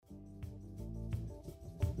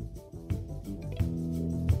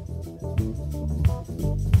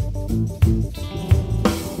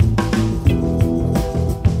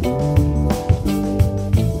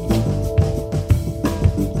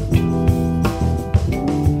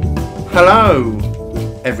Hello,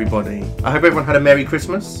 everybody. I hope everyone had a Merry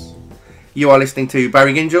Christmas. You are listening to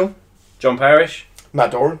Barry Gingell, John Parrish,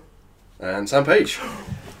 Matt Doran, and Sam Page.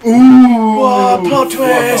 Ooh, what plot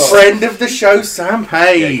twist! Friend of the show, Sam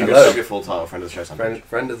Page. Yeah, hello. Your full title, friend of the show, Sam Page.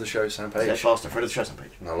 Friend of the show, Sam Say it Page. faster, friend of the show, Sam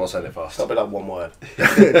Page. No, I'm not saying it fast. Stop it like one word.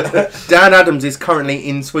 Dan Adams is currently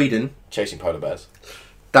in Sweden. Chasing polar bears.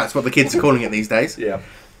 That's what the kids are calling it these days. Yeah.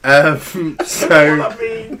 So What that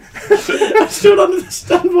mean? I still don't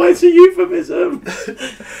understand why it's a euphemism.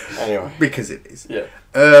 Anyway. because it is. Yeah.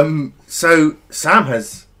 So Sam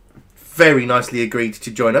has very nicely agreed to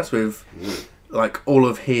join us with like all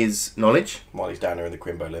of his knowledge. While he's down there in the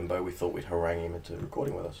Quimbo limbo, we thought we'd harangue him into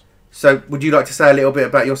recording with us. So would you like to say a little bit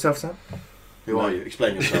about yourself, Sam? Who are you?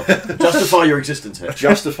 Explain yourself. Justify your existence here.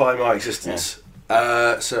 Justify my existence.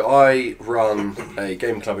 So I run a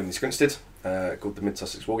gaming club in East Grinstead called the Mid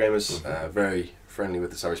Sussex Wargamers. Very friendly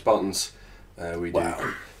with the Surrey Spartans. We do.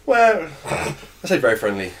 Wow. Well, I say very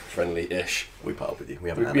friendly-ish. We put up with you. We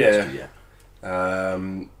haven't had Yeah. this yet.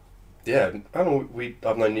 Yeah, I don't know.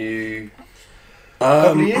 I've known you a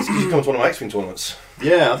couple of years because you come to one of my X-Wing tournaments.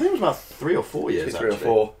 Yeah, I think it was about 3 or 4 years. 3 or actually.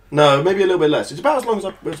 4. No, maybe a little bit less. It's about as long as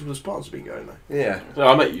the Spartans have been going, though. Yeah. So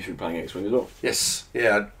I met you through playing X-Wing as well. Yes.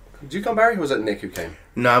 Yeah. Did you come, Barry? Or was that Nick who came?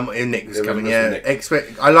 No, Nick was It was coming. with Yeah, Nick. X-Wing.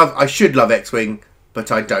 I should love X-Wing,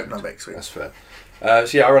 but I don't love X-Wing. That's fair.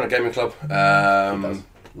 So yeah, I run a gaming club.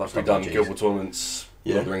 Loves We've done Guild Ball tournaments,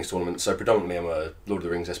 Yeah. Lord of the Rings tournaments. So predominantly, I'm a Lord of the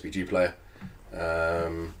Rings SPG player.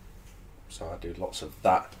 So I do lots of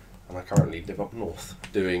that, and I currently live up north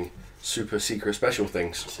doing super secret special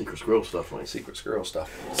things, Secret squirrel stuff, mate. secret squirrel stuff.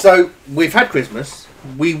 So we've had Christmas.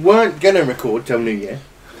 We weren't gonna record till New Year,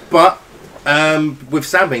 but with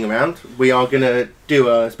Sam being around, we are gonna do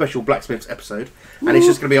a special Blacksmiths episode, and it's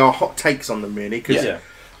just gonna be our hot takes on them, really, because Yeah.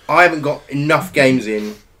 I haven't got enough games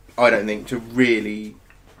in. I don't think to really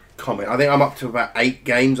comment. I think I'm up to about 8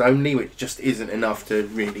 games only, which just isn't enough to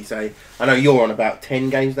really say. I know you're on about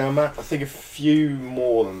 10 games now, Matt. I think a few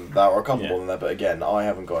more than that, or a couple Yeah. more than that, but again, I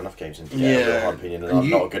haven't got enough games in to get Yeah. a real hard opinion, and And I'm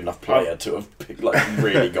you- not a good enough player to have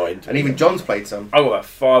really got into And it. even John's played some, I've got about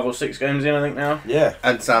 5 or 6 games in, I think, now. Yeah.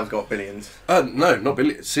 and Sam's got billions. No, not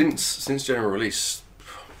Billy. Since general release,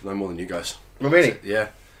 no more than you guys. Oh, really? Yeah.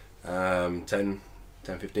 10,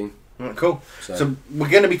 15. Oh, cool. So, So we're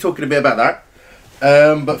going to be talking a bit about that.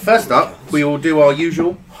 But first up, we will do our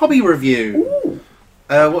usual hobby review.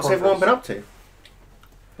 What's everyone been up to?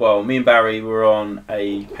 Well, me and Barry were on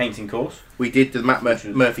a painting course. We did the Matt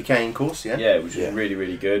Murphy Kane course, yeah? Yeah, which Yeah. was really,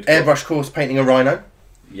 really good. Airbrush course painting a rhino.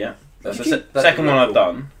 Yeah. That's You the did- that's second one really I've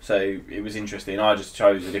cool. done, so it was interesting. I just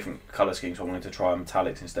chose a different colour scheme, so I wanted to try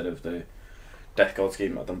metallics instead of the Death Guard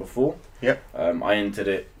scheme I'd done before. Yep. I entered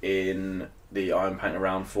it in the Iron Paint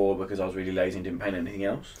Around 4 because I was really lazy and didn't paint anything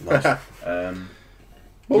else. Nice.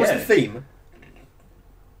 What was Yeah. the theme?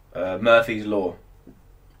 Murphy's Law.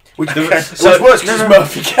 Which, So- What's worse, because no, it's no.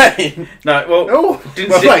 Murphy Kane. No, well, oh, didn't,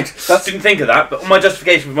 well, thi- right. That's, didn't think of that, but on my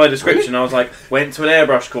justification for my description, I was like, went to an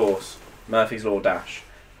airbrush course, Murphy's Law dash.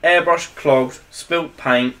 Airbrush clogged, spilt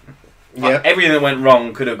paint, yeah. everything that went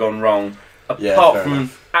wrong could have gone wrong. Yeah, Apart fair from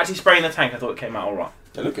enough. actually spraying the tank, I thought it came out alright.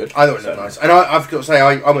 They look good. I thought it looked nice. And I've got to say,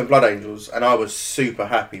 I went Blood Angels, and I was super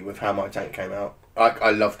happy with how my tank came out.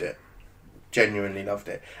 I loved it. Genuinely loved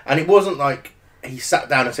it. And it wasn't like he sat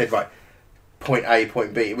down and said, right, point A,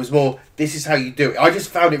 point B. It was more, this is how you do it. I just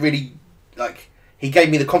found it really, like, he gave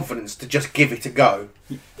me the confidence to just give it a go.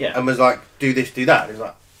 Yeah. And was like, do this, do that. It was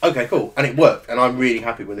like, okay, cool. And it worked, and I'm really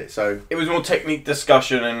happy with it. So, It was more technique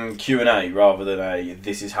discussion and Q&A rather than a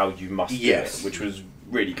this is how you must Yes. do it, which was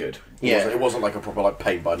really good. yeah. It wasn't like a proper like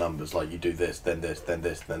paint by numbers, like you do this, then this, then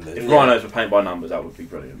this, then this. If rhinos were paint by numbers, that would be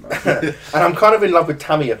brilliant. And I'm kind of in love with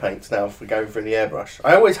Tamiya paints now for going through the airbrush.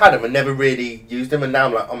 I always had them and never really used them, and now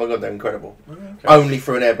I'm like, oh my god, they're incredible. Okay. Only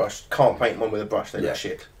through an airbrush. Can't paint one with a brush, they Yeah. look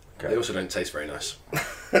shit. they also don't taste very nice.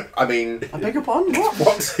 I mean, I beg your pardon? What?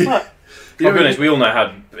 what? I'll be honest, we all know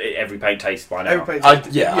how every paint tastes by now. Every paint-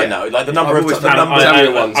 I know. Like the number I've of always the found number,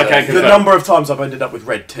 Tamiya ones. I can't the confirm. number of times I've ended up with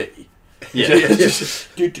red tea. Yeah.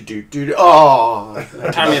 Do. Oh,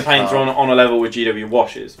 Tamiya paints are on a level with GW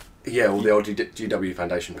washes. Yeah, all the old GW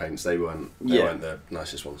foundation paints, they weren't the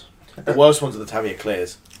nicest ones. The worst ones are the Tamiya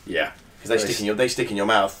clears Yeah. because they stick in your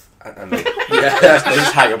mouth. And they, Yeah,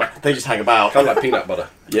 they just hang about. kind of like peanut butter.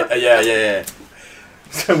 Yeah.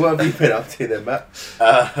 So what have you been up to then, Matt?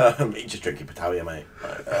 Just drinking Battalion, mate.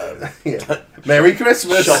 Yeah. Merry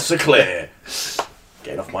Christmas! Shots are clear.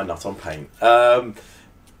 Getting off my nut on paint.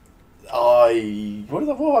 what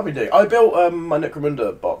have I been doing? I built my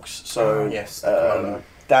Necromunda box. So yes,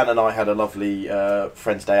 Dan and I had a lovely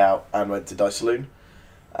friend's day out and went to Dice Saloon.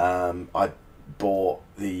 I bought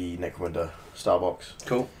the Necromunda star box.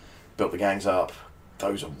 Cool. Built the gangs up.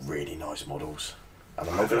 Those are really nice models. And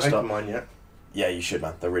I'm not going to opened start. mine yet. Yeah, you should,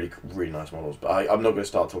 man. They're really nice models. But I'm not going to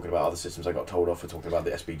start talking about other systems. I got told off for talking about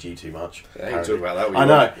the SBG too much. Yeah, you talk about that.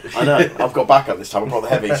 I know. I've got backup this time. I've got the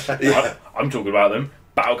heavies. I'm talking about them.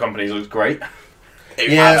 Battle Companies looks great.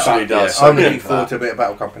 It absolutely does. I'm looking forward to a bit of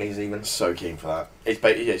Battle Companies even. So keen for that. It's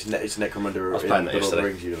Necromunda I was in playing the that Lord of the yesterday.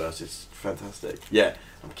 Rings universe. It's fantastic. Yeah,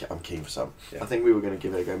 I'm keen for some. Yeah. I think we were going to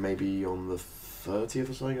give it a go maybe on the 30th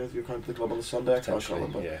or something. If you're coming to the club on the Sunday, I can't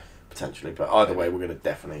remember. Yeah. Potentially, but either way, we're going to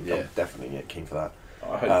definitely get keen for that.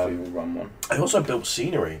 I hopefully will run one. I also built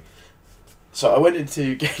scenery. So I went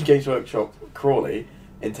into Games Workshop Crawley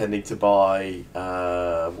intending to buy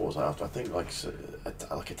what was I after? I think like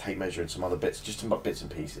a tape measure and some other bits, just some bits and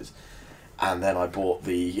pieces. And then I bought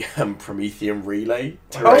the Promethean Relay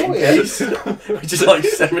terrain yes. piece, which is like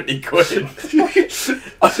 70 quid.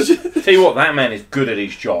 Tell you what, that man is good at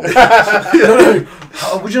his job.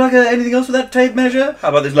 Would you like anything else with that tape measure? How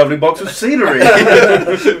about this lovely box of scenery?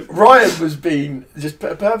 Ryan was being just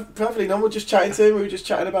perfectly normal, just chatting to him. We were just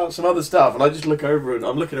chatting about some other stuff, and I just look over and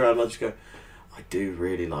I'm looking around and I just go, I do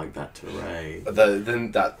really like that terrain.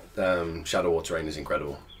 Then that Shadow War terrain is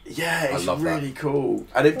incredible. Yeah, it's love really cool.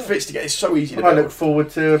 And it fits together. It's so easy to I build. look forward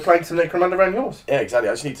to playing some Necromunda around yours. Yeah, exactly.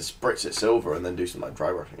 I just need to spritz it silver and then do some like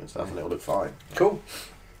dry brushing and stuff, and it'll look fine. Cool.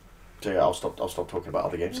 So yeah, I'll stop talking about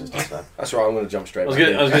other game systems now. That's right. I'm going to jump straight. I was back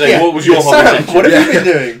going in. to say, what was your hobby Sam, then? what have you been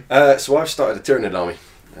doing? So I've started a Tyranid army.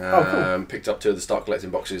 Cool. Picked up 2 of the start collecting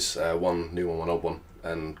boxes, one new one old one,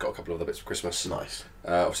 and got a couple of other bits for Christmas. Nice.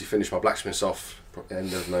 Obviously finished my blacksmiths off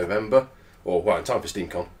end of November, in time for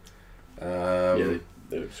SteamCon. Yeah,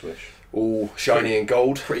 they look swish. All shiny and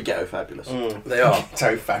gold. Pretty ghetto fabulous. They are.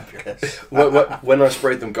 So fabulous. When I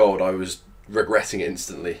sprayed them gold, I was regretting it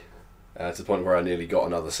instantly, to the point where I nearly got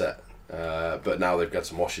another set. But now they've got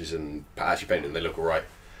some washes and actually painted them, they look alright.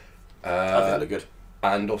 I think they look good.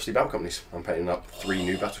 And obviously battle companies. I'm painting up 3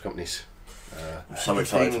 new battle companies. I'm so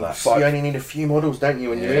excited for that. You only need a few models, don't you,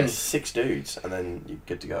 when you're in? 6 dudes, and then you're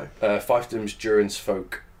good to go. Fiefdoms, Durance,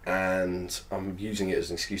 Folk, and I'm using it as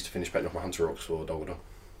an excuse to finish painting off my Hunter Rocks for Dolgadon.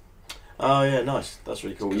 Oh yeah, nice. That's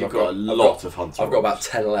really cool. Because You've got a lot of Hunter. I've got about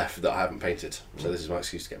 10 left that I haven't painted, so this is my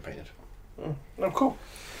excuse to get them painted. Oh, cool.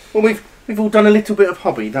 Well, we've all done a little bit of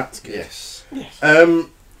hobby. That's good. Yes.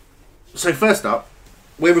 So first up,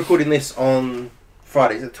 we're recording this on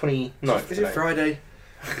Friday. Is it 29th? Is it Friday?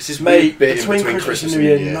 This is Mate, bit between Christmas and New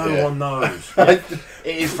Year, no one knows. It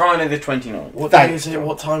is Friday the 29th. What day is it?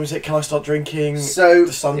 What time is it? Can I start drinking? So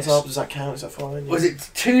the sun's up. Does that count? Is that fine? was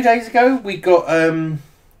it 2 days ago? We got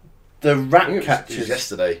the rat It was catchers.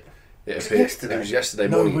 yesterday. It Was it appeared. yesterday? It was yesterday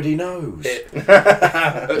morning. Nobody knows.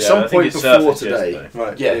 At some point before today,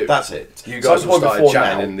 Right. Yeah, that's it. you guys Some all point started before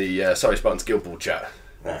chatting now. in the Sorry Spartans Guild Ball chat.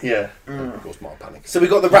 Yeah. Of course, Mark panic. So we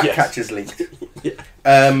got the rat Yes. catchers leaked.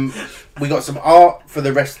 Yeah. We got some art for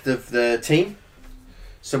the rest of the team.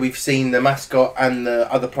 So we've seen the mascot and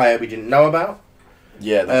the other player we didn't know about.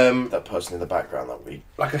 Yeah, that person in the background, that we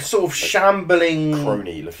Like a sort of shambling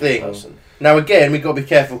crony looking thing. person. Now again, we've got to be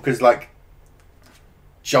careful because like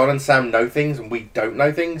John and Sam know things and we don't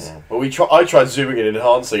know things. Yeah. Well, I tried zooming in and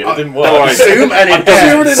enhancing it. It didn't work. I zoom and it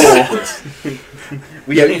doesn't.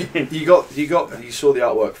 Yeah, you saw the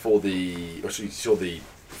artwork for the. Actually, you saw the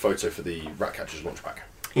photo for the Rat Catchers launch pack.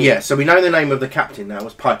 Yeah, so we know the name of the captain now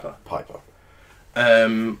was Piper, Piper.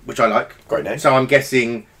 which I like. Great name. So I'm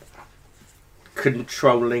guessing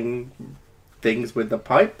controlling things with the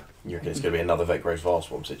pipe. You reckon it's going to be another Vetgraves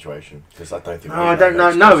Varswarm situation? Because I don't think. Oh, I don't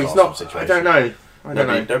know. No, it's not. I don't know. I don't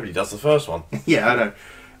know. Nobody does the first one. Yeah, I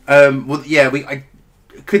know. Well, yeah, I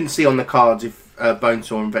couldn't see on the cards if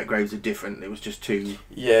Bonesaw and Vetgraves are different. It was just two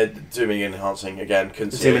Yeah, zooming in, enhancing again.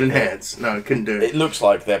 Couldn't see zooming it. in heads. No, couldn't do it. It looks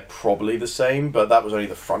like they're probably the same, but that was only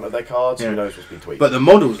the front of their cards. Yeah. Who knows what's been tweaked? But the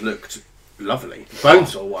models looked lovely.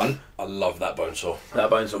 Bonesaw one. I love that Bonesaw. That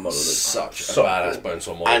Bonesaw model looks Such so a badass cool.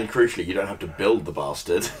 Bonesaw model. And crucially, you don't have to build the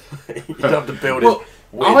bastard. You don't have to build Well, his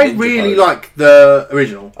weird I ninja really pose. like the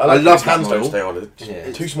original. I like love his that hands don't model. stay on it. Just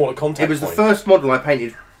Yeah. too small a contact It was the point. first model I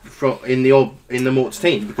painted in the Mort's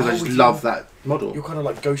team because I Oh, just you- love that model. You're kind of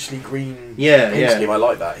like ghostly green. Yeah, paint yeah. scheme. I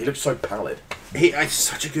like that. He looks so pallid. It's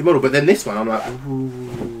such a good model, but then this one I'm like,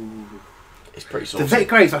 ooh. It's pretty The saucy.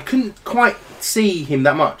 Vetgraves, I couldn't quite see him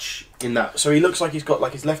that much in that. So he looks like he's got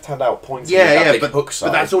like his left hand out pointing. Yeah, at that yeah, big but hook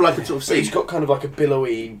side. that's all I could sort of But he's see. got kind of like a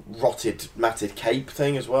billowy, rotted, matted cape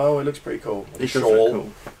thing as well. It looks pretty cool. Like a It does shawl.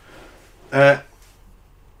 look cool.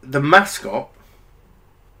 the mascot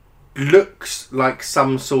looks like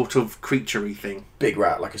some sort of creature-y thing. Big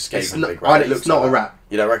rat, like a It's Skaven not, big rat. It it's looks not like a that. rat.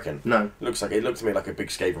 You don't reckon? No, It looked to me like a big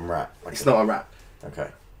Skaven rat. Like it's not a rat. Okay.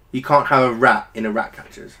 You can't have a rat in a rat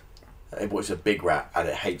catcher's. It was a big rat and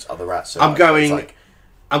it hates other rats. So I'm much. going- It's like,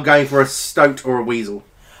 I'm going for a stoat or a weasel.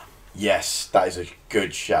 yes, that is a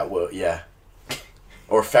good shout. Well, yeah.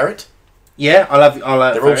 Or a ferret. Yeah, I'll have.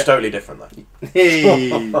 They're all totally different though.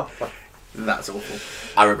 Hey, that's awful.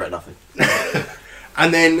 I regret nothing.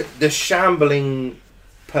 And then the shambling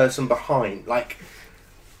person behind, like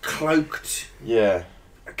cloaked, Yeah.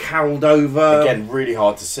 cowled over. Again, really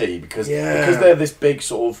hard to see because Yeah. they're this big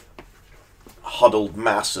sort of huddled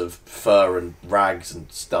mass of fur and rags and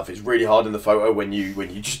stuff. It's really hard in the photo when you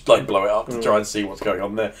just like blow it up to try and see what's going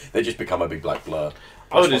on there. They just become a big black blur.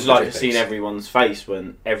 I would just like to JPEGs. see everyone's face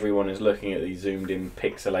when everyone is looking at these zoomed in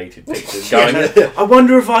pixelated pictures going, I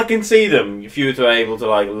wonder if I can see them. If you were to able to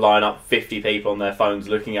like line up 50 people on their phones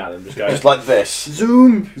looking at them, just going, Just like this.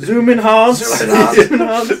 zoom enhance, Zoom enhance. zoom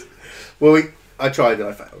enhance. Well, I tried and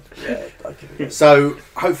I failed. Yeah. I can guess. So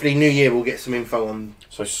hopefully, New Year we'll get some info on.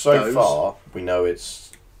 So Those. far we know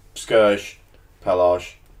it's Scourge,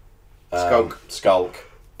 Pelage, Skulk,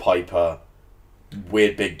 Piper,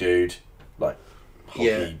 weird big dude, like hulky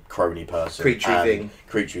Yeah. crony person,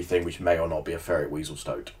 Creaturey thing. which may or not be a ferret, weasel,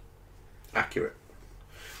 stoat. Accurate.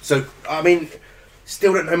 So I mean,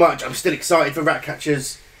 still don't know much. I'm still excited for rat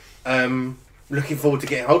catchers. Looking forward to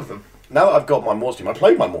getting hold of them. Now that I've got my Morts team, I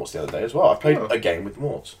played my Morts the other day as well. I played Oh. a game with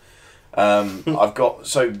Morts. I've got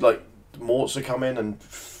Morts are coming and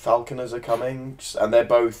Falconers are coming, and they're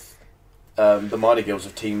both the minor guilds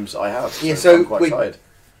of teams I have. Yeah, so I'm quite excited.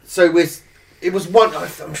 So it was one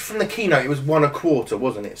from the keynote. It was 1 1/4,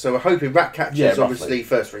 wasn't it? So we're hoping rat catchers Yeah, roughly. obviously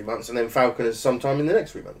first 3 months, and then falconers sometime in the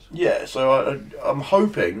next 3 months. Yeah, so I'm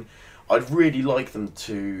hoping. I'd really like them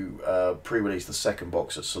to pre-release the second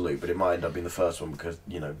box at Salute, but it might end up being the first one because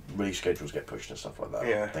release schedules get pushed and stuff like that.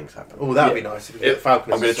 Yeah. Things happen. Oh, that'd be Yeah. nice if we get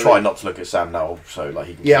falconers. I'm going to and try Salute. not to look at Sam now, so like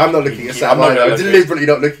he can. Yeah, I'm not he looking can at keep- Sam. I'm not I'm gonna look at- deliberately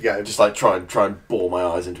not looking at him. Just like try and bore my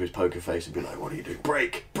eyes into his poker face and be like, "What are you doing?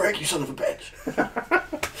 Break, you son of a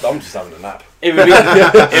bitch!" I'm just having a nap. It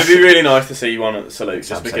would be really nice to see one at the Salute, just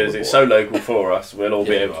Sam because said it's before. so local for us. We'll all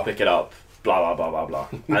be Yeah, able to pick it up. Blah blah blah blah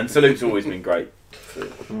blah. And Salute's always been great.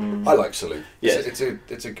 I like Salute. Yeah.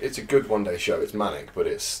 It's a good one day show. It's manic, but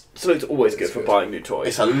it's Salute's always good It's for good. buying new toys.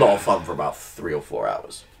 It's a lot of fun for about 3 or 4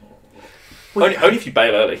 hours. Only if you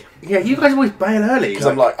bail early. Yeah, you guys always bail early. Because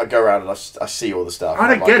I go around and I see all the stuff.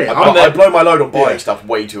 I and don't get it. I blow my load on buying Yeah. stuff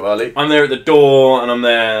way too early. I'm there at the door, and I'm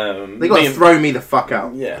there. They got to throw me the fuck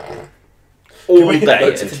out. Yeah. All we- day.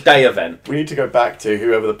 It's a day event. We need to go back to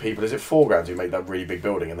whoever the people is. It Foregrounds who make that really big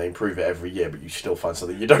building and they improve it every year, but you still find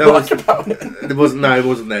something you don't That like was- about it. It wasn't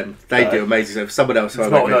them. They No. do amazing stuff. Someone else. It's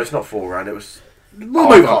not, no, it's not Foreground. It was. We'll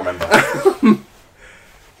I move can't on. remember.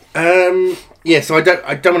 Yeah, so I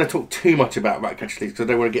don't want to talk too much about rat catcher leagues because I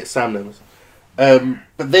don't want to get Sam nervous.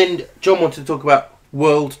 But then John wanted to talk about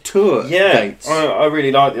world tour dates. I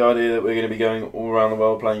really like the idea that we're going to be going all around the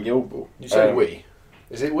world playing Guild Ball. you say we.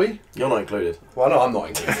 Is it we? You're not included. Well, no, I'm not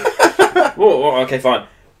included. Well, okay, fine.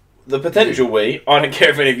 The potential I don't care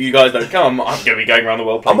if any of you guys don't come, I'm going to be going around the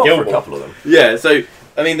world I'm playing up Guild for a Ball. couple of them. Yeah, so,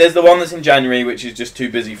 I mean, there's the one that's in January, which is just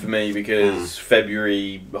too busy for me because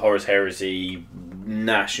February, Horus Heresy,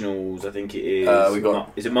 Nationals, I think it is. We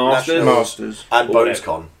got is it Masters? Nationals. Masters. And Or Bonus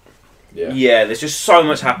whatever. Con. Yeah, there's just so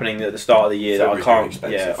much happening at the start of the year that I February's can't.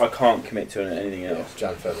 really Yeah, expensive. I can't commit to anything else.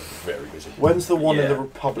 Jan Feb was very busy. When's the one in Yeah. the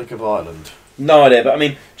Republic of Ireland? No idea, but I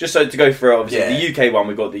mean, just so to go through, obviously, Yeah. the UK one,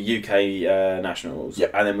 we've got the UK Nationals,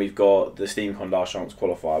 Yep. and then we've got the SteamCon Last Chance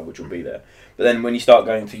Qualifier, which will be there. But then when you start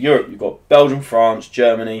going to Europe, you've got Belgium, France,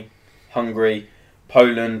 Germany, Hungary,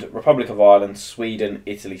 Poland, Republic of Ireland, Sweden,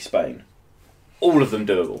 Italy, Spain. All of them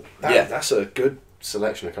doable. Yeah. That's a good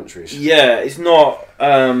selection of countries. Yeah, it's not...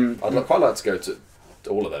 I'd quite like to go to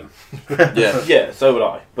all of them. Yeah. yeah, so would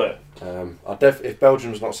I, but... If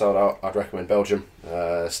Belgium's not sold out, I'd recommend Belgium.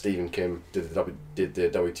 Stephen Kim did the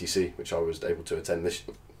WTC, which I was able to attend this.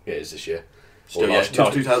 Yeah, it is this year. Still, Or yeah, last- still,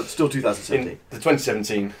 no, 2017. in the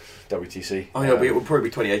 2017 WTC. Oh yeah, it will probably be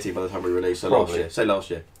 2018 by the time we release. So last Probably. year. Say last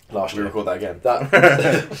year. last We year. record that again.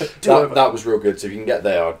 That was real good. So if you can get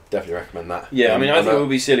there, I'd definitely recommend that. Yeah, I mean, I And think it would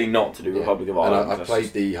be silly not to do Republic of And Ireland. I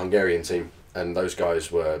played the Hungarian team, and those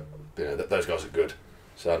guys were, those guys are good.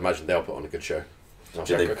 So I'd imagine they'll put on a good show.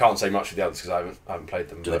 Obviously, they- I can't say much for the others because I haven't played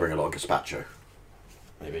them. Do they but bring a lot of gazpacho?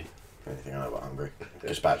 maybe. Anything I know about Hungary?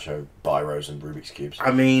 Gazpacho, biros, and Rubik's cubes.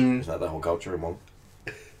 I mean, Isn't that the whole culture in one?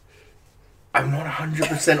 I'm not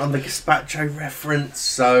 100% on the gazpacho reference,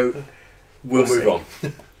 so We'll move see.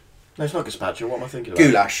 on. No, it's not gazpacho. What am I thinking about?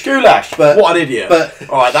 Goulash. Goulash. But- what an idiot. but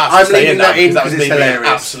all right, that's I'm staying leaving down that in because because me it's being an hilarious.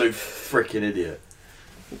 absolute freaking idiot.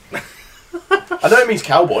 I know it means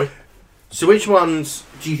cowboy. So which ones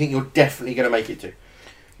do you think you're definitely going to make it to?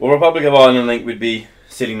 Well, Republic of Ireland link would be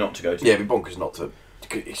silly not to go to. Yeah, it'd be bonkers not to.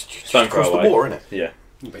 It's just Stone across throw the away. water, isn't it?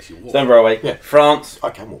 Yeah. Basically, Stone throw away. Yeah. France, I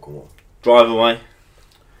can walk on water. drive away.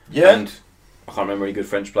 Yeah. And I can't remember any good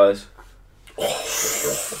French players.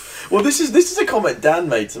 Well, this is a comment Dan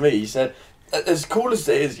made to me. He said, as cool as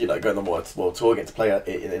it is, you know, going on the world tour, getting to play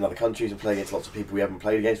in other countries and play against lots of people we haven't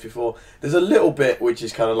played against before, there's a little bit which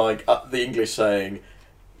is kind of like the English saying,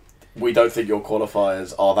 we don't think your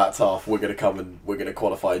qualifiers are that tough, we're going to come and we're going to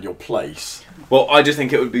qualify in your place. Well, I just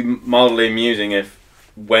think it would be mildly amusing if,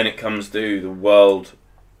 when it comes to the world,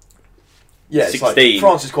 Yeah, it's 16. like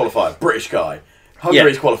France is qualified, British guy.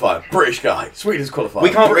 Hungary's qualified, British guy. Sweden's qualified.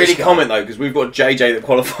 we can't British really guy. comment though because we've got JJ that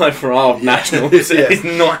qualified for our nationals. Yeah. It's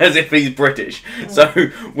not as if he's British, so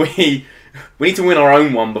we need to win our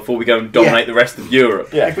own one before we go and dominate the rest of Europe.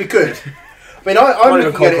 Yeah, If we could. I mean, I'm I'm going to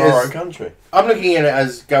looking at conquer it our own as country. I'm looking at it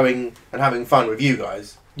as going and having fun with you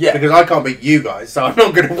guys. Yeah. Because I can't beat you guys, so I'm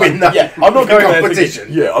not going to win that. Yeah, I'm not going there competition.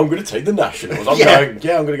 thinking, yeah, I'm going to take the nationals. I'm Yeah.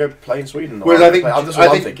 going to go play in Sweden. Whereas I think that's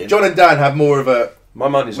what I'm thinking. John and Dan have more of a my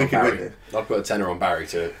money's We on could win Barry. it. I'll put a tenner on Barry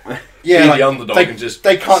to yeah, be like, the underdog they, and just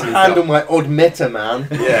they can't sneak handle up. my odd meta man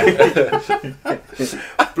Yeah.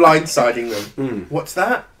 blindsiding them. Mm. What's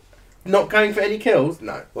that? Not going for any kills?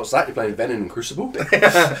 No. What's that? You're playing Venom and Crucible?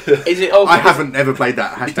 Is it? Oh, I haven't ever played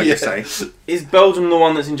that. Hashtag Yeah. say. Is Belgium the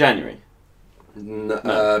one that's in January,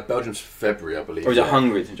 Belgium's February, I believe. or is it yeah.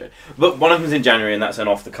 Hungary that's in January? But one of them's in January, and that's an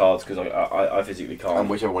off the cards because I physically can't. And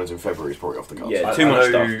whichever one is in February is probably off the cards. Yeah. I, Too I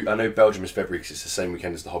much know, stuff. I know Belgium is February because it's the same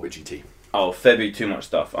weekend as the Hobbit GT. Oh, February, too much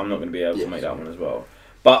stuff. I'm not going to be able Yeah. to make that one as well.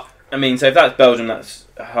 But, I mean, so if that's Belgium, that's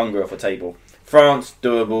Hungary off the table. France,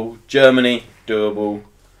 doable. Germany, doable.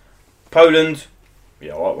 Poland,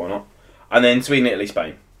 yeah, alright, why not? And then Sweden, Italy,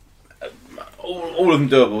 Spain. All of them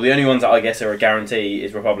doable. The only ones that I guess are a guarantee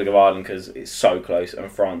is Republic of Ireland because it's so close,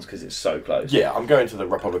 and France because it's so close. Yeah, I'm going to the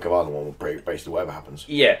Republic of Ireland one based on whatever happens.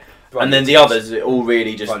 Yeah. Right, And then the tickets. others, it all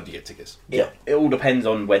really just... Provided you get tickets. It all depends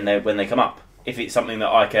on when they come up. If it's something that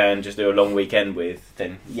I can just do a long weekend with,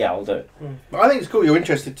 then yeah, I'll do it. But I think it's cool. You're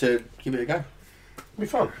interested to give it a go. It'll be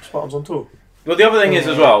fun. Spartans on tour. Well, the other thing is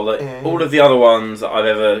as well that all of the other ones that I've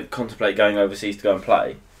ever contemplated going overseas to go and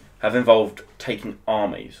play have involved taking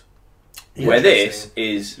armies. Where this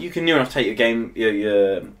is, you can near enough take your game,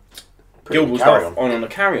 your Guild Ball stuff on a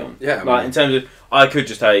carry-on. Yeah, I like mean- in terms of, I could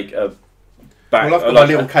just take a back. Well, I've got like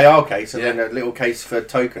my little KR case and Yeah. then a little case for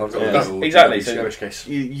tokens. I've got Yeah. a That's- little exactly, WC so- Sandwich case.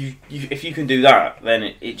 you, if you can do that,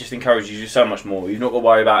 then it just encourages you so much more. You've not got to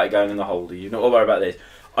worry about it going in the holder. You've not got to worry about this.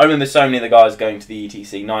 I remember so many of the guys going to the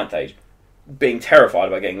ETC 9th age being terrified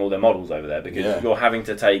about getting all their models over there because you're having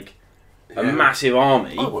to take a Yeah. massive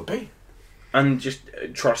army I would be. and just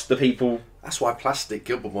trust the people. That's why plastic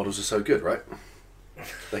Guild Ball models are so good, right?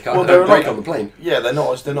 They can't Well, they don't they're break like- on the plane. Yeah, they're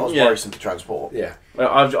not as Yeah. worrisome to transport. Yeah. Well,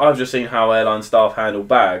 I've just seen how airline staff handle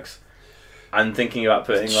bags and thinking about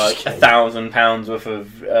putting like Shame. £1,000 worth of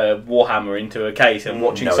Warhammer into a case and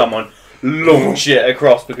watching No. someone launch it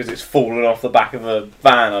across because it's fallen off the back of a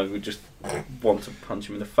van. I would just want to punch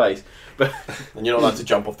him in the face. But And you're not allowed to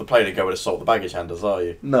jump off the plane and go and assault the baggage handlers, are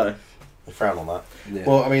you? no. They frown on that. Yeah.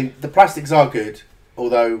 Well, I mean, the plastics are good,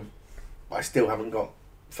 although I still haven't got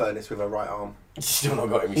furnace with a right arm. Still not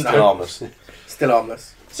got him. He's No. still harmless. Still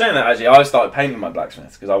armless. Saying that, actually, I started painting my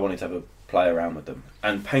blacksmiths because I wanted to have a play around with them.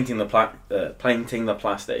 And painting the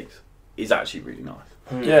plastics is actually really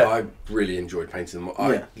nice. Yeah. I really enjoyed painting them.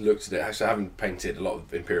 I Yeah. looked at it. Actually, I haven't painted a lot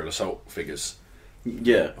of Imperial Assault figures.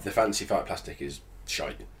 Yeah. The Fantasy Fight plastic is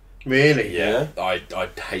shite. Really? Yeah. I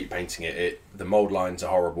hate painting it. The mold lines are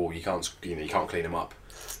horrible. You can't clean them up.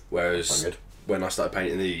 Whereas Not good. when I started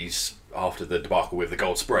painting these after the debacle with the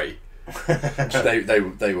gold spray,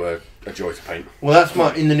 they were a joy to paint. Well, that's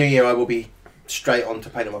my. In the new year, I will be straight on to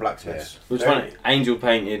painting my blacksmiths. It was funny. Angel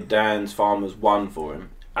painted Dan's Farmers 1 for him,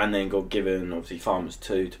 and then got given obviously Farmers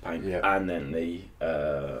 2 to paint, Yeah. and then the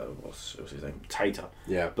what's his name, Tater,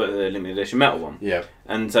 Yeah. but the limited edition metal one. Yeah.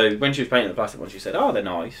 And so when she was painting the plastic one, she said, "Oh, they're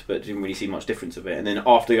nice," but didn't really see much difference of it. And then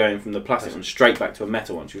after going from the plastic one straight back to a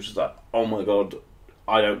metal one, she was just like, "Oh my god,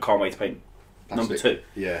 can't wait to paint number 2,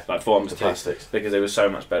 Yeah. like Farmers The 2, plastics. because they were so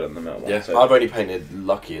much better than the metal one." Yeah. So, I've only painted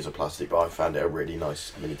Lucky as a plastic, but I found it a really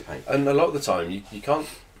nice mini to paint. And a lot of the time, you can't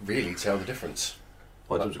really tell the difference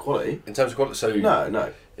Well, in terms of quality? in terms of quality. So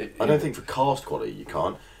No. I don't think for cast quality you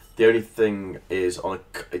can't. The only thing is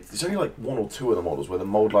it's only like one or two of the models where the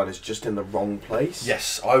mould line is just in the wrong place.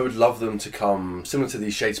 Yes, I would love them to come similar to the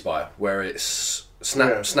Shadespire, where it's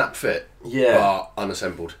snap fit, Yeah. but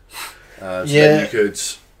unassembled. So Yeah. then you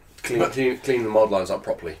could clean the mod lines up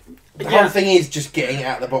properly. The whole thing is just getting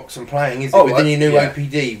out of the box and playing, isn't it? Oh, With the new yeah.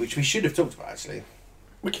 OPD, which we should have talked about actually.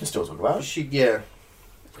 We can still talk about it.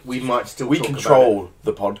 We might still. We talk control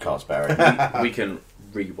the podcast, Barry. We can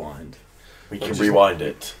rewind. We can rewind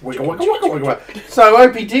it. So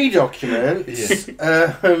OPD documents.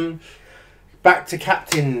 Back to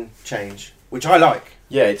captain change, which I like.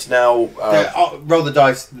 Yeah, it's now. Roll the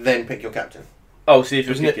dice, then pick your captain. Oh, see if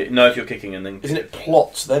you're Isn't it- kicking. No, if you're kicking and then. Isn't it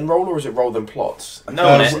plots then roll, or is it roll then plots? No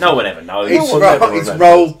one ever knows. It's, one ro- never it's remembers.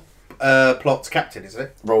 roll plots captain, isn't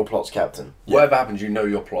it? Roll plots captain. Yeah. Whatever happens, you know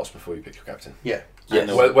your plots before you pick your captain. Yeah. Yes.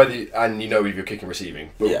 And you know if you're kicking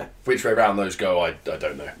receiving. But Yeah. which way round those go, I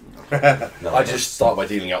don't know. No, I just start by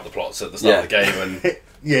dealing out the plots at the start of the game, and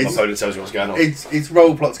Yeah, my it's, opponent tells you what's going on. it's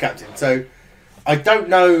roll plots captain. So I don't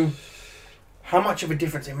know how much of a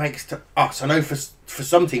difference it makes to us. I know for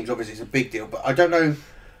some teams, obviously, it's a big deal, but I don't know.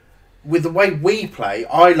 With the way we play,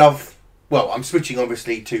 I love. Well, I'm switching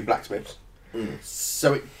obviously to blacksmiths,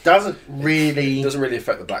 so it doesn't really. It doesn't really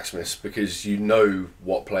affect the blacksmiths because you know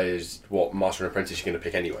what master and apprentice you're going to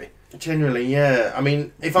pick anyway. Generally, yeah. I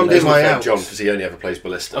mean, if It I'm doing doesn't my affect elves, John because he only ever plays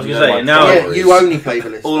ballista. I was gonna say, my now- yeah, priority you is- only play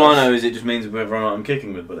ballista. All I know is it just means whether or not I'm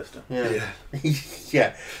kicking with ballista. Yeah.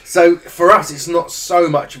 Yeah. So for us, it's not so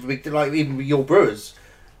much of a big deal. Like even with your brewers,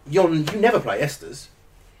 you never play Esters,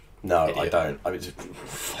 No, I Idiot. don't. I mean,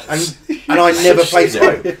 and I never play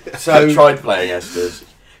No. so. I've tried playing Esters.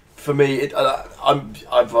 For me,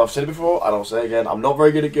 I've said it before, and I'll say it again. I'm not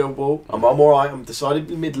very good at Guild Ball. I'm alright. I'm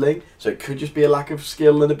decidedly middling, so it could just be a lack of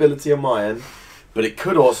skill and ability on my end. But it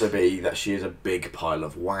could also be that she is a big pile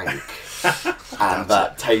of wank, and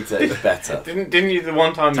that Tata is better. Didn't you? The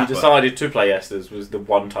one time Tapper. you decided to play Esther's was the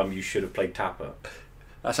one time you should have played Tapper.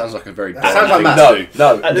 That sounds like a very That sounds like bad Matt. thing to do.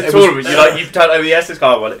 No, At the it was- tournament, you turned over the Esther's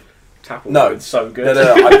card. Well, Tapper. No. It's so good.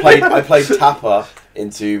 No. I played Tapper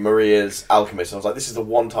into Maria's Alchemist, and I was like, this is the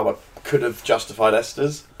one time I could have justified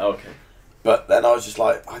Esther's. Okay. But then I was just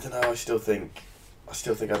like, I don't know. I still think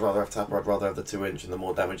I'd rather have Tapper. I'd rather have the 2-inch and the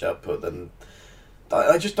more damage output than.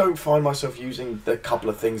 I just don't find myself using the couple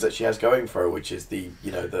of things that she has going for her, which is the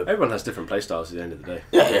Everyone has different playstyles at the end of the day.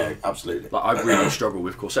 yeah, absolutely. Like I really struggle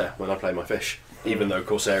with Corsair when I play my fish, even though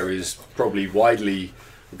Corsair is probably widely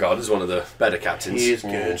regarded as one of the better captains. He is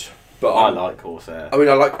good. But I like Corsair. I mean,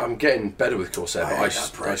 I'm getting better with Corsair,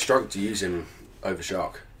 but I struggle to use him over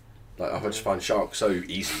Shark. Like I just find Shark so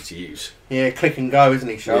easy to use. Yeah, click and go, isn't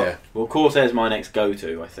he, Sharp? Yeah, Well, Corsair's my next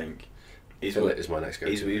go-to. I think. Philip is my next go.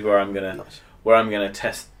 He's where I'm gonna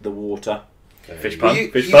test the water. Fish Well, pun.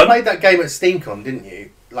 you Fish you pun. played that game at SteamCon, didn't you?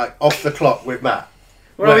 Like off the clock with Matt.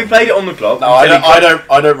 Well, we played it on the clock. No,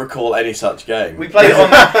 I don't recall any such game. We played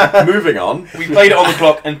it on. Moving on. We played it on the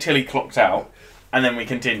clock until he clocked out, and then we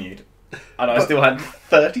continued. And I still had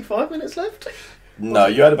 35 minutes left. No,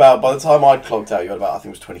 you had about, by the time I'd clocked out, you had about, I think it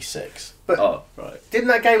was 26. Oh, right. Didn't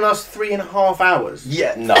that game last 3.5 hours?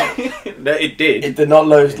 Yeah. No. No, it did. It did not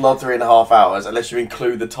last 3.5 hours unless you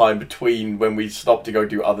include the time between when we stopped to go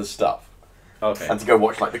do other stuff. Okay. And to go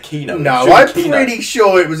watch like the keynote. No, During I'm the keynote- pretty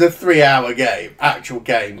sure it was a 3-hour game. Actual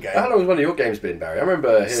game. How long has one of your games been, Barry? I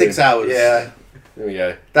remember hearing- 6 hours. Yeah, there we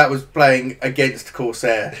go. That was playing against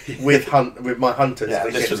Corsair with my hunters. Yeah,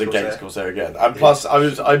 this was against Corsair. Corsair again. And plus, I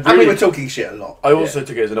And we really, were talking shit a lot. I also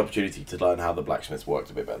took it as an opportunity to learn how the blacksmiths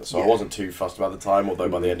worked a bit better. So I Yeah. wasn't too fussed about the time, although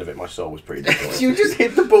by the end of it, my soul was pretty destroyed. You just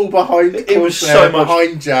hit the ball behind It was Corsair, so much-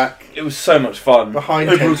 behind Jack, It was so much fun. behind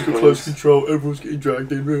Everyone's got Tentacles. close control, everyone's getting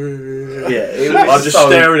dragged in. Yeah, it was I'm just so,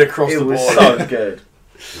 staring across It the was board. so good.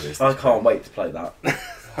 I can't wait to play that.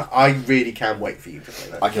 I really can wait for you to play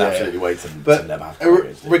that. I can absolutely wait to But never have to play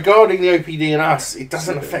against it. regarding the OPD and us, it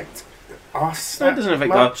doesn't affect us. No, it doesn't affect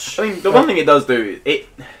much. us. I mean, the one thing it does do, it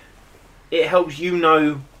helps you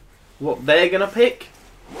know what they're going to pick.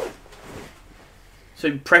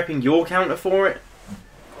 So prepping your counter for it.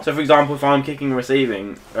 So for example, if I'm kicking and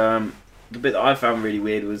receiving, the bit that I found really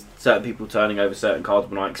weird was certain people turning over certain cards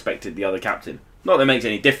when I expected the other captain. Not that it makes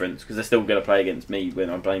any difference, because they're still going to play against me when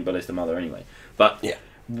I'm playing Ballista Mother anyway. But Yeah.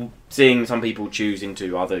 seeing some people choose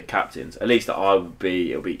into other captains, at least it'll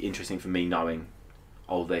be interesting for me knowing,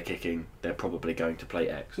 oh, they're kicking, they're probably going to play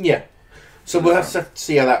X. Yeah. So we'll have to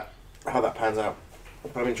see how that pans out.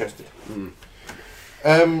 I'm interested.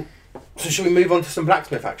 So shall we move on to some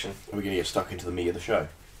blacksmith action? Are we going to get stuck into the meat of the show?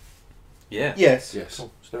 Yeah. Yes. Yes.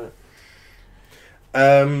 Cool, let's do it.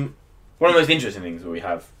 One of the most interesting things that we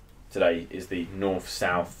have today is the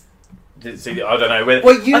north-south See, I don't know whether.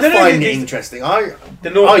 Well, you I don't find know, it it's interesting. I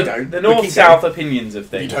the north, I don't. The But keep north-south opinions of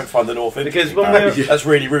things. You don't find the North Because interesting, when Barry. we're- That's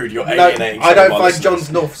really rude. You're no, alienating. I don't some of our find listeners.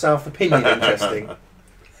 John's north-south opinion interesting.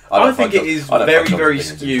 I don't think find it is I don't very, find John's very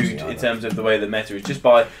opinions skewed interesting in either. terms of the way the meta is, just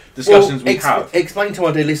by discussions we have. Explain to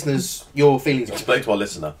our dear listeners your feelings on it. Explain to our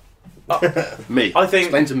listener. Me. I think-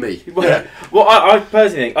 Explain to me. Well, I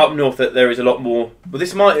personally think up north that there is a lot more. Well,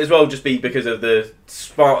 this might as well just be because of the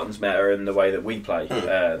Spartans meta and the way that we play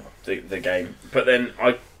the game. But then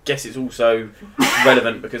I guess it's also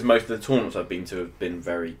relevant because most of the tournaments I've been to have been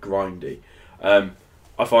very grindy.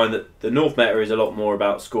 I find that the north meta is a lot more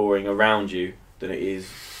about scoring around you than it is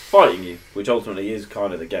fighting you, which ultimately is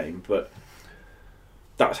kind of the game. But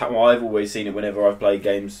that's how I've always seen it whenever I've played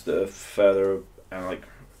games that are further like.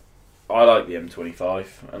 I like the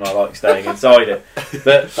M25 and I like staying inside it,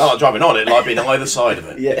 but I like driving on it, like being on either side of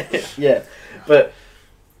it. yeah. But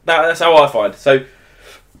that's how I find. So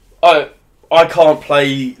I can't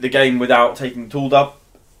play the game without taking tooled up.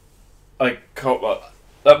 I can't.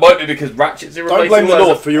 That might be because Ratchet's irreplaceable. Don't blame the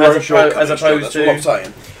North for your own shortcomings, as John, opposed that's all I'm to.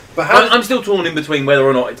 saying. But how? I'm still torn in between whether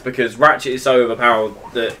or not it's because Ratchet is so overpowered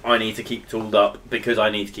that I need to keep tooled up because I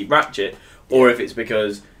need to keep Ratchet, or if it's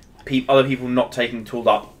because other people not taking tooled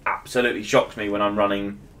up absolutely shocks me when I'm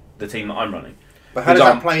running the team that I'm running. But how does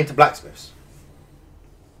that play into blacksmiths?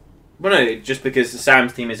 Well, no, just because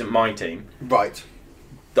Sam's team isn't my team, Right.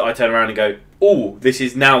 that I turn around and go, oh, this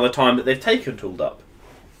is now the time that they've taken tooled up.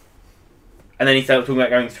 And then he started talking about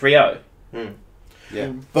going 3-0.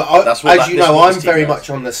 Yeah. But That's what as that- you this know, is what I'm this very team does. much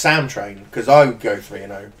on the Sam train because I would go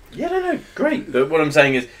 3-0. Yeah, no, great. But what I'm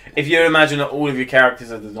saying is, if you imagine that all of your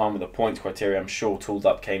characters are designed with a points criteria, I'm sure tooled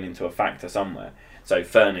up came into a factor somewhere. So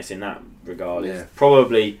Furnace in that regard is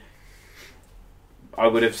probably, I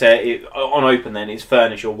would have said, on open then, is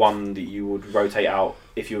Furnace your one that you would rotate out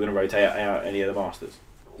if you were going to rotate out any of the Masters?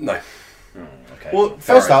 No. Oh, okay. Well,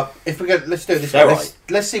 first up, if we go, let's do it this way. Ferrite.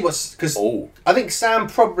 Let's see what's because Oh, I think Sam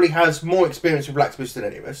probably has more experience with blacksmiths than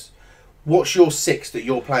any of us. What's your 6 that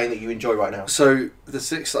you're playing that you enjoy right now? So the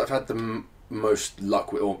 6 that I've had the most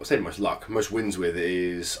luck with, or I say most luck, most wins with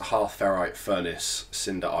is Hearth, Ferrite, Furnace,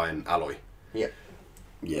 Cinder, Iron, Alloy. yeah.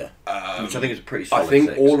 Which I think is a pretty I solid think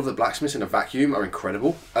 6. all of the blacksmiths in a vacuum are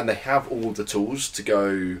incredible, and they have all the tools to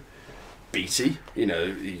go beaty. You know,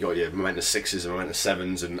 you got your momentum 6s and momentum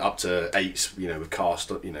 7s and up to 8s. You know, with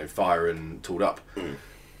cast, fire and tooled up.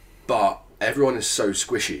 But everyone is so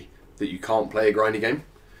squishy that you can't play a grindy game.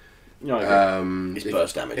 No, I agree. It's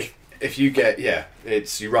burst damage. If you get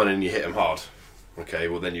it's you run and you hit them hard. Okay,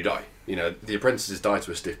 well then you die. You know, the apprentices die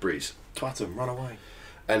to a stiff breeze. Twat 'em, run away.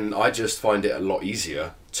 And I just find it a lot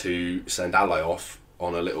easier to send Ally off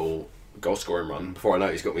on a little goal scoring run before I know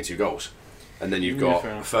he's got me 2 goals. And then you've Yeah, got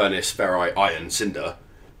fair enough. Furnace, Ferrite, Iron, Cinder,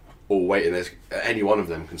 all waiting. There's any one of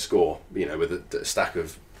them can score, with a stack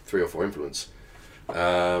of 3 or 4 influence.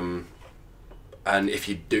 And if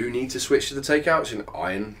you do need to switch to the takeouts,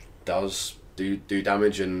 Iron does do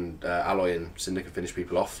damage, and Alloy and Cinder can finish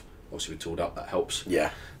people off. Obviously, with tooled up, that helps.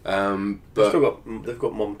 Yeah. But They've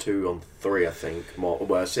got Mom 2 on 3, I think.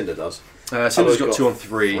 Where Cinder does. Cinder's Alloy's got 2 on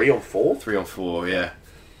 3. 3 on 4? 3 on 4, yeah.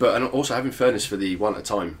 But and also having Furnace for the 1 at a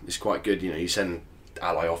time is quite good. You send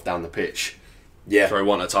Ally off down the pitch, Yeah. throw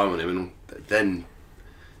 1 at a time on him, and then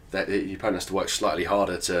your opponent has to work slightly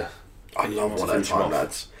harder to. I love to 1 at a finish him time, off.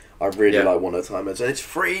 lads. I really Yeah. like 1 at a time, lads. And it's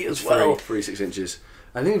free as well. 3 6 inches.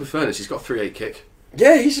 I think with Furnace, he's got 3-8 kick.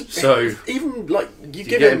 Yeah, he's So- even like you You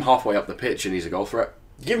give get him him halfway up the pitch, and he's a goal threat.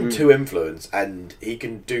 give him 2 influence, and he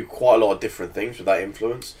can do quite a lot of different things with that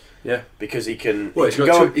influence Yeah. because he can. Well, he can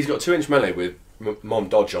go. he's got 2-inch melee with Mom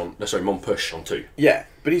dodge on. No, sorry, Mom push on 2. Yeah,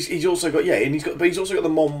 but he's also got he's also got the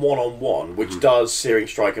Mom 1-on-1, which does searing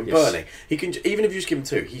strike and Yes. burning. He can even if you just give him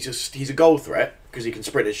 2, he's a goal threat because he can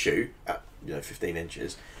sprint and shoot at 15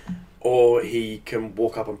 inches, or he can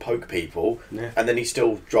walk up and poke people, Yeah. and then he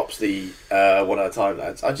still drops the 1 at a time,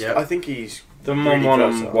 lads. I think he's The really one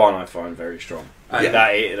versatile. on one I find very strong. And That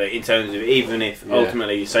in terms of even if Yeah.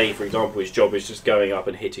 ultimately, say for example, his job is just going up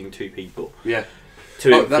and hitting 2 people, Yeah.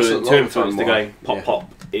 to Oh, that's a lot of influence time to why. going pop Yeah.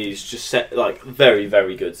 pop is just set like very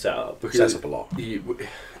very good setup. sets up a lot.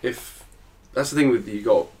 If that's the thing with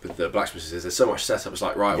the blacksmiths is there's so much setup. It's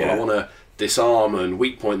like right, well Yeah. I want to disarm and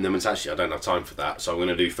weak point them, and it's actually I don't have time for that, so I'm going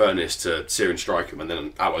to do Furnace to sear and strike them, and then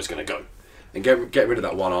an alloy's going to go. And get rid of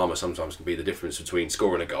that 1 armor sometimes can be the difference between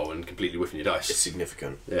scoring a goal and completely whiffing your It's dice.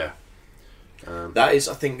 significant. Yeah. That is,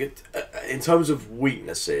 I think, in terms of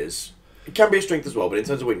weaknesses, it can be a strength as well. But in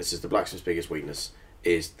terms of weaknesses, the blacksmith's biggest weakness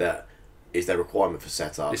is their requirement for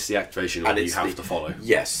setup. It's the activation And order it's you have the- to follow.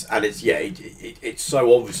 Yes, and it's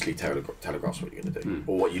so obviously telegraphs what you're going to do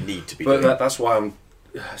or what you need to be But doing. that's why I'm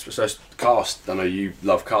so cast. I know you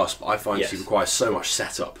love cast, but I find Yes. she requires so much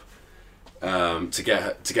setup to get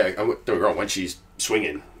her. Don't get me wrong. When she's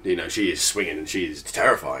swinging, she is swinging and she's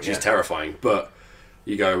terrifying. She's terrifying, but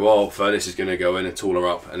you go, well, Furnace is going to go in and tool her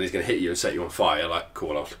up, and he's going to hit you and set you on fire. Like,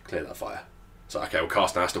 cool, I'll clear that fire. So okay, well,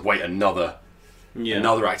 Cast now has to wait another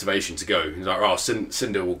activation to go. He's like, oh,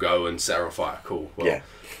 Cinder will go and set her on fire. Cool. Well,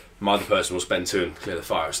 my other person will spend 2 and clear the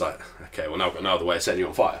fire. It's like, okay, well, now I've got no other way of setting you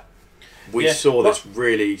on fire. We saw this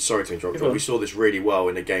really. Sorry to interrupt, but we saw this really well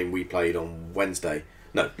in a game we played on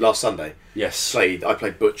last Sunday. Yes. I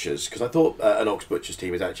played Butchers because I thought an Ox Butchers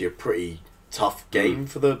team is actually a pretty tough game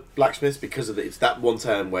for the Blacksmiths because of it's that one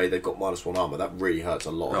turn where they've got -1 armor that really hurts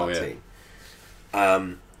a lot of that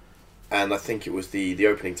team. And I think it was the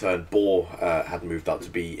opening turn. Boar had moved up to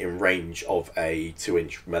be in range of a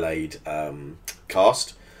 2-inch meleeed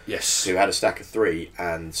Cast. Yes. Who had a stack of 3,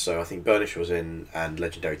 and so I think Burnish was in and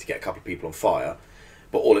Legendary to get a couple of people on fire.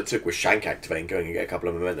 But all it took was Shank activating, going and get a couple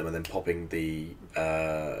of momentum, and then popping the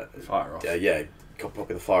fire off.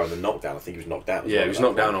 Popping the fire and the knockdown. I think he was knocked down. He was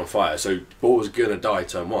knocked down on fire. So Ball was gonna die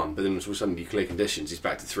turn 1, but then all of a sudden you clear conditions. He's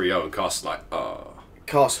back to 3-0, and Cast's like, oh.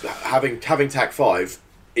 Cast having tack 5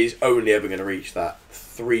 is only ever going to reach that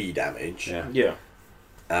 3 damage. Yeah.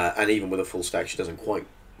 And even with a full stack, she doesn't quite,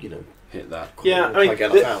 hit that. Yeah, I mean,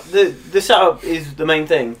 the setup is the main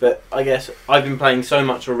thing, but I guess I've been playing so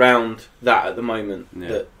much around that at the moment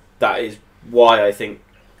that is why I think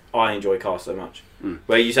I enjoy Cast so much.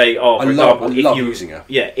 Where you say, for example, I love using her.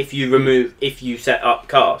 Yeah, if you set up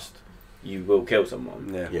Cast, you will kill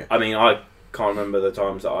someone. Yeah. I mean, I can't remember the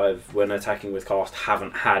times that when attacking with Cast,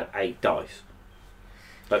 haven't had 8 dice.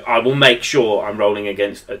 Like, I will make sure I'm rolling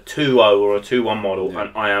against a 2-0 or a 2-1 model,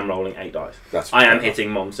 and I am rolling 8 dice. I am hitting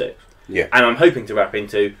Mom 6. Yeah. And I'm hoping to wrap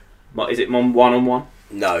into... Is it Mom 1-on-1?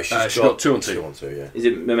 No, she's got 2-on-2. 2-on-2, yeah. Is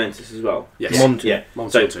it Momentous as well? Yes. Mom 2. Yeah. Mom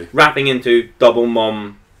So, 2. wrapping into double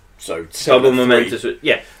Mom... So, double Momentous...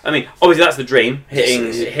 Yeah. I mean, obviously that's the dream,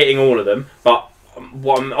 hitting all of them, but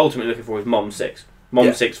what I'm ultimately looking for is Mom 6.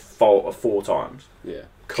 Mom 6 fault 4 times. Yeah.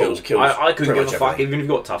 Cool. Kills I couldn't give a fuck everything. even if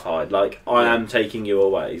you've got tough hide. Like, I am taking you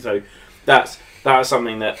away. So that's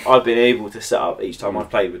something that I've been able to set up each time I've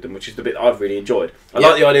played with them, which is the bit I've really enjoyed. I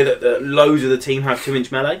like the idea that loads of the team have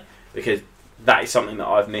 2-inch melee, because that is something that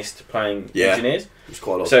I've missed playing Engineers. There's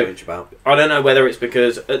quite a lot to inch about. I don't know whether it's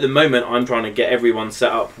because at the moment I'm trying to get everyone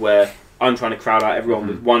set up where I'm trying to crowd out everyone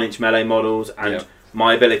with 1-inch melee models, and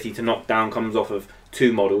my ability to knock down comes off of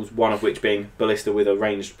 2 models, one of which being Ballista with a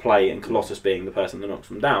ranged play and Colossus being the person that knocks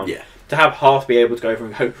them down. Yeah. To have half be able to go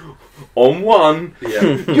from on 1, Yeah.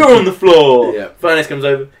 you're on the floor. Yeah. Furnace comes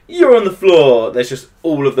over, you're on the floor. There's just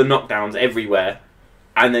all of the knockdowns everywhere,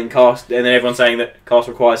 and then everyone's saying that Cast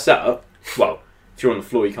requires setup. Well, if you're on the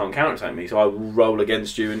floor, you can't counterattack me, so I will roll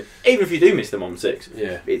against you, and even if you do miss the Mom 6,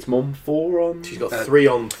 it's Mom 4 on. She's got 3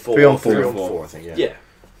 on 4. 3 on 4. 3 on 4, I think. Yeah.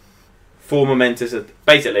 4 momentous.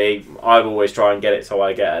 Basically, I always try and get it so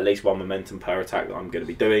I get at least 1 momentum per attack that I'm going to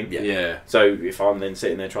be doing. Yeah. So if I'm then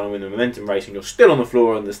sitting there trying to win the momentum race and you're still on the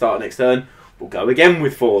floor on the start of next turn, we'll go again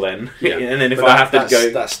with 4 then. Yeah. And then if I have to go...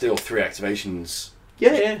 That's still 3 activations.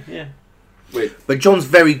 Yeah. But John's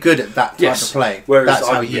very good at that type of play. Whereas That's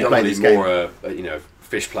how I'm you play this game. more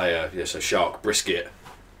fish player, so Shark, Brisket,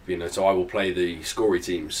 so I will play the scory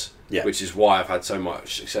teams, which is why I've had so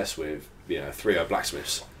much success with 3-0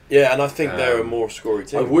 Blacksmiths. Yeah, and I think they're a more scory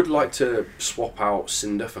team. I would like to swap out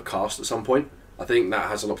Cinder for Cast at some point. I think that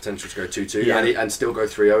has a lot of potential to go 2-2 and still go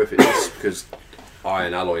 3-0 if it is, because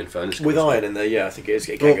Iron, Alloy and Furnace. With Iron in there, I think it is.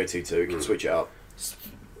 It can go 2-2. You can switch it up.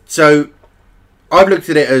 So, I've looked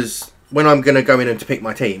at it as, when I'm going to go in and to pick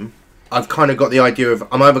my team, I've kind of got the idea of,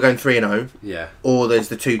 I'm either going 3-0, or there's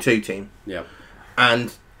the 2-2 team. Yeah.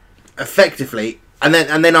 And effectively, and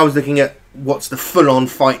then I was looking at what's the full-on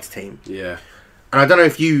fight team. Yeah. And I don't know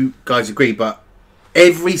if you guys agree, but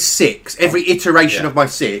every iteration of my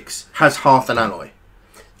 6 has half an alloy.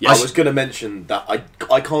 Yeah, I was going to mention that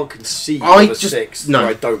I can't conceive of a 6 where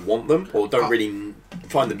I don't want them or don't really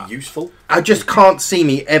find them useful. I just can't see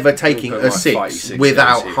me ever taking a 6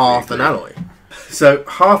 without half an alloy. So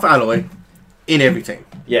half alloy in every team.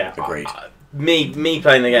 Yeah, agreed. Me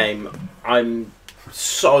playing the game, I'm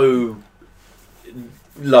so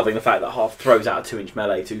loving the fact that half throws out a 2-inch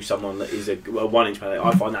melee to someone that is a 1-inch melee.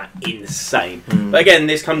 I find that insane. But again,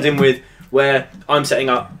 this comes in with where I'm setting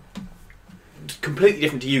up completely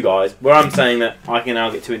different to you guys, where I'm saying that I can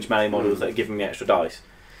now get 2-inch melee models that are giving me extra dice.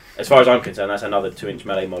 As far as I'm concerned, that's another 2-inch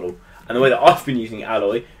melee model. And the way that I've been using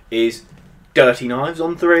Alloy is dirty knives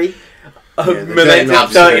on 3. Momentum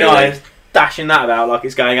 30 knives, dashing that about like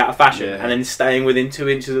it's going out of fashion, and then staying within 2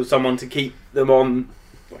 inches of someone to keep them on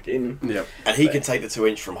fucking. Yeah. And he can take the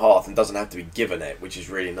 2-inch from Hearth and doesn't have to be given it, which is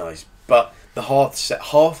really nice. But the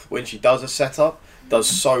Hearth, when she does a setup, does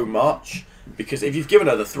so much. Because if you've given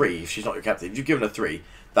her the 3, if she's not your captain, if you've given her 3,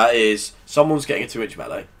 that is, someone's getting a 2-inch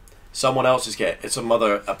melee, someone else is getting, some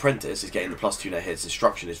other apprentice is getting the +2 net hits.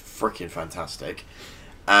 Destruction is freaking fantastic.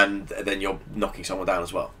 And then you're knocking someone down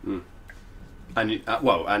as well. And you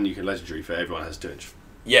can legendary for everyone has 2-inch.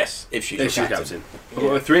 Yes, if she's your captain.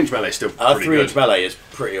 Well, a 3-inch melee is still Our pretty 3-inch good. melee is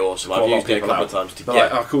pretty awesome. I've used it a couple of times to They're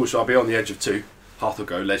get. like, oh, cool, so I'll be on the edge of 2. Hearth will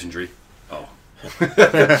go legendary. Oh.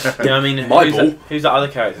 Yeah, I mean, My ball. who's that other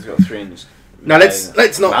character that's got 3 inches? Now let's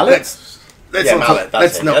not Mallet? let's Yeah, not Mallet. talk,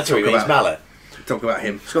 let's That's not That's talk who he means, about Mallet.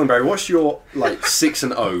 him. Scott and Barry, what's your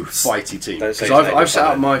 6-0 fighty team? Don't say Because his name, I've set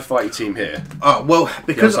don't up my fighty team here. Oh well,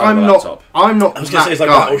 because Yeah, I'm on the not laptop. I'm not I was going to say that it's like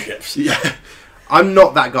guy. battleships. Yeah. I'm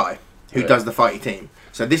not that guy who Yeah. does the fighty team.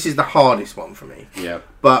 So this is the hardest one for me. Yeah.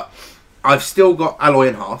 But I've still got Alloy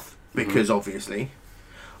and Hearth because obviously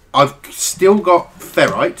I've still got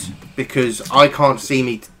Ferrite because I can't see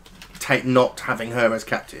me not having her as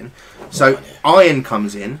captain. So Iron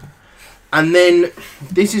comes in, and then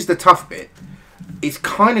this is the tough bit. It's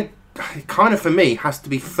kind of for me has to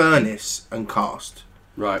be Furnace and Cast.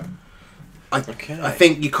 Right. I Okay.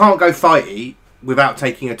 think you can't go fighty without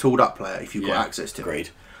taking a tooled up player if you've got Yeah. access to it. Agreed.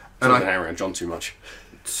 And Don't hang around John too much.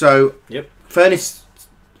 So Yep. Furnace,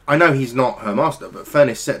 I know he's not her master, but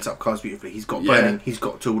Furnace sets up cards beautifully. He's got Yeah. burning, he's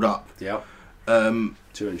got tooled up. Yeah.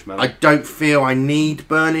 2-inch melee. I don't feel I need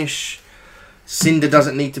Burnish. Cinder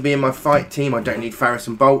doesn't need to be in my fight team. I don't need Faris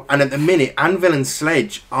and Bolt. And at the minute, Anvil and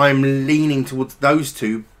Sledge, I'm leaning towards those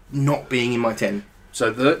two not being in my 10. So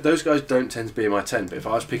those guys don't tend to be in my 10, but if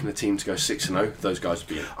I was picking a team to go 6-0, those guys would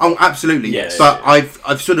be in. Oh, absolutely. Yes. But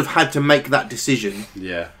I've sort of had to make that decision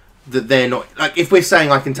Yeah. that they're not... Like, if we're saying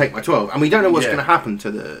I can take my 12, and we don't know what's Yeah. going to happen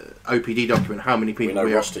to the OPD document, how many We people know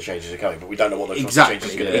we are... roster changes are coming, but we don't know what those roster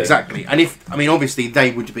changes are Exactly, going to be. exactly. And if... I mean, obviously,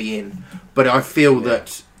 they would be in, but I feel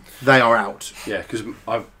that they are out. Yeah, because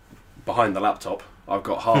I've behind the laptop, I've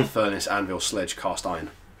got Hearth, Furnace, Anvil, Sledge, Cast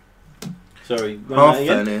Iron. Sorry, run Half that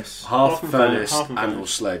again? Furnace. Hearth, and Furnace, Half and Anvil,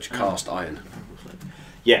 Furnace. Sledge, Cast Iron.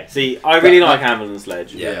 Yeah, see, I really like Anvil and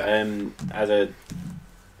Sledge. Yeah. As a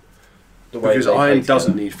the way Because they play Iron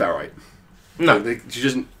doesn't together. need Ferrite. No.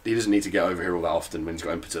 He doesn't need to get over here all that often when he's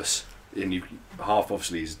got impetus. And Hearth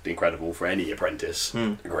obviously is incredible for any apprentice.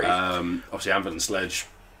 Agreed. Obviously Anvil and Sledge,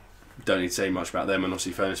 don't need to say much about them, and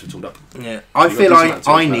obviously Furnace were tooled up. Yeah, I You've feel got like decent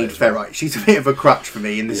amount I of need as well. Ferrite. She's a bit of a crutch for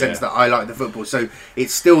me in the sense Yeah. that I like the football. So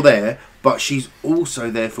it's still there, but she's also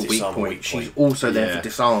there for weak Disarm, point. weak She's point. also there Yeah. for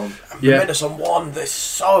disarm. Yeah. Menace on 1, they're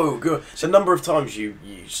so good. So the number of times you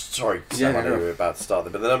sorry, Sam, Yeah, I know no. we were about to start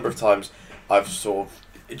there, but the number of times I've sort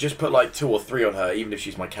of just put like 2 or 3 on her, even if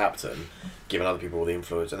she's my captain, giving other people all the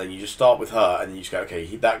influence, and then you just start with her, and then you just go, okay,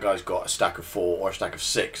 that guy's got a stack of 4 or a stack of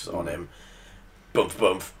 6 on him. Boomf,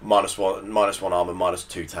 boomf, -1 armor,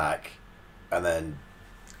 -2 tack, and then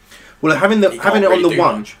Well, having You can't it on really the do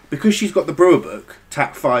 1 much. because she's got the Brewer book,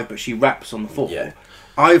 tap 5, but she wraps on the 4. Yeah.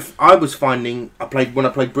 I was finding when I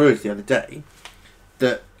played Brewers the other day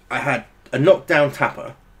that I had a knockdown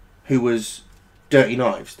tapper who was dirty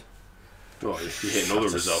knives. Oh, you're hitting all the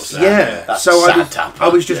results Yeah, there. That's so sad tapper. I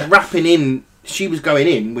was just Yeah. wrapping in. She was going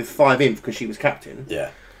in with 5 inf because she was captain, yeah.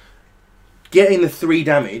 getting the 3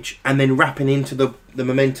 damage, and then wrapping into the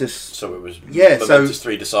momentous So it was Yeah, so- Momentous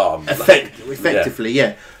 3 disarm. effectively,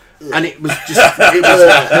 yeah. And it was just,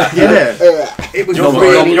 it was You're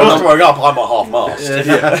really throwing up. I'm a half mast.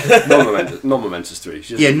 Non-momentous 3.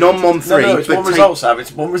 She's yeah, just non-mom No, 3, it's but one take- result, Sam.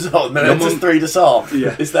 It's one result. Momentous Mom- 3 disarm.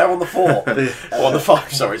 Yeah. It's there on the 4. Or on the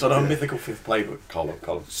 5, sorry. It's on a mythical 5th playbook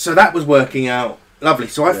column. so that was working out lovely.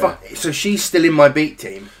 So so she's still in my beat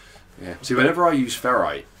team. Yeah. See, whenever I use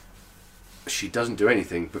Ferrite, she doesn't do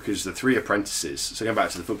anything because the 3 apprentices. So going back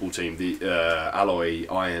to the football team, the Alloy,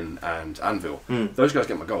 Iron, and Anvil. Those guys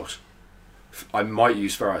get my goals. I might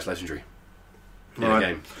use Ferrite's legendary in Right. a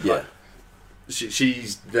game. Yeah.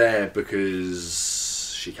 She's there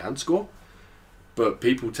because she can score, but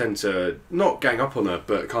people tend to not gang up on her,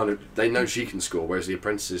 but kind of they know she can score, whereas the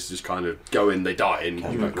apprentices just kind of go in, they die, and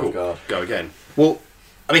you go, cool, guard. go again. Well,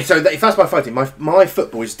 I mean, so if that's my fighting, my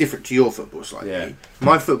football is different to your football slightly. Yeah.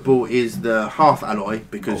 My football is the Hearth Alloy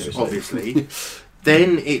because obviously.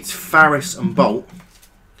 Then it's Faris and Bolt,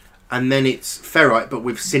 and then it's Ferrite, but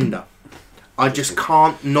with Cinder. I just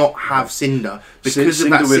can't not have Cinder because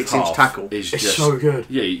of that Cinder with 6-inch half tackle. is It's just so good.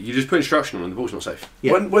 Yeah, you just put instruction on and the ball's not safe.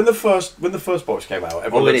 Yeah. When the first box came out,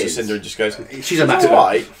 everyone All it looks at is- Cinder and just goes, She's a massive.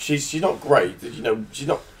 alright. She's not great. She's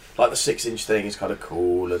not like the 6-inch thing is kind of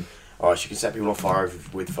cool, and alright, she can set people on fire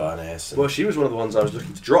with furnace. And Well, she was one of the ones I was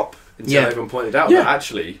looking to drop until Yeah. everyone pointed out Yeah. that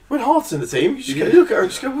actually when Hart's in the team, you just go, look at her and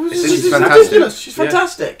just go, well, this She's is fantastic. ridiculous. She's Yeah.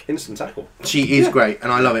 fantastic. instant tackle. She is great,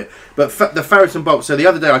 and I love it. But the Ferris and Bolt. So the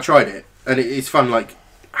other day I tried it, and it's fun. Like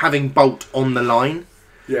having Bolt on the line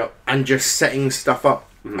Yeah. and just setting stuff up.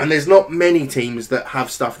 And there's not many teams that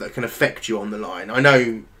have stuff that can affect you on the line. I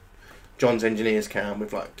know John's Engineers can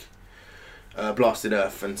with like Blasted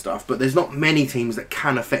Earth and stuff, but there's not many teams that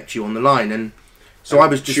can affect you on the line. And so I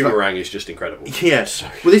was just like, Boomerang is just incredible. yeah.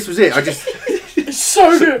 Well, this was it. I just It's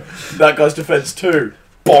so good. That guy's defence 2.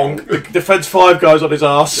 Bong. Defence 5 guys on his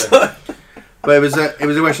arse. But it was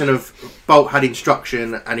a question of Bolt had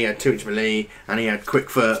instruction, and he had 2-inch melee, and he had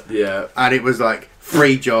quick foot, Yeah. and it was like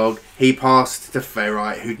free jog. He passed to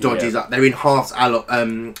Ferrite, who dodges up. They're in Heart's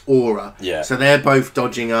aura, Yeah. so they're both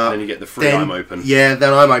dodging up. Then you get the free I'm open. Yeah,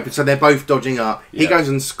 then I'm open. So they're both dodging up. He Yeah. goes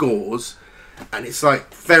and scores, and it's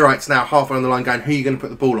like Ferrite's now halfway on the line, going, "Who are you going to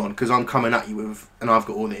put the ball on? Because I'm coming at you with, and I've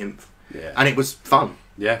got all the inf." Yeah. And it was fun.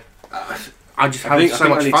 Yeah. I just I had think so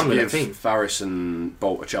much I need fun to with the give team. Faris and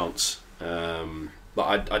Bolt a chance.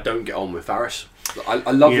 But I don't get on with Faris. I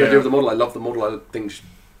love the Yeah. idea of the model. I love the model. I think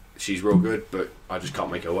she's real good, but I just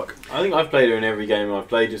can't make her work. I think I've played her in every game I've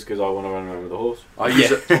played just because I want to run around with a horse. I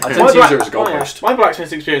use Yeah. it. I tend to use her as a goalpost. My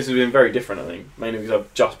blacksmith experience has been very different, I think. Mainly because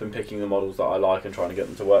I've just been picking the models that I like and trying to get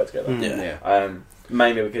them to work together. Yeah. Yeah,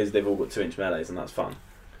 Mainly because they've all got 2-inch melees and that's fun.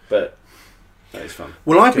 But that is fun.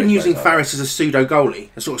 Well, I've been Good using play, Faris as a pseudo goalie,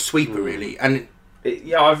 a sort of sweeper, really, and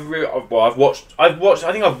I've watched. I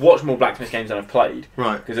think I've watched more blacksmith games than I've played.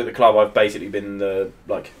 right, Because at the club I've basically been the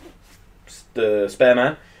spare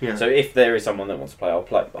man. yeah. So if there is someone that wants to play, I'll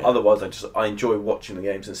play. But otherwise, I enjoy watching the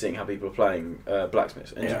games and seeing how people are playing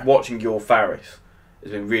blacksmiths, and just watching your Faris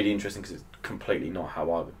has been really interesting because it's completely not how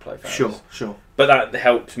I would play Faris. Sure. But that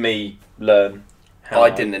helped me learn. How I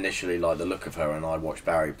didn't initially like the look of her, and I watched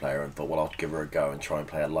Barry play her and thought, well, I'll give her a go and try and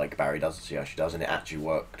play her like Barry does and see how she does, and it actually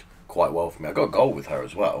worked quite well for me. I got a goal with her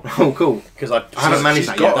as well. Oh, cool. Because I haven't managed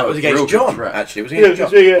that yet. That was a against real good John, threat. actually. It was against Yeah,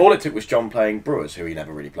 John. yeah. All it took was John playing Brewers, who he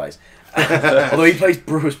never really plays. Although he plays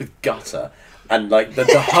Brewers with Gutter. And like the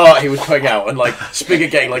heart he was putting out, and like Spigger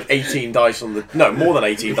getting like 18 dice on the more than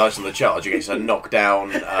 18 dice on the charge against a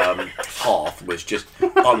knockdown Hearth was just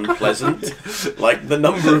unpleasant. Like the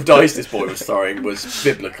number of dice this boy was throwing was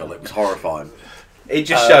biblical. It was horrifying. It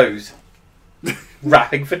just shows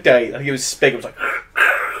rapping for days. I think it was Spig. It was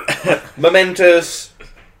like momentous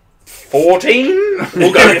 14.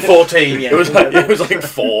 We'll go with 14. Yeah, It was like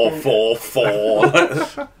 4, 4,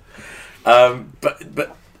 4.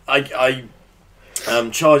 But I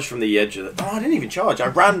charged from the edge of the... Oh, I didn't even charge. I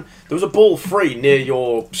ran... There was a ball free near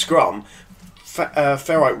your scrum.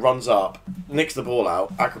 Ferrite runs up, nicks the ball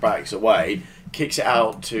out, acrobatics away, kicks it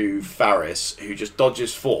out to Faris, who just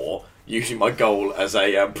dodges 4, using my goal as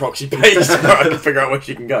a proxy base where I can figure out where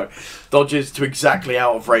she can go. Dodges to exactly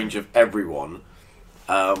out of range of everyone.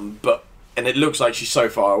 And it looks like she's so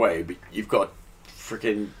far away, but you've got a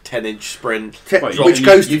freaking 10-inch sprint. Which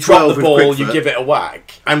goes to you drop 12 the with ball, quick you foot. give it a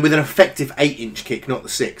whack. And with an effective 8-inch kick, not the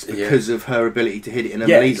 6, because of her ability to hit it in a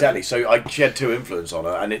Yeah, melee. exactly. So she had 2 influence on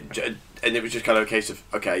her, and it was just kind of a case of,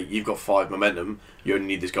 okay, you've got 5 momentum, you only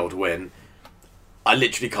need this goal to win. I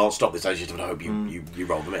literally can't stop this. I just have to hope you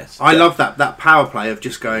roll the miss. I love that power play of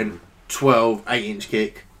just going 12, 8-inch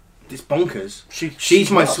kick. It's bonkers. She's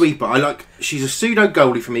my nuts. sweeper. She's a pseudo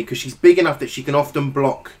goalie for me because she's big enough that she can often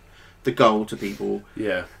block the goal to people.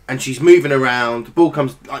 Yeah. And she's moving around. The ball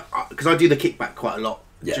comes... Because I do the kickback quite a lot.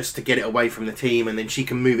 Yeah. Just to get it away from the team. And then she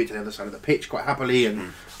can move it to the other side of the pitch quite happily.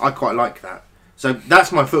 And I quite like that. So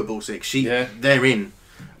that's my football 6. They're in.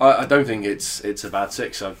 I don't think it's a bad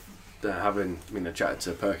 6. I've I chatted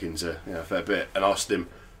to Perkins a fair bit and asked him,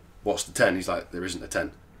 what's the 10? He's like, there isn't a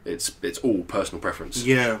 10. It's all personal preference.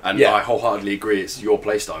 Yeah. And Yeah. I wholeheartedly agree. It's your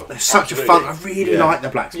play style. They're such Absolutely. a fun... I really Yeah. like the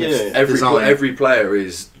blacksmith design. Every player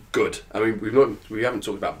is good. I mean, we haven't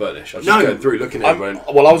talked about Burnish. I was just No. going through looking at it.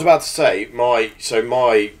 Well, I was about to say, my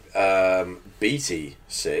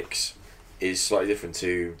BT6 is slightly different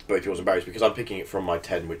to both yours and Barry's because I'm picking it from my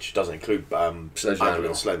 10, which doesn't include Sledge Anvil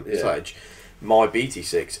and Sledge. My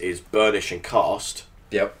BT6 is Burnish and Cast,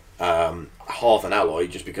 Yep. Hearth and Alloy,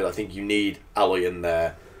 just because I think you need Alloy in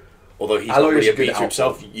there. Although he's Alloy not really is a a good beater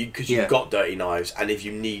himself, output. because Yeah. you've got Dirty Knives, and if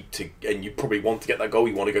you need to, and you probably want to get that goal,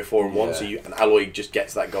 you want to go 4 and 1, Yeah. so an Alloy just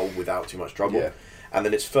gets that goal without too much trouble. Yeah. And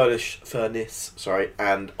then it's Furnace,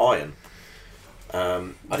 and Iron. I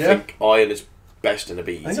Yeah. think Iron is best in a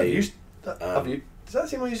BET. I think I've used that. Is that the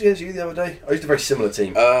team I used against you the other day? I used a very similar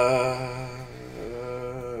team.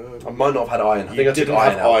 iron. I might not have had iron. I You think I took didn't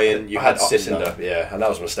iron have out. iron, you I had had cinder. Yeah, and that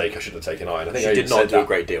was a mistake. I should have taken iron. I think You I did even not said do a that.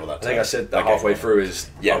 great deal that I think I said that game. halfway through is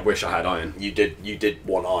Yeah. I wish I had iron. You did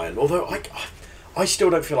want iron. Although I still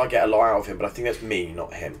don't feel I get a lot out of him, but I think that's me,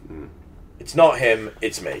 not him. It's not him,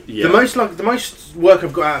 it's me. Yeah. The most work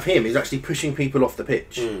I've got out of him is actually pushing people off the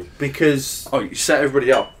pitch because Oh, you set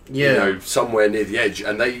everybody up, Yeah. you know, somewhere near the edge,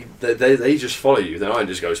 and they just follow you. Then iron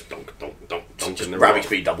just goes donk, donk, donk, donk, Just and they're rabbit off.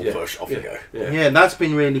 speed, double Yeah. push, off you go. yeah, that's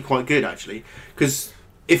been really quite good actually. Because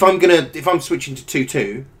if I'm switching to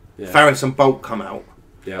 2-2, Yeah. Faris and Bolt come out.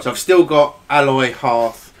 Yeah. So I've still got Alloy,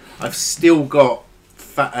 Hearth. I've still got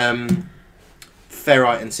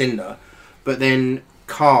Ferrite and Cinder, but then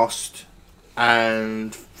Cast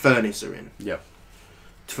and Furnace are in Yeah.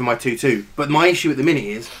 for my 2-2. But my issue at the minute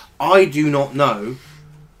is I do not know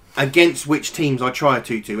against which teams I try a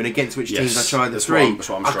 2-2 and against which teams I Yes, try the that's 3. what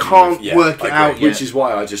I'm I struggling can't with. Yeah, work I it out agree. yet. Which is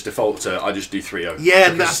why I just default to I just do 3-0. Yeah,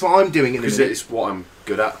 Because- that's what I'm doing at the because minute. it's what I'm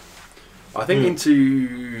good at. I think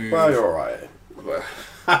into Well, you're alright.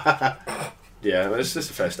 yeah, that's just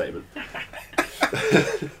a fair statement.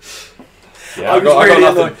 I was really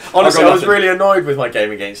annoyed. Honestly, I was really annoyed with my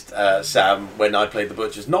game against Sam when I played the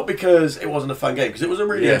Butchers. Not because it wasn't a fun game, because it was a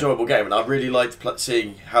really Yeah. enjoyable game, and I really liked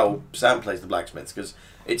seeing how Sam plays the Blacksmiths, because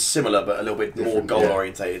it's similar but a little bit more Different, goal yeah.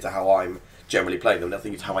 orientated to how I'm generally playing them. And I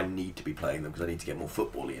think it's how I need to be playing them, because I need to get more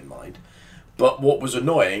football-y in mind. But what was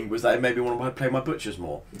annoying was that it made me want to play my Butchers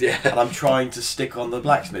more. Yeah. And I'm trying to stick on the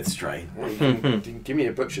Blacksmiths train. You can give me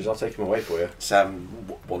your butchers, I'll take them away for you. Sam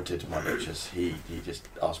wanted my Butchers. He just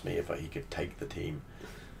asked me if he could take the team.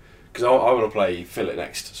 Because I want to play Fillet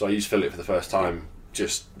next, so I used Fillet for the first time.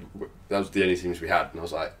 Just that was the only teams we had, and I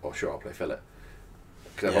was like, "Oh, sure, I'll play Fillet."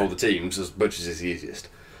 Because of Yeah. all the teams, Butchers is the easiest,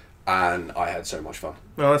 and I had so much fun.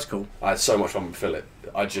 Oh, that's cool. I had so much fun with Fillet.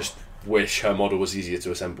 I just wish her model was easier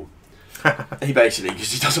to assemble. He basically,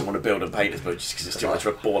 because he doesn't want to build and paint his Butchers because it's too much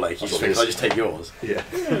of a ball ache. He That's just what it thinks, is. I just take yours.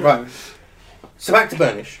 Yeah. Right. So back to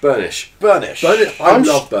Burnish. Burnish. Burnish. I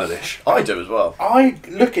love Burnish. I do as well. I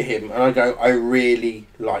look at him and I go, I really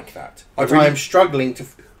like that. I But really- I'm struggling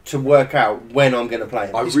to work out when I'm going to play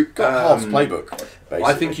him. I He's re- got Half's playbook, basically.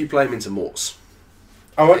 I think you play him into Morts.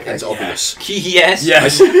 Oh, okay. Into Obvious. Yes.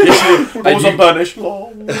 Yes. Yes. Balls you- on Burnish.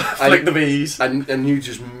 Flick the bees. And you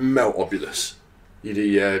just melt Obulus. You do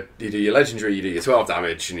your legendary, you do your 12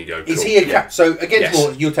 damage, and you go. Is cool. he a cap? So against Yes.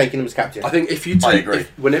 Morts, you're taking him as captain. I think if you I take, agree.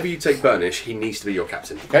 whenever you take Burnish, he needs to be your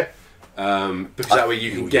captain. Okay. Because that way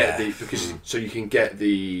you can get yeah. so you can get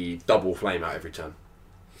the double flame out every turn.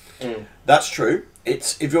 That's true.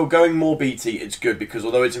 It's if you're going more BT, it's good because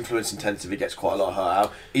although it's influence intensive, it gets quite a lot of hurt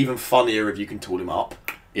out. Even funnier if you can tool him up.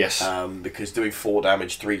 Yes. Because doing 4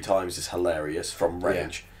 damage 3 times is hilarious from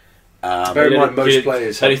range. Bear in mind, most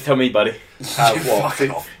players Don't tell me, buddy. have what? Fuck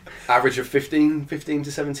off. Average of 15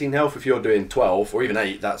 to 17 health. If you're doing 12 or even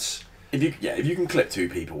 8, that's. If you can clip 2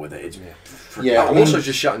 people with it, it's Yeah, I'm I mean- also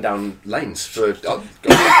just shutting down lanes for. Can I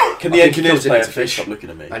the think he engineers kills it play into it? fish. Stop looking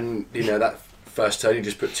at me. And that first turn, you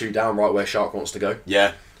just put 2 down right where Shark wants to go,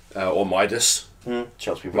 Yeah, or Midas.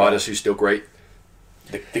 Chelsea people. Midas, who's still great.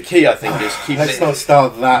 The key, I think, is keep Let's it. not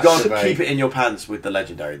start that. You got to debate. keep it in your pants with the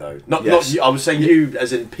legendary, though. Not Yes. you, I was saying you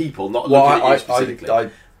as in people, not Well, looking at you specifically. I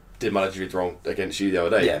did my legendary wrong against you the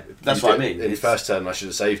other day. Yeah, that's You what I did- mean. In the It's- first turn, I should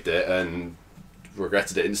have saved it and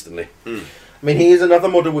regretted it instantly. I mean, he is another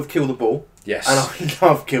model with Kill the Ball, Yes, and I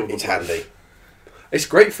love Kill the It's Ball. handy. it's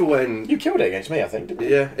great for when. You killed it against me, I think, didn't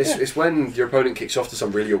you? Yeah, it's when your opponent kicks off to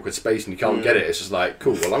some really awkward space and you can't get it. It's just like,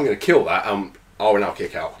 cool. Well, I'm going to kill that. I'll now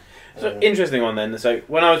kick out. So interesting one then. So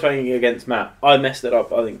when I was playing against Matt, I messed it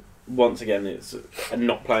up. I think once again it's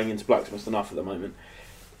not playing into Blacksmith enough at the moment.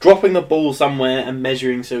 Dropping the ball somewhere and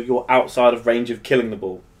measuring so you're outside of range of killing the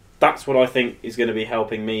ball. That's what I think is going to be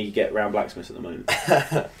helping me get around Blacksmiths at the moment.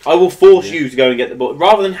 I will force you to go and get the ball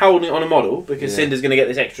rather than holding it on a model because Yeah. Cinder's going to get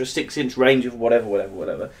this extra 6-inch range of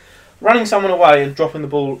whatever. Running someone away and dropping the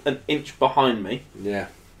ball an inch behind me. Yeah.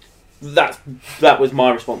 That was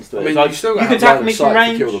my response to it. I mean, It's like, you still you got can to have tackle line me of from sight to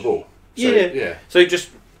range. kill the ball. So, Yeah. yeah. So you just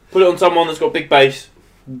put it on someone that's got big base,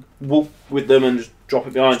 walk with them and just drop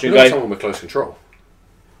it behind you You and got go. someone with close control.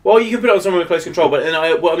 Well, you can put it on someone with close control, but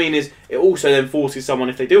what I mean is it also then forces someone,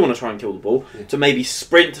 if they do want to try and kill the ball, to maybe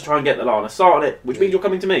sprint to try and get the line of sight on it, which means you're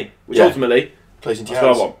coming to me, which Yeah. ultimately Plays into that's your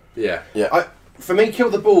what I hands. want. Yeah. For me, Kill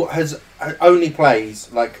the Ball only plays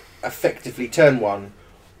like effectively turn 1,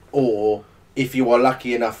 or if you are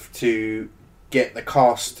lucky enough to get the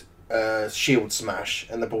cast shield smash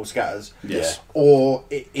and the ball scatters. Yes. Or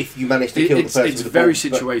if you manage to kill the person It's with the very ball.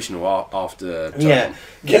 But- situational after. Yeah,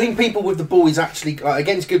 killing people with the ball is actually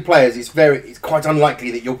against good players. It's quite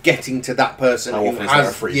unlikely that you're getting to that person How who often is there a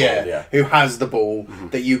has free ball? Yeah. who has the ball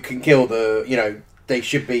that you can kill. They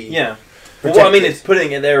should be Yeah. Well, what I mean protected. is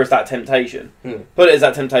putting it there as that temptation. Hmm. Put it as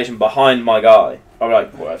that temptation behind my guy. I'm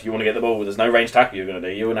like, well, if you want to get the ball, there's no range tackle you're going to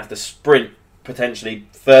do. You're going to have to sprint potentially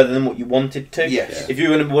further than what you wanted to. Yes. If you're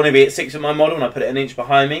going to want to be at 6 with my model and I put it an inch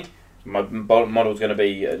behind me, my model's going to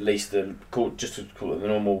be at least just to call it the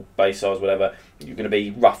normal base size, whatever. You're going to be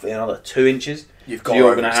roughly another 2 inches. You've So got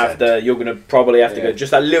you're to going to have overextend. to. You're going to probably have to Yeah. go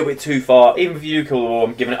just a little bit too far. Even if you kill the ball,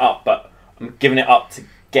 I'm giving it up, but I'm giving it up to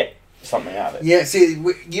get something out of it. Yeah, see,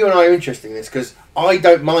 you and I are interested in this because I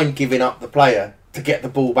don't mind giving up the player to get the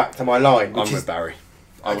ball back to my line. Which I'm with Barry.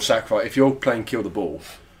 I will sacrifice if you're playing kill the ball,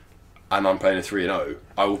 and I'm playing a 3-0.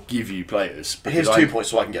 I will give you players. Here's because 2 points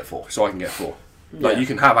so I can get 4. so I can get 4. Like Yeah. you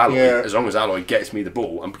can have Alloy Yeah. as long as Alloy gets me the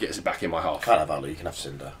ball and gets it back in my half. Can't have Alloy, you can have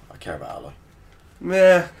Cinder. I care about Alloy.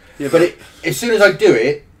 Yeah, but as soon as I do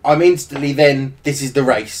it, I'm instantly then this is the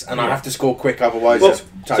race, and I have to score quick, otherwise Well, it's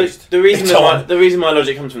so toast. the reason It's that on. the reason my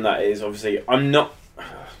logic comes from that is obviously I'm not.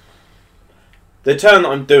 The turn that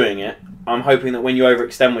I'm doing it, I'm hoping that when you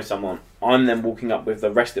overextend with someone, I'm then walking up with the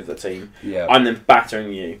rest of the team. yeah. I'm then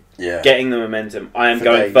battering you, Yeah. getting the momentum. I am For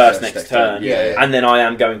going days, first first next next turn, turn. Yeah, yeah. and then I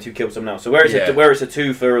am going to kill someone else. So where Yeah. it's a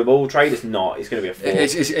 2 for a ball trade, it's not. It's going to be a 4.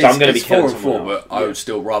 It's, so I'm going to be it's killing 4 and someone 4, else. but I would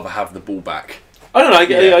still rather have the ball back. I don't know. I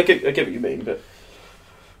get, Yeah. I get what you mean, but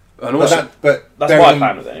And also, But that's bearing why I in-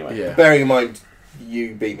 plan with it anyway. yeah. Bearing in mind,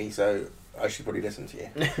 you beat me, so I should probably listen to you.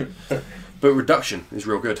 But reduction is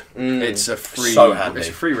real good. Mm. It's a free. So handy. It's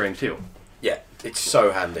a free range heal. Yeah, it's so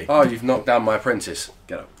handy. Oh, you've knocked down my apprentice.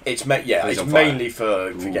 Get up. It's He's it's on fire. mainly for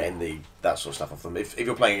Ooh. getting that sort of stuff off them. If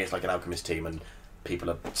you're playing against like an alchemist team and people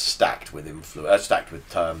are stacked with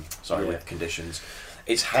Yeah. with conditions,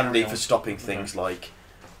 it's handy for stopping things like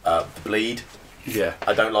the bleed. Yeah.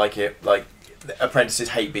 I don't like it. Like the apprentices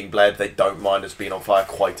hate being bled; they don't mind us being on fire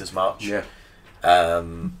quite as much. Yeah.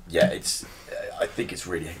 It's. I think it's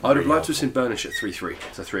really. I'd have really liked to helpful. have seen Burnish at 3-3.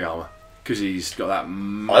 It's a 3 armor. Because he's got that I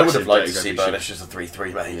massive would have liked to dirty see gravity Burnish as a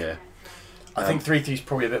 3-3, mate. shield. Yeah. I think 3-3 is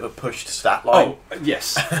probably a bit of a push to stat line. Oh,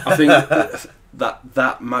 yes. I think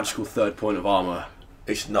that magical third point of armor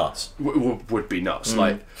It's nuts. would be nuts.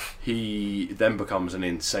 Like, he then becomes an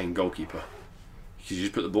insane goalkeeper. Because you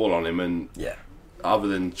just put the ball on him and Yeah. other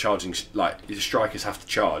than charging, like, the strikers have to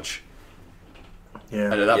charge. Yeah.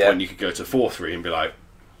 And at that Yeah. point you could go to 4-3 and be like,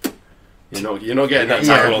 you're not getting that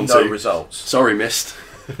Yeah, tackle on no two. results. Sorry, missed.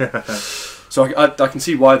 So I can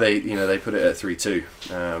see why they put it at 3-2.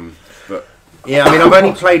 But Yeah, I mean, I've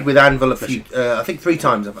only played with Anvil I think 3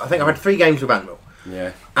 times. I think I've had 3 games with Anvil,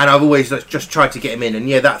 yeah, and I've always just tried to get him in. And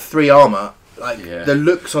yeah, that 3 armor, like Yeah. the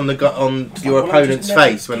looks on on your Well, I opponent's just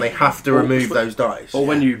never face when they have to Or- remove those dice. or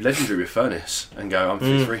when you legendary with Furnace and go, I'm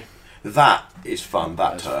 3-3. That is fun,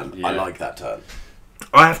 that That's- turn. yeah. I like that turn.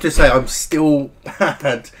 I have to say, I'm still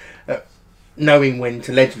bad at knowing when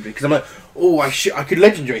to legendary because I'm like, oh, I could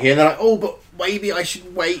legendary here, and then like, oh, but maybe I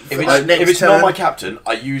should wait for If my it's, next if it's turn. not my captain,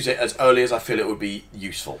 I use it as early as I feel it would be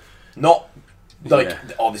useful. Not like, Yeah.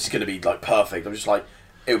 oh, this is going to be like perfect. I'm just like,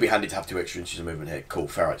 it would be handy to have 2 extra inches of movement here. Cool,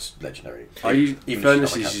 Ferrite's legendary. Even if she's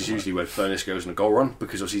Furnace not my is captain. usually when Furnace goes on a goal run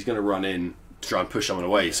because obviously he's going to run in to try and push someone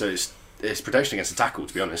away. So it's protection against a tackle,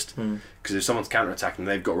 to be honest. Because if someone's counter attacking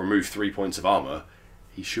and they've got to remove 3 points of armor,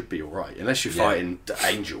 he should be all right. Unless you're Yeah. fighting the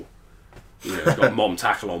Angel, he's got mom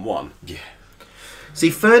tackle on 1. Yeah. See,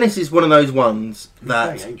 Furnace is one of those ones Hey,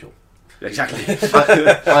 that Angel. Exactly.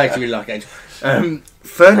 I actually really like Angel. All those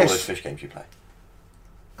Furnace, fish games you play.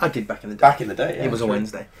 I did back in the day. Back in the day, yeah. It was a true.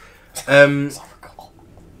 Wednesday. I forgot.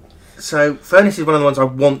 So Furnace is one of the ones I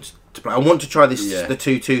want to play. I want to try this Yeah. the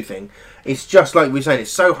 2-2 thing. It's just like we were saying.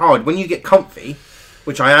 It's so hard when you get comfy,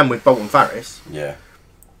 which I am with Bolton Faris. Yeah.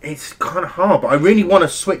 It's kind of hard, but I really want to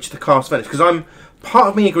switch to cast Furnace because part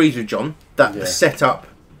of me agrees with John that Yeah. the setup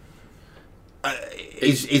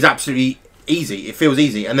is absolutely easy. It feels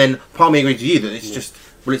easy, and then part of me agrees with you that it's just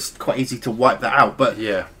it's quite easy to wipe that out. But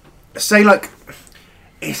yeah. say like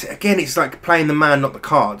it's like playing the man, not the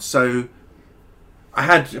cards. So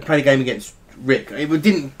I played a game against Rick. It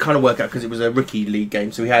didn't kind of work out because it was a rookie league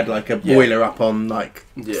game, so we had like a boiler up on like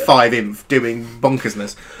Yeah. 5 inf doing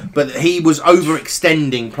bonkersness. But he was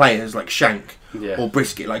overextending players like Shank Yeah. or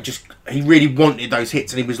Brisket. Like, just he really wanted those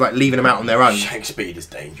hits, and he was like leaving them out on their own. Shank speed is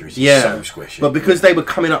dangerous. Yeah, It's so squishy. but because they were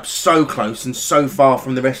coming up so close and so far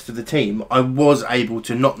from the rest of the team, I was able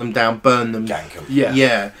to knock them down, burn them, gank 'em. Yeah.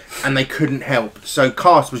 yeah, and they couldn't help. So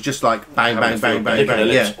cast was just like bang, bang, bang, bang, Licking bang,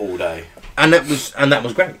 the yeah, lips all day. and that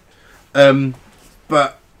was great.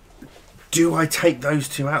 But do I take those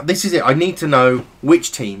two out? This is it. I need to know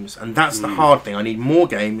which teams, and that's the hard thing. I need more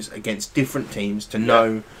games against different teams to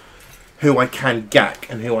know who I can gack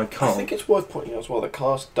and who I I can't. think it's worth pointing out as well that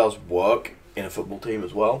Cast does work in a football team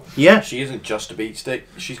as well. Yeah. She isn't just a beat stick.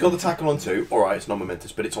 She's got the tackle on 2. Alright, it's not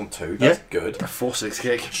momentous, but it's on 2. That's good. A 4-6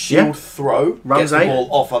 kick. She'll Yeah. throw, Runs gets the 8. ball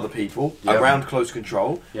off other people, Yeah. around close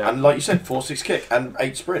control, Yeah. and like you said, 4-6 kick and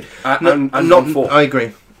 8 sprint. And not. 1-4. I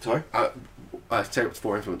agree. Sorry? I take up to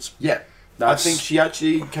 4 influence. Yeah. That's- I think she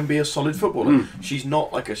actually can be a solid footballer. She's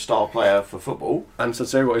not like a star player for football. And so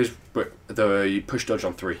tell you what is the push dodge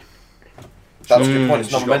on 3. That's a good point. It's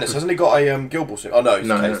She's not got Mendes. good- Hasn't he got a Gilball soon? Oh no, it's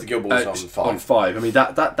No, okay, no. it's the Gilball's on 5. On 5. I mean,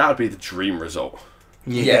 that would be the dream result.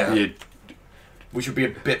 Yeah. You- We should be a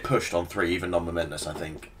bit pushed on 3, even non-momentous, I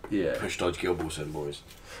think. yeah. Push dodge Gilbalson, boys.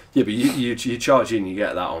 Yeah, but you charge in, you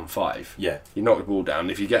get that on 5. Yeah. You knock the ball down.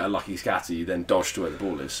 If you get a lucky scatter, you then dodge to where the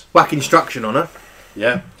ball is. Whack instruction on her.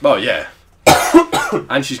 Yeah. Well, yeah.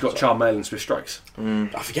 And she's got charm mail and Swiss strikes. I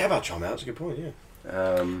forget about Charm Out, that's a good point,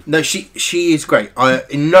 yeah. No, she is great. I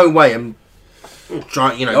in no way am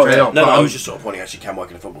trying, Oh, trying yeah. out, No, but I I'm- was just sort of pointing out she can work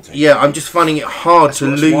in a football team. Yeah, I'm just finding it hard to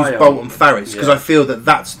That's lose why, Bolt and Farris because yeah. I feel that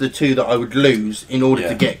that's the two that I would lose in order to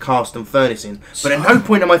Yeah. get Cast and Furnace in. But at no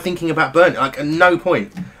point am I thinking about Burn. Like at no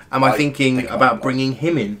point am I thinking think about about bringing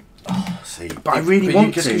him in. See, But I really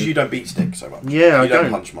want just to. because you don't beat stick so much. Yeah, I you don't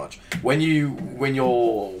don't. punch much. When you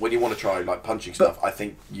want to try like punching stuff, I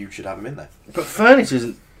think you should have him in there. But Furnace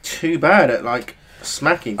isn't too bad at like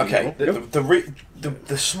smacking people. Okay,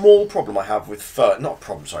 the small problem I have with not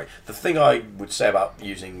problem, sorry. The thing I would say about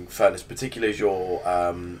using Furnace, particularly as your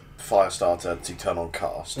fire starter to turn on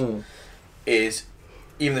cast, is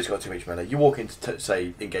even though it's got 2 inch melee, you walk into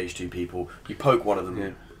say engage 2 people, you poke one of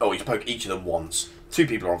them, or you poke each of them once. 2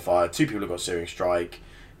 people are on fire, 2 people have got Searing Strike.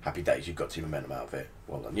 Happy days, you've got 2 momentum out of it.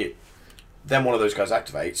 Well done, you. Then one of those guys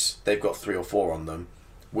activates. They've got 3 or 4 on them.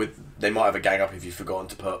 They might have a gang up if you've forgotten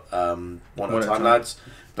to put one at a time, lads.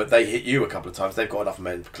 But they hit you a couple of times. They've got enough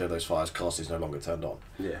momentum to clear those fires. Cast is no longer turned on.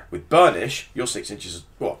 Yeah. With Burnish, you're 6 inches,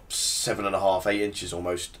 7.5, 8 inches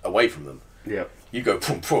almost away from them. Yeah. You go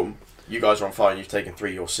pum pum. You guys are on fire and you've taken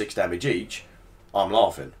 3 or 6 damage each. I'm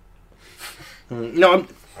laughing. No,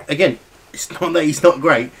 again, it's not that he's not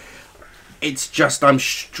great. It's just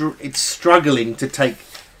it's struggling to take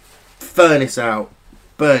Furnace out,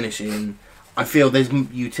 Burnish in. I feel there's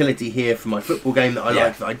utility here for my football game that I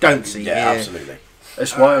like that I don't see Yeah, here. absolutely.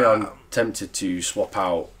 That's why I'm tempted to swap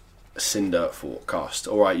out Cinder for Cast.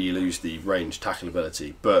 Alright, you lose the range tackle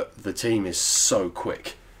ability, but the team is so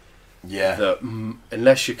quick Yeah. that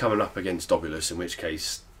unless you're coming up against Dobulus, in which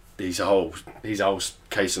case he's a whole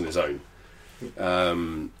case on his own.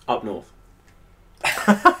 Up north.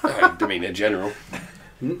 I mean, in general.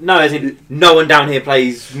 No, as in no one down here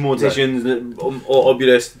plays Morticians or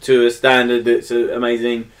Obulus to a standard that's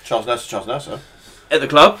amazing. Charles Nasser. At the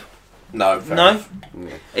club? No, fair No. enough.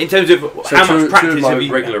 In terms of So how two much of practice my have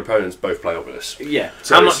you... regular opponents both play Obulus. Yeah.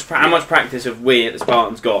 So how it's- much practice have we at the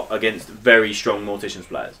Spartans got against very strong Morticians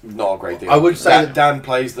players? Not a great deal. I would say Dan, that- Dan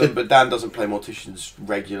plays them, but Dan doesn't play Morticians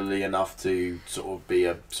regularly enough to sort of be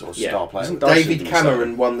a sort of Yeah. star player. Isn't Dyson David doing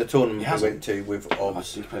Cameron won the tournament He we hasn't. went to with Oh,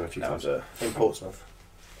 Obs he's played him a few That times. was in Portsmouth.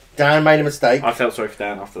 Dan made a mistake, I felt sorry for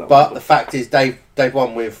Dan after that but one. the fact is Dave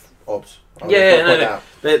won with Obs. I would Yeah, point no.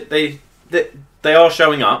 out. They are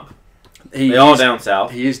showing up. He They are is- down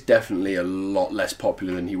south. He is definitely a lot less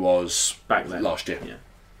popular than he was Back then. last year. Yeah.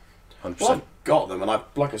 100%. Well, I've got them, and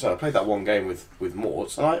like I said, I played that one game with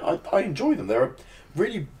Morts, and I enjoy them. They're a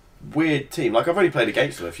really weird team. Like I've only played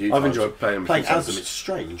against them a few I've times. enjoyed playing them a Playing few as them. times. It's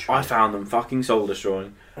strange. I found them fucking soul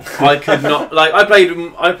destroying. I could not I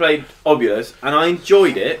played Obulus and I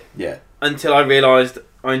enjoyed it Yeah. until I realised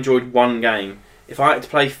I enjoyed one game. If I had to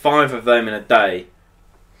play 5 of them in a day,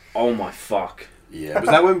 oh my fuck. Yeah.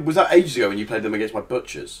 Was that ages ago when you played them against my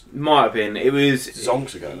butchers? Might have been. It was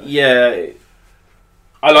Zonks ago. No? yeah.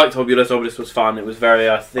 I liked Obulus. Obulus was fun. It was very.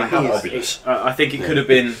 I think. I have Obulus. I think it could have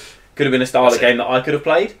been a style of game that I could have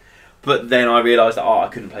played, but then I realised that I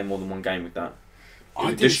couldn't play more than one game with that. It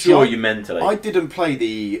would destroy you mentally. I didn't play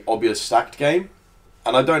the Obulus stacked game,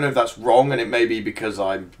 and I don't know if that's wrong, and it may be because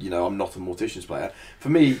I'm not a Morticians player. For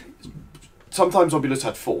me, sometimes Obulus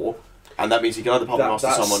had 4, and that means he can either puppet master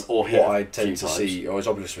someone or hit. what I a tend few to times. see, or is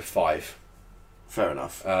Obulus with 5. Fair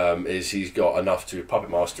enough. Is he's got enough to puppet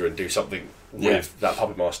master and do something with that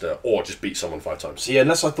puppet master, or just beat someone 5 times. See,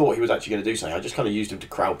 unless I thought he was actually going to do something, I just kind of used him to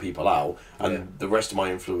crowd people out, and Yeah. the rest of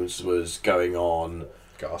my influence was going on.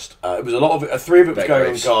 Ghast. It was a lot of it. 3 of it was Bet going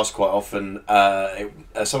Graves. on Gas quite often.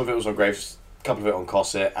 Some of it was on Graves, a couple of it on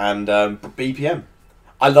Cosset, and BPM.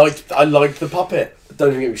 I liked the puppet. Don't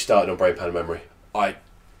even get me started on Brain Pan and Memory. I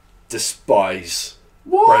despise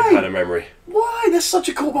Why? Brain Pan and Memory. Why? They're such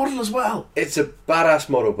a cool model as well. It's a badass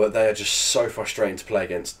model, but they are just so frustrating to play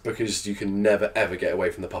against because you can never ever get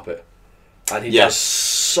away from the puppet, and he Yeah. does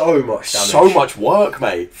so much damage. So much work,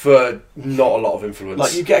 mate. for not a lot of influence.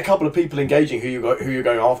 Like you get a couple of people engaging who you're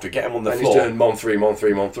going after, get them on the and floor. he's doing Mon 3, Mon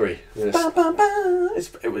 3, Mon 3. Yes. Bam, bam, bam.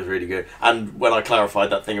 It was really good. And when I clarified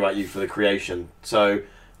that thing about you for the creation, so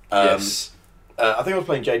Yes. I think I was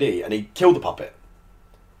playing JD and he killed the puppet,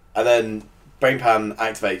 and then Brain Pan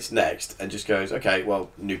activates next and just goes, okay, well,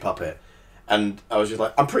 new puppet. And I was just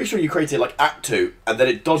like, I'm pretty sure you created like Act 2 and then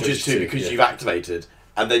it dodges Dodges 2 two, because yeah. you've activated,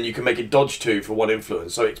 and then you can make it dodge 2 for 1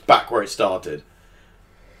 influence, so it's back where it started.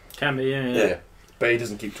 Can be, yeah. Yeah. But he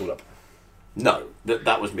doesn't keep tooled up. No,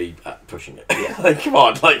 that was me pushing it. Yeah. Like, come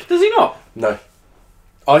on, like, Does he not? No.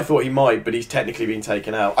 I thought he might, but he's technically been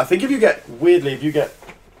taken out. I think if you get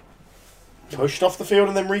pushed off the field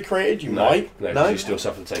and then recreated, you might. No, because you still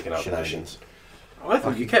suffer taken out Shenanigans. I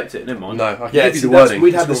thought you kept it, never mind. No, I can Yeah, give you see, the that's- wording.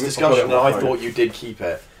 we'd had It's this got- I've got it discussion, on and my I phone. thought you did keep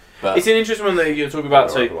it. But It's an interesting one that you're talking about.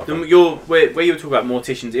 Right, So, right, the, right. where you were talking about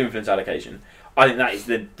Mortician's influence allocation, I think that is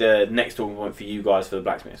the next talking point for you guys for the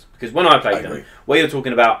blacksmiths. Because when I played I them, agree. where you're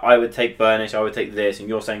talking about, I would take Burnish, I would take this, and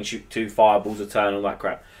you're saying shoot 2 fireballs a turn, all that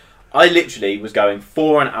crap. I literally was going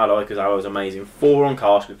 4 on Alloy because Alloy was amazing, 4 on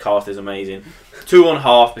Cast because Cast is amazing, 2 on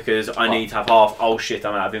Half because I need to have half. Oh shit,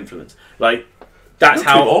 I'm out of influence. Like that's Not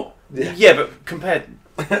how. two more. Yeah, but compared.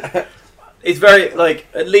 It's very, like,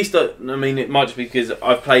 at least, I mean, it might just be because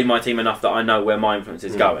I've played my team enough that I know where my influence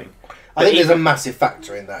is going. I think But there's a massive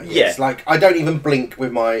factor in that. Yeah. It's like, I don't even blink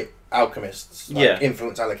with my alchemists like, Yeah.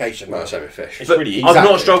 influence allocation. No, same with fish. It's But really easy. I've not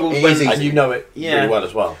Exactly. struggled It when... is easy. And you know it Yeah. really well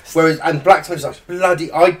as well. Whereas, and blacksmiths are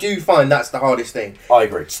bloody. I do find that's the hardest thing. I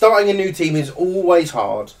agree. Starting a new team is always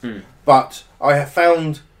hard, but I have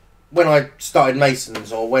found when I started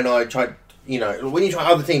Masons or when I tried, when you try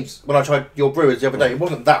other teams, when I tried your Brewers the other day, it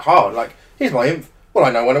wasn't that hard. Like, here's my inf. Well,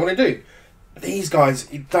 I know what I want to do. These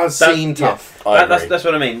guys, it does seem tough. I agree. That's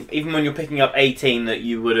what I mean. Even when you're picking up 18 that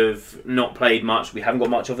you would have not played much, we haven't got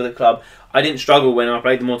much over the club. I didn't struggle when I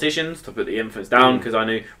played the Morticians to put the influence down because I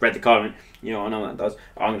knew, read the card, and, I know what that does.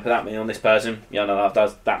 I'm going to put that many on this person. I know that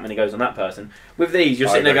does that many goes on that person. With these, you're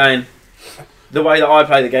I sitting there agree. going, the way that I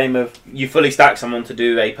play the game of you fully stack someone to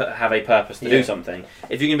have a purpose to do Yeah. something.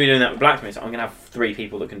 If you're going to be doing that with blacksmiths, I'm going to have 3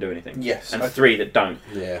 people that can do anything. Yes, And I- 3 that don't.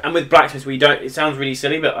 Yeah. And with blacksmiths, we don't. It sounds really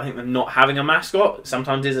silly, but I think that not having a mascot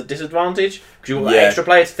sometimes is a disadvantage because you've got Yeah. an extra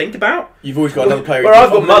player to think about. You've always got another player. Where who I've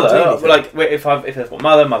got can't really do mother, anything. like if I've got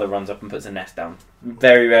mother runs up and puts a nest down.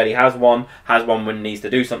 Very rarely has one when it needs to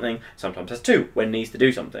do something. Sometimes has 2 when it needs to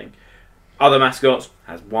do something. Other mascots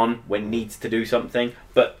has 1 when needs to do something.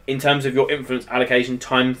 But in terms of your influence allocation,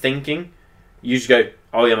 time thinking, you just go,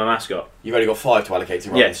 oh yeah, I'm a mascot. You've only got 5 to allocate to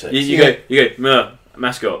rather Yeah, than 6. you go, "Meh,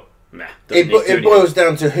 mascot. Nah, doesn't need to do It anything." boils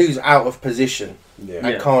down to who's out of position Yeah. and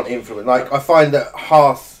Yeah. can't influence. Like, I find that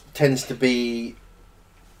Hearth tends to be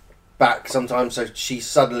back sometimes, so she's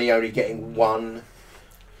suddenly only getting 1,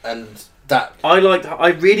 and that. I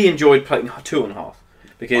really enjoyed playing 2 on Hearth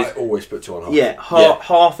because I always put 2 on half. yeah,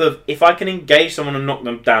 half of if I can engage someone and knock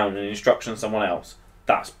them down and instruction someone else,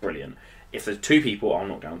 that's brilliant. If there's 2 people, I'll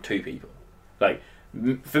knock down 2 people. Like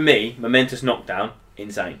for me, momentous knockdown,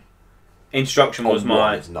 insane. Instruction was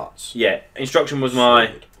my It's nuts. Instruction was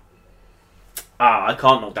my I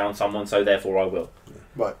can't knock down someone, so therefore I will.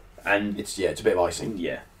 Right. And It's a bit of icing.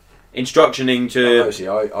 instructioning to Honestly,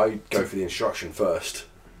 I go for the instruction first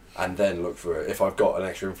and then look for it. If I've got an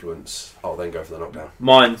extra influence, I'll then go for the knockdown.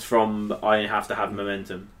 mine's from I have to have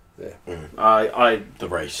momentum. Yeah. I The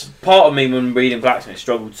race. part of me when reading Blacksmith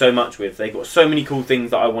struggled so much with they've got so many cool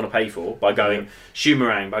things that I want to pay for by going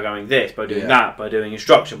Shumerang, by going this, by doing Yeah. that, by doing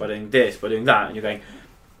instruction, by doing this, by doing that, and you're going,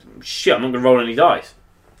 shit, I'm not going to roll any dice.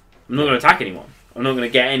 I'm not going to attack anyone. I'm not going to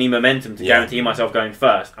get any momentum to Yeah. guarantee myself going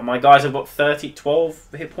first. And my guys have got 12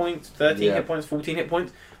 hit points, 13 Yeah. hit points, 14 hit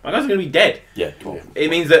points. My guys are going to be dead. Yeah.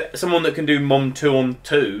 It means that someone that can do Mom 2 on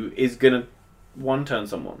 2 is going to 1-turn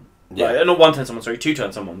someone. Yeah. Like, not 1-turn someone, sorry,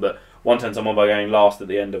 2-turn someone, but 1-turn someone by going last at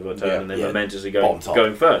the end of a turn Yeah, and then yeah. momentously Bottom top.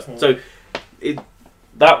 going first. So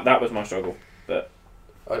that was my struggle. But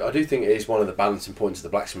I do think it is one of the balancing points of the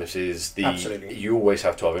blacksmiths is Absolutely. you always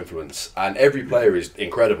have to have influence, and every player is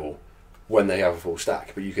incredible when they have a full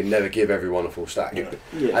stack, but you can never give everyone a full stack.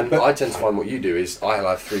 yeah, And I tend to find what you do is I'll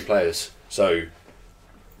have 3 players, so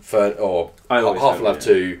I always half have, will have yeah.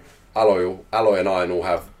 2, Alloy and Iron will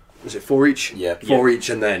have, was it 4 each? Yeah. 4 each,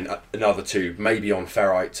 and then another 2, maybe on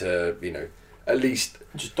Ferrite to, at least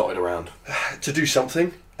Just dotted around. to do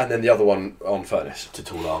something. and then the other one on Furnace. to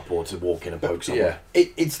tool up or to walk in and poke someone. Yeah,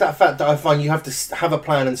 It's that fact that I find you have to have a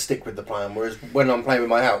plan and stick with the plan. Whereas when I'm playing with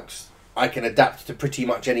my Alks, I can adapt to pretty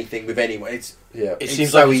much anything with anyone. It It's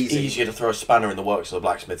seems so like it's easy. easier to throw a spanner in the works of the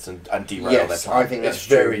blacksmiths and derail their Yes, plan. I think that's it's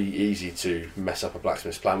true. very easy to mess up a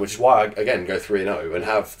blacksmith's plan, which is why I again go 3-0 and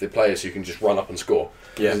have the players who can just run up and score.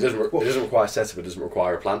 Yeah. Because it doesn't require setup. It doesn't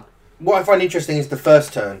require a plan. What I find interesting is the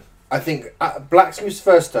first turn. I think Blacksmith's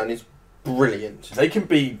first turn is brilliant. They can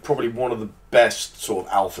be probably one of the best sort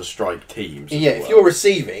of alpha strike teams. as Yeah, it if were. you're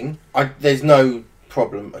receiving, there's no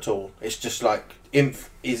problem at all. It's just like Inf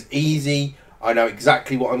is easy. I know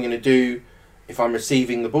exactly what I'm going to do if I'm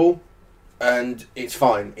receiving the ball, and it's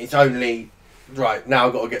fine. It's only right now.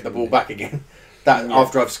 I've got to get the ball back again.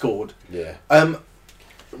 After I've scored. Yeah.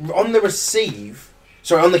 On the receive,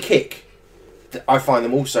 sorry, on the kick, I find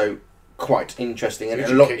them also quite interesting and Who'd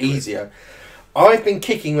a you lot kick with? easier. I've been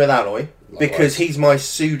kicking with Alloy because Likewise. he's my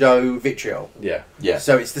pseudo vitriol. Yeah. Yeah.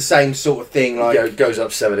 So it's the same sort of thing. Like, He goes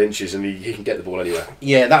up 7 inches and he can get the ball anywhere.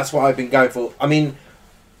 yeah, that's what I've been going for. I mean,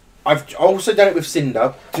 I've also done it with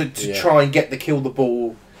Cinder to Yeah. try and get the kill the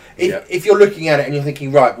ball. Yeah. If you're looking at it and you're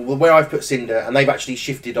thinking, right, well, where I've put Cinder and they've actually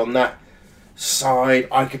shifted on that side,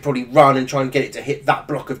 I could probably run and try and get it to hit that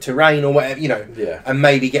block of terrain or whatever, Yeah. and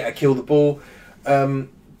maybe get a kill the ball.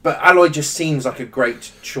 But Alloy just seems like a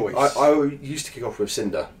great choice. I used to kick off with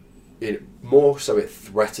Cinder. More so it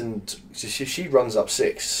threatened... She runs up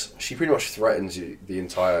 6. She pretty much threatens you the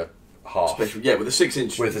entire half. Especially, yeah, with a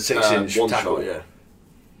 6-inch With a 6-inch one tackle. shot, yeah.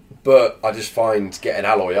 But I just find getting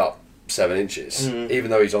Alloy up 7 inches, Mm. even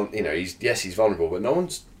though he's on... he's vulnerable, but no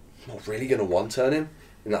one's not really going to one-turn him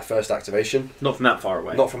in that first activation. Not from that far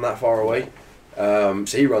away. Not from that far away. So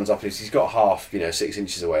he runs up, and he's got half, 6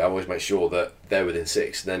 inches away. I always make sure that they're within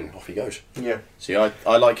 6, then off he goes. yeah. See, I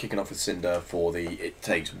like kicking off with Cinder for it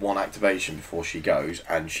takes one activation before she goes,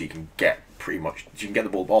 and she can get the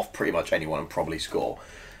ball off pretty much anyone and probably score.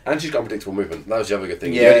 And she's got unpredictable movement. That was the other good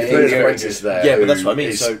thing. Yeah, There's yeah. apprentice there. Yeah, but who that's what I mean,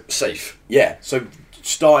 is so- safe. Yeah, so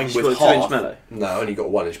starting She's with got a 2-inch half, melee. No, only got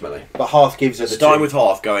 1-inch melee. But Hearth gives her the starting two. with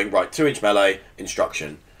half, going right 2-inch melee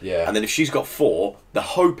instruction, Yeah. and then if she's got 4, the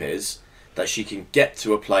hope is that she can get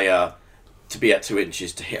to a player to be at 2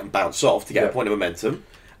 inches to hit and bounce off to get Yeah. a point of momentum,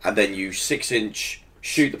 and then you 6-inch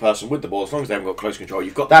shoot the person with the ball. As long as they haven't got close control,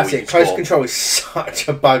 you've got the That's ball, you it. can Close score. control is such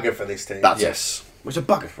a bugger for this team. That's Yes. It's a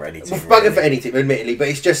bugger for any team. Well, bugger really. for any team, admittedly, but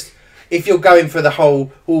it's just if you're going for the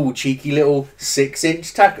whole cheeky little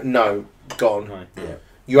 6-inch tackle, no, gone. No. Yeah.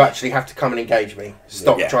 You actually have to come and engage me.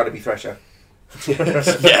 Stop Yeah. trying to be Thresher.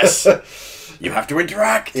 Yes. You have to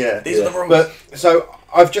interact. Yeah. These are the rules. But so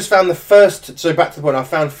I've just found the first. So back to the point, I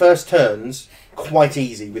found first turns quite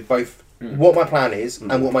easy with both what my plan is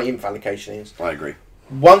and what my inf allocation is. I agree.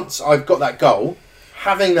 Once I've got that goal,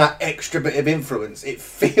 having that extra bit of influence, it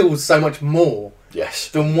feels so much more Yes.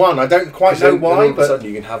 than one. I don't quite 'Cause know then all why, of a but sudden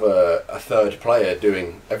you can have a third player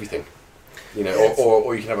doing everything. Yes.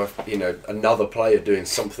 Or you can have another player doing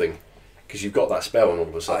something. Because you've got that spell, and all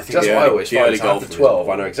of a sudden, I think that's the what I early- always the find. early Is goal after for me 12,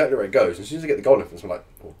 is I know exactly where it goes. And as soon as I get the goal influence, I'm like,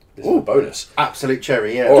 oh, this is a bonus. absolute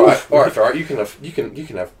cherry. Yeah. All right, Ferrari, you can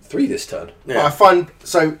have 3 this turn. But I find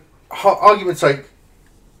so argument's sake,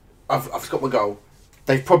 I've got my goal.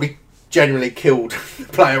 They've probably genuinely killed the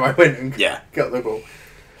player I went and Yeah. got the ball.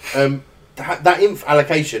 That inf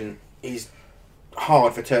allocation is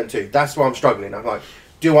hard for turn 2. That's why I'm struggling. I'm like,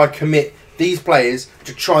 do I commit these players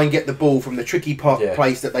to try and get the ball from the tricky Yeah.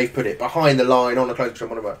 place that they've put it behind the line on a close control,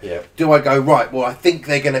 whatever? Yeah. Do I go right? Well, I think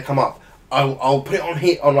they're going to come up. I'll put it on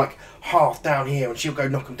hit on like half down here, and she'll go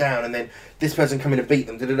knock them down, and then this person come in and beat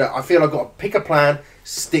them. I feel I've got to pick a plan,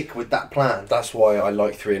 stick with that plan. That's why I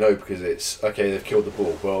like 3-0, because it's okay. They've killed the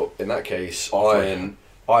ball. Well, in that case, Oh,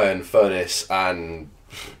 Iron, Furnace, and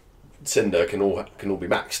Cinder can all be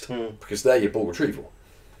maxed because they're your ball retrieval.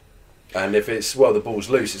 And if it's the ball's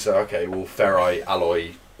loose, it's like, okay. Well, Ferrite,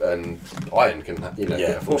 Alloy, and Iron can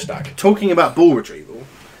get a full stack. Talking about ball retrieval,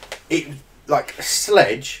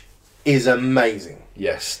 Sledge is amazing.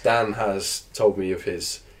 Yes, Dan has told me of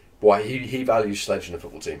his why he values Sledge in a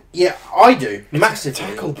football team. Yeah, I do massively.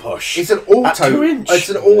 Tackle push. It's an At auto. 2 inch. It's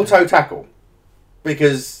an auto tackle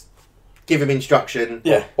because give him instruction.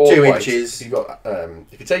 Yeah. 2 wait, inches. You've got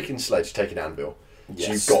if you're taking Sledge, taking Anvil. Yes,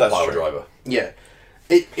 so you've got that's Pile true. Driver. Yeah,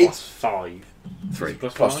 Plus it's 5. 3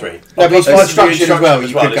 Plus plus five? 3. no, Oh, but it's plus instruction as well. instruction You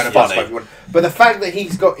as well, could go it's to plus funny. 5 if you want. But the fact that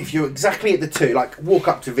he's got, if you're exactly at the 2, like walk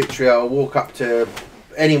up to Vitriol, walk up to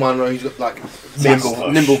anyone who's got like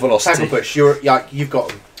Nimble velocity. tackle push, you've got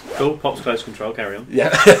them. Cool. Pops close control. Carry on. Yeah,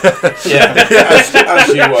 Yeah. As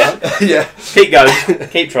you were. yeah. Keep going.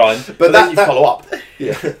 Keep trying. But then you follow up.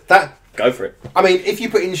 that Go for it. I mean, if you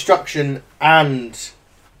put instruction and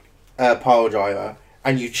pile driver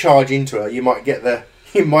and you charge into her, you might get the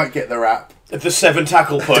wrap. The 7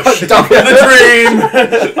 tackle push. Double the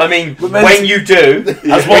dream. I mean, when you do,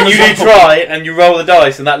 when you do try and you roll the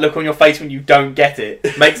dice, and that look on your face when you don't get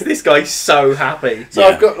it makes this guy so happy. So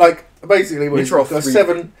I've got basically You draw I've got three-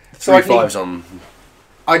 7. So 3 I'd need, fives on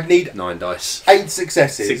I'd need 9 dice. 8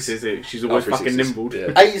 successes. Sixes, she's always Oh, fucking sixes. nimbled.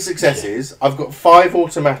 Yeah. 8 successes. I've got 5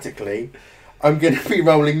 automatically. I'm going to be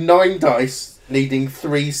rolling 9 dice, needing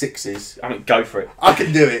 3 sixes. I mean, go for it. I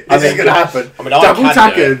can do it. This is going to happen. I mean, I Double can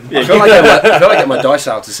tackle. do I feel like I get my dice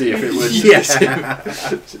out to see if it would Yeah.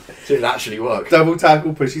 it actually work. Double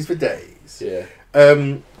tackle pushes for days. Yeah.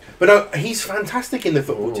 But no, he's fantastic in the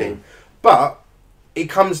football Ooh. team. But it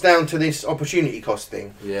comes down to this opportunity cost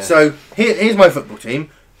thing. Yeah. So here's my football team.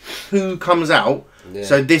 Who comes out Yeah.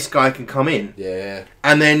 so this guy can come in? Yeah.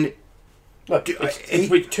 And then... Look, it's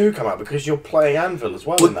with 2 come out because you're playing Anvil as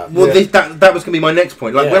well in that. Well, Yeah. that was going to be my next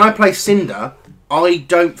point. Like, Yeah. when I play Cinder, I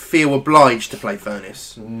don't feel obliged to play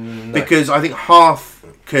Furnace. Because I think half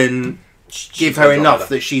can give her not enough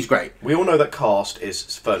either. that she's great. We all know that Cast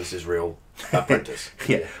is Furnace's real apprentice.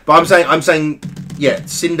 Yeah. But I'm saying, yeah,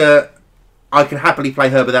 Cinder, I can happily play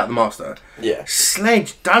her without the Master. Yeah.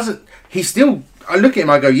 Sledge doesn't... He's still... I look at him,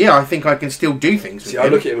 I go, yeah, I think I can still do things with See, him. I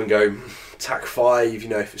look at him and go, tack 5, you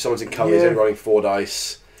know, if someone's in colour, he's Yeah. only rolling 4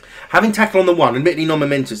 dice. Having tackle on the 1, admittedly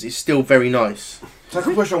non-momentous, is still very nice.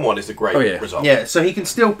 Tackle push on 1 is a great Oh, yeah. result. Yeah, so he can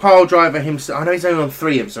still pile driver himself. I know he's only on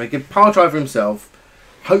 3 of them, so he can pile driver himself,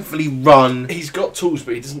 hopefully run. He's got tools,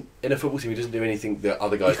 but he doesn't, in a football team, he doesn't do anything that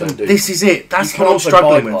other guys don't do. This is it. That's You can what I'm also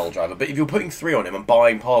struggling buy with. pile driver, but if you're putting 3 on him and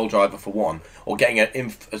buying pile driver for 1, or getting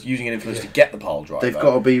using an influence to get the pile driver, They've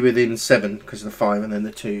got to be within 7 because of the 5 and then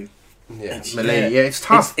the 2 Yeah. melee. Yeah, it's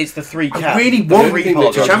tough. It's the 3 I cap. really The want three thing pile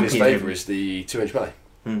that judges driver in his champion favour him. is the 2-inch melee.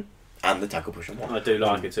 and the tackle push on 1. I do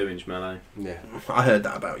like a 2-inch melee. Yeah. I heard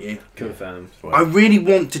that about you. Confirmed. I really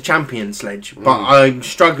want to champion Sledge, but I'm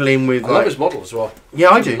struggling with I love like... his model as well. Yeah,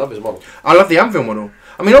 I I do. love his model. I love the Anvil model.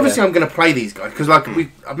 I mean, obviously, Yeah. I'm going to play these guys because, I've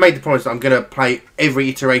made the promise that I'm going to play every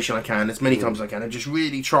iteration I can, as many times as I can, and just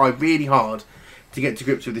really try really hard to get to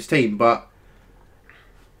grips with this team. But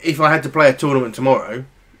if I had to play a tournament tomorrow,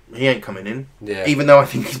 he ain't coming in. Yeah. Even though I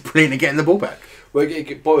think he's brilliant at getting the ball back. Well,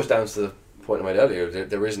 it boils down to the point I made earlier.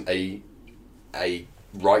 There isn't a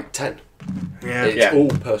right 10. Yeah. It's all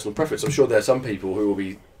personal preference. I'm sure there are some people who will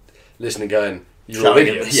be listening going, you're all Shouting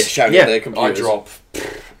idiots. at, shouting Yeah. at their I computers. drop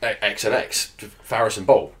X and X, Farris and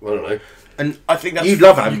Bolt. I don't know. And I think that's You'd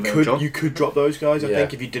love you Anvil, John. could you could drop those guys. I Yeah.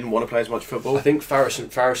 think if you didn't want to play as much football. I think Farris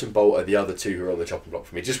and Bolt are the other 2 who are on the chopping block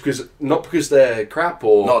for me. Just because, not because they're crap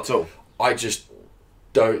or Not at all. I just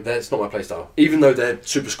don't. That's not my playstyle. Even though they're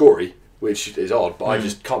super scory, which is odd, but I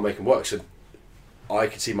just can't make them work. So I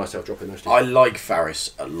could see myself dropping those 2. I like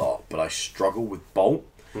Farris a lot, but I struggle with Bolt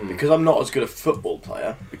because I'm not as good a football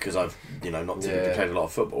player. Because I've not typically Yeah. played a lot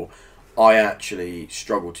of football. I actually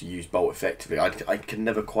struggle to use Bolt effectively. I can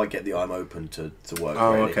never quite get the I'm open to work.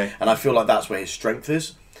 Oh, really. okay. And I feel like that's where his strength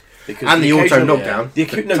is. Because and the auto occasional- knockdown. The,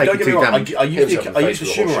 to no, take don't get me two wrong. damage. I use Himself the, in I the use the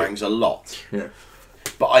face with a Shumarangs a lot. Yeah.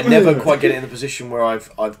 But I never quite get it in the position where I've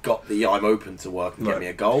got the I'm open to work and Right. get me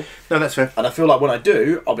a goal. No, that's fair. And I feel like when I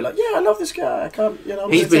do, I'll be like, yeah, I love this guy. I can't,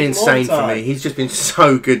 I'm He's gonna been take him all the insane for time. me. He's just been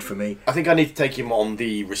so good for me. I think I need to take him on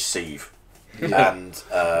the receive. And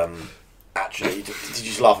actually, did you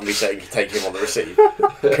just laugh at me saying take him on the receive?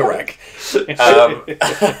 Correct. I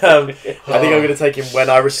think I'm going to take him when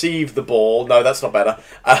I receive the ball. No, that's not better.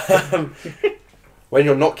 when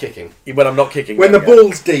you're not kicking. When I'm not kicking. When the there we go.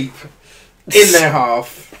 ball's deep in their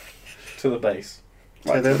half. To the base.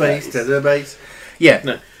 To the base, to the base. Yeah.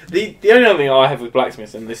 No. The only other thing I have with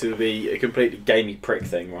blacksmiths, and this would be a completely gamey prick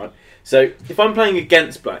thing, right? So if I'm playing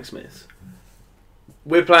against blacksmiths,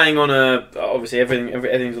 we're playing on obviously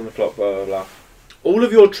everything's on the clock, blah blah blah. All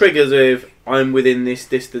of your triggers of I'm within this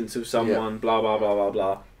distance of someone, blah blah blah blah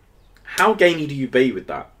blah. How gamey do you be with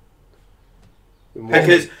that?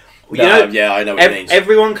 Because yeah, I know what it means.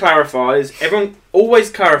 everyone clarifies. Everyone always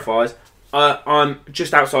clarifies. I'm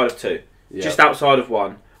just outside of 2, just outside of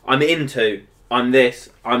 1. I'm in 2. I'm this.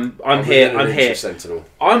 I'm here. within an I'm inch here. of Sentinel.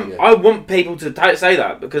 I Yeah. want people to say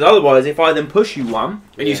that, because otherwise, if I then push you 1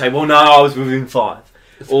 and you say, "Well, no, I was within 5,"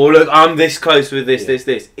 or "Look, I'm this close with this,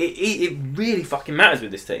 this," it really fucking matters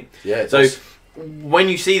with this team. Yeah. So when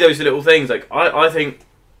you see those little things, like I think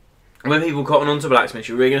when people cotton onto blacksmiths,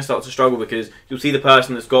 you're really going to start to struggle, because you'll see the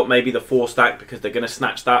person that's got maybe the 4 stack because they're going to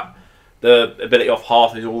snatch the ability off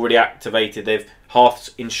Hearth is already activated. They've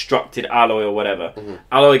Hearth's instructed Alloy or whatever. Mm-hmm.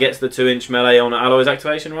 Alloy gets the 2-inch melee on Alloy's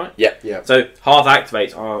activation, right? Yeah. Yeah. So Hearth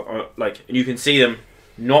activates, and you can see them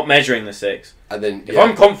not measuring the 6. And then If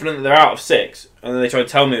I'm confident that they're out of 6, and then they try to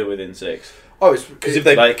tell me they're within 6. oh, it's Because if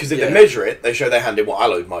they yeah. measure it, they show their hand in what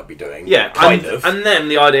Alloy might be doing. Yeah, kind of. And then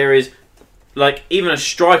the idea is, like, even a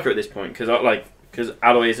striker at this point, because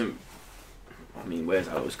Alloy isn't. I mean, where's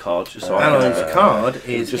Alloy's card? Just so I can Alloy's card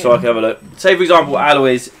is just so I can have a look. Say, for example,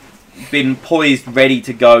 Alloy's been poised, ready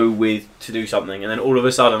to go to do something, and then all of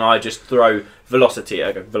a sudden I just throw Velocity.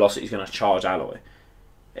 I go, Velocity's going to charge Alloy.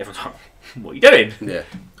 Everyone's like, what are you doing? Yeah.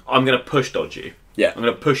 I'm going to push dodge you. Yeah. I'm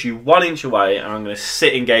going to push you 1 inch away, and I'm going to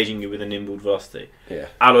sit engaging you with a nimbled Velocity. Yeah.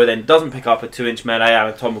 Alloy then doesn't pick up a 2-inch melee,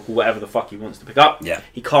 anatomical, whatever the fuck he wants to pick up. Yeah.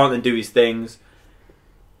 He can't then do his things.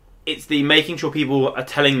 It's the making sure people are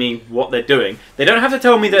telling me what they're doing. They don't have to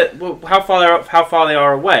tell me that how far they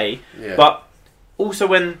are away, Yeah. but also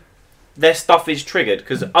when their stuff is triggered,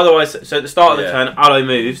 because otherwise, so at the start of the turn, Alloy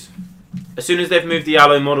moves. As soon as they've moved the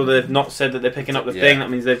Alloy model, they've not said that they're picking up the thing.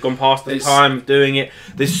 That means they've gone past the time of doing it.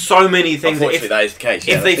 There's so many things. Unfortunately, that is the case.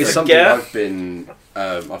 If they it's something forget, I've been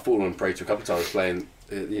I've fallen on prey to a couple of times playing.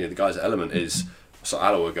 The guys at Element is so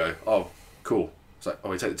Alloy will go, oh cool. It's like, oh,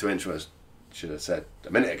 we take the 2-inch. I should have said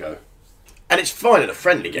a minute ago. And it's fine in a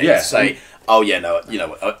friendly game Yeah. to say, oh yeah, no,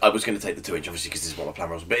 I was going to take the 2-inch obviously because this is what my plan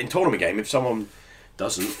was. But in tournament game, if someone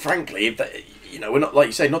Doesn't. frankly, if they, we're not, like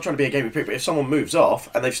you say, not trying to be a gaming prick, but if someone moves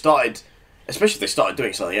off and they've started, especially if they started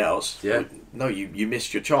doing something else, Yeah. no, you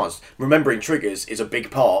missed your chance. Remembering triggers is a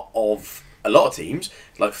big part of a lot of teams.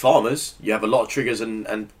 Like Farmers, you have a lot of triggers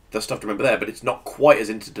and there's stuff to remember there, but it's not quite as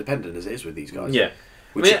interdependent as it is with these guys. yeah.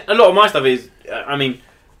 Which I mean, a lot of my stuff is,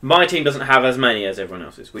 my team doesn't have as many as everyone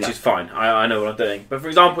else's, which is fine. I know what I'm doing. But for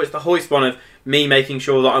example, it's the hoist one of me making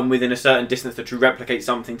sure that I'm within a certain distance to replicate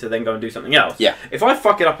something to then go and do something else. Yeah. If I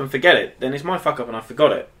fuck it up and forget it, then it's my fuck up and I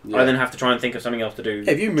forgot it. Yeah. I then have to try and think of something else to do.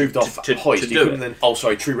 if you moved off to hoist, do you couldn't it. then. Oh,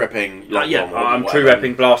 sorry, true repping. I'm true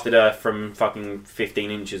repping Blasted Earth from fucking 15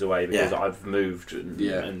 inches away because Yeah. I've moved and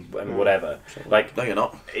Yeah. whatever. Like, No, you're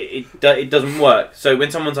not. it doesn't work. So when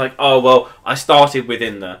someone's like, oh, well, I started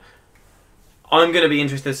within the... I'm going to be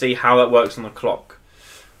interested to see how that works on the clock.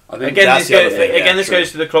 I think Again, that's this the other goes, thing, yeah, this true.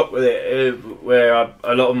 goes to the clock with it, where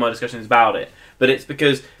a lot of my discussion is about it. But it's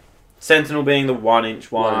because Sentinel being the 1-inch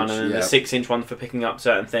one 1 inch, and then yeah. the 6-inch one for picking up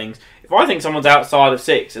certain things. If I think someone's outside of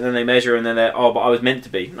 6 and then they measure and then they're, oh, but I was meant to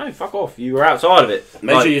be. No, fuck off. You were outside of it.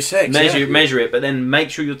 Measure your 6. Measure it, but then make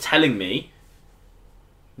sure you're telling me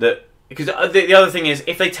that... Because the other thing is,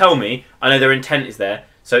 if they tell me, I know their intent is there.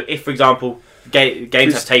 So if, for example...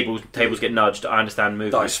 Games have tables get nudged. I understand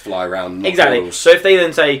movement. dice fly around. not Exactly. balls. So if they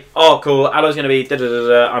then say, "Oh, cool, Alloy's going to be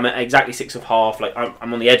I'm at exactly 6 of half. Like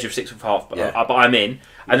I'm on the edge of 6 of half, but but I'm in."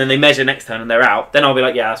 And then they measure next turn and they're out. Then I'll be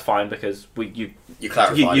like, "Yeah, that's fine because You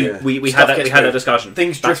clarify. we Stuff had gets that moved. discussion.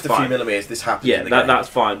 Things That's drift a fine. few millimeters. This happens. Yeah, in the game. that's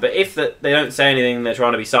fine. But if they don't say anything, they're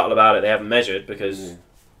trying to be subtle about it. They haven't measured because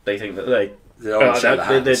they think that they're They show the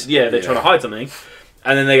hands. trying to hide something.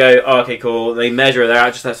 And then they go, oh, okay, cool. They measure, they're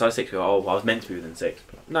out just outside 6. They go, oh, well, I was meant to be within 6.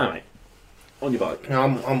 No, mate. On your bike. No,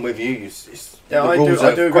 I'm with you. Yeah, the I rules do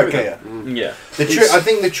are agree quite with clear. Yeah. I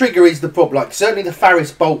think the trigger is the problem. Like certainly the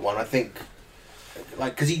Faris Bolt one. I think,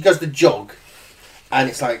 like, because he does the jog, and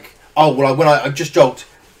it's like, oh well, when I just jogged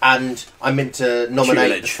and I meant to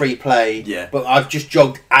nominate the Tutelage. free play, Yeah. but I've just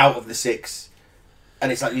jogged out of the 6,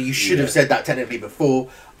 and it's like you should have said that technically before.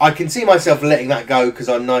 I can see myself letting that go because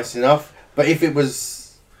I'm nice enough. But if it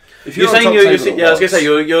was, If You're on saying top you're table saying at I was gonna say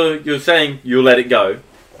once- you're saying you'll let it go.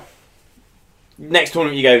 Next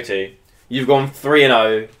tournament you go to, you've gone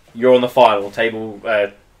 3-0. You're on the final table,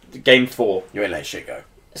 game 4. You ain't let shit go.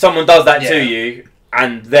 Someone does that to Yeah. you,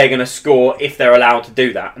 and they're gonna score if they're allowed to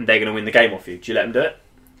do that, and they're gonna win the game off you. Do you let them do it?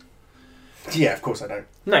 yeah, of course I don't.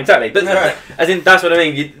 No, exactly. But Right. as in, that's what I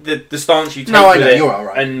mean. The stance you take No, I with know, it, you're all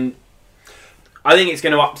right. and I think it's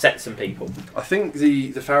going to upset some people. I think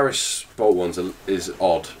the Faris Bolt ones is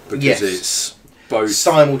odd because Yes. it's both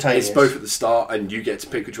Simultaneous. It's both at the start, and you get to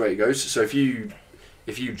pick which way it goes. So if you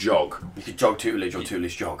jog, You could jog tutelage or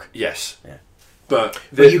tutelage jog. yes, Yeah. but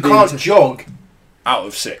But you can't jog out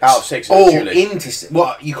of 6. Out of 6 or tutelage.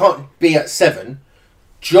 into you can't be at 7,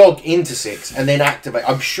 jog into 6 and then activate.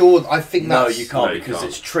 I'm sure. I think No, that's you can't No, you because can't.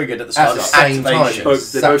 it's triggered at the At start the of same time. activation.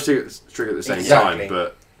 Both, they Sa- both trigger at the same Exactly. time,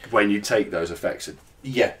 but when you take those effects,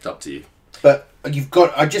 Yeah, it's up to you. but you've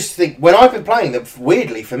got. I just think when I've been playing them,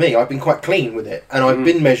 weirdly for me, I've been quite clean with it, and I've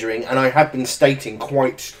been measuring, and I have been stating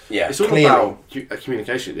quite. Yeah. It's all Clear. about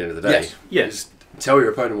communication at the end of the day. Yes. Yes. Just tell your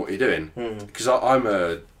opponent what you're doing. Because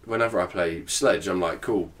whenever I play Sledge, I'm like,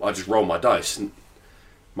 cool, I just roll my dice. And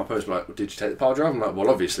my opponent's like, well, did you take the power drive? I'm like, well,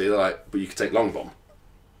 obviously. They're like, but you could take long bomb.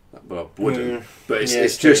 Well, I wouldn't. But it's, Yeah,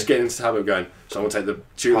 it's it's true. just getting into the habit of going, so I'm going to take the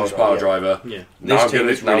tuneless Power power drive, driver. Yeah. Now This I'm team going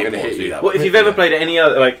is to really hit important to do you. that. Well, if you've ever played any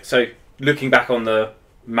other, like, so looking back on the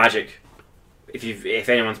Magic, if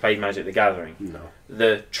anyone's played Magic the Gathering, No.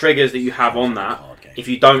 the triggers that you have on that, Card game. if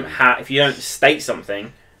you don't state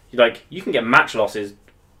something, you can get match losses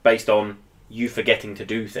based on you forgetting to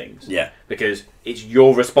do things. Yeah. Because it's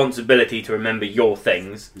your responsibility to remember your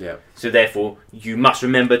things. Yeah. So therefore, you must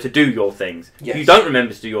remember to do your things. Yes. If you don't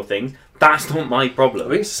remember to do your things, that's not my I problem.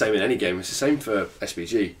 think it's the same in any game. It's the same for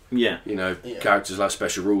SBG. Yeah. You know, Yeah. characters have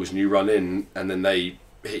special rules, and you run in, and then they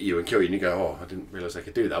hit you and kill you, and you go, "Oh, I didn't realise they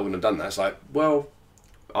could do that. I wouldn't have done that." It's like, well,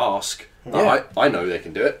 ask. Yeah. I know they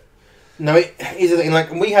can do it. No, it is the thing.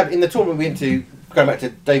 Like we had in the tournament we went to, going back to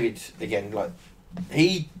David again. Like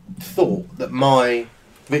he thought that my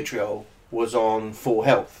vitriol was on 4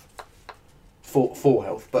 health, 4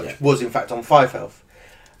 health, but Yeah. was in fact on 5 health.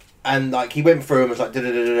 And like he went through and was like, da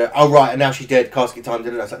da da da. Oh right, and now she's dead. Casket time. Da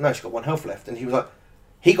da da. I was like, no, she's got 1 health left. And he was like,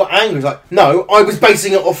 he got angry. He was like, no, I was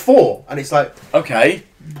basing it off 4. And it's like, Okay.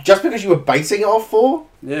 just because you were basing it off 4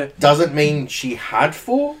 Yeah. doesn't mean she had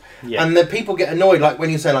 4. Yeah. And then people get annoyed, like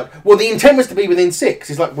when you say, like, well, the intent was to be within 6.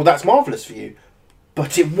 It's like, well, that's marvellous for you.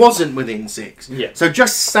 But it wasn't within 6. Yeah. So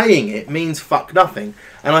just saying it means fuck nothing.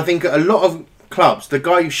 And I think at a lot of clubs, the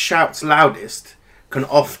guy who shouts loudest can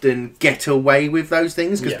often get away with those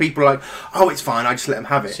things because Yeah. people are like, oh, it's fine, I just let them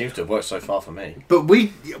have it. Seems to have worked so far for me. But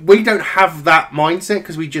we don't have that mindset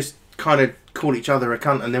because we just kind of call each other a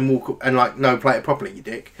cunt and then walk and like, no, play it properly, you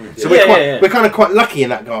dick. So Yeah. we're kind of quite lucky in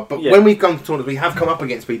that regard. But Yeah. when we've gone to tournaments, we have come up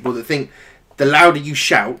against people that think the louder you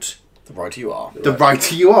shout, The righter you are. the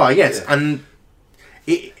righter you are. Yes, Yeah. and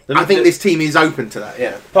The- I think the- this team is open to that.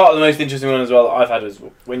 Yeah, Part of the most interesting one as well that I've had is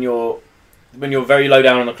when you're very low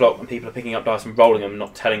down on the clock and people are picking up dice and rolling them, and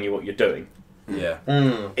not telling you what you're doing. Yeah.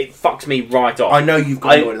 It fucks me right off. I know you've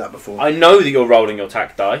got annoyed at that before. I know that you're rolling your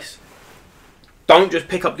tact dice. Don't just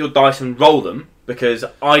pick up your dice and roll them because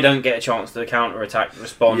I don't get a chance to counter attack,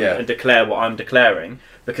 respond, Yeah. and declare what I'm declaring.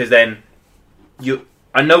 Because then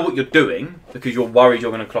I know what you're doing because you're worried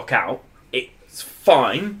you're going to clock out. It's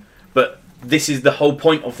fine, but this is the whole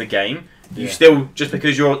point of the game. You Yeah. still, just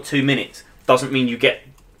because you're at 2 minutes, doesn't mean you get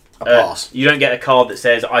A pass. you don't get a card that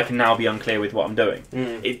says I can now be unclear with what I'm doing.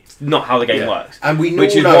 It's not how the game Yeah. works. And we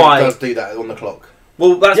Which all is know why- it does do that on the clock.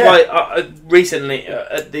 Well, that's Yeah. why recently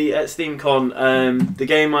at SteamCon, the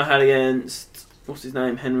game I had against what's his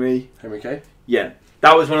name, Henry. Henry K. Yeah,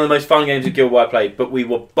 that was one of the most fun games of Guild Wars I played. But we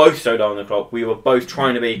were both so down on the clock. We were both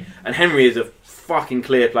trying to be, and Henry is a fucking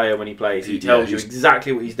clear player when he plays. He Yeah, tells you he's-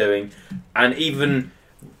 exactly what he's doing, and even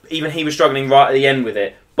he was struggling right at the end with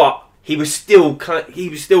it, but. He was still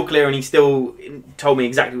clear, and he still told me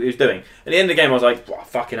exactly what he was doing. At the end of the game, I was like, "Wow,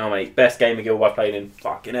 fucking hell, mate! Best game of Guild Wars I've played in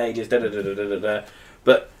fucking ages." Da, da, da, da, da, da, da.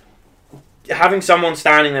 But having someone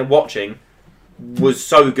standing there watching was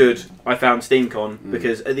so good. I found SteamCon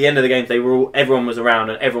because at the end of the games, everyone was around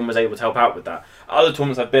and everyone was able to help out with that. Other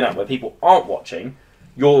tournaments I've been at where people aren't watching,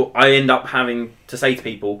 I end up having to say to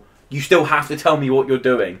people, "You still have to tell me what you're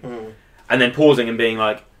doing," and then pausing and being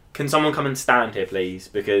like, "Can someone come and stand here, please?"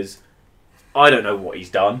 Because I don't know what he's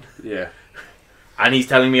done. Yeah. And he's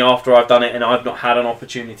telling me after I've done it and I've not had an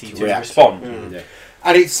opportunity to React. respond. Yeah.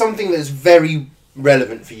 And it's something that's very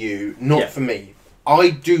relevant for you, not Yeah. for me. I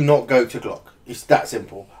do not go to clock. It's that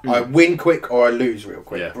simple. I win quick or I lose real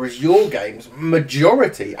quick. Yeah. Whereas your games,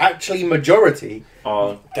 majority Uh,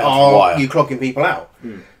 are Down to wire. you clocking people out.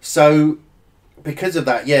 So because of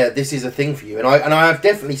that, yeah, this is a thing for you, and I have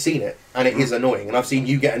definitely seen it, and it is annoying, and I've seen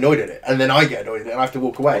you get annoyed at it, and then I get annoyed at it, and I have to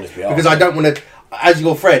walk away Honestly, because I don't want to. As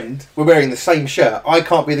your friend, we're wearing the same shirt. I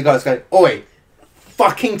can't be the guy that's going, "Oi,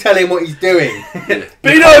 fucking tell him what he's doing."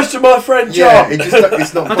 Be nice to my friend Yeah, John.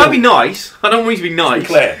 it's not. I don't be nice. I don't want you to be nice. Be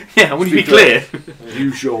clear. Yeah, I want you to be clear.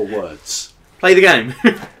 Use your words. Play the game.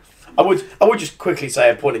 I would just quickly say,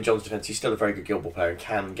 a point in John's defence, he's still a very good Guild Ball player and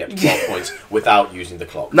can get 12 points without using the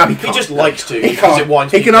clock. No, he he can't. just likes to. He because can't. It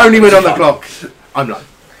winds He people can up only and win it's on the fun. clock. I'm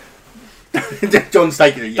not. John's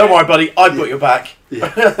taking it. Yeah. Don't worry, buddy. I've got your back.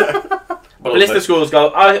 But Ballista also- scores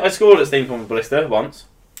goal. I scored at SteamCon with Ballista once.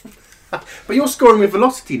 But you're scoring with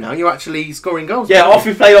velocity now. You're actually scoring goals. Yeah, aren't off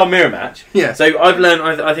we played our mirror match. Yeah. So I've learned.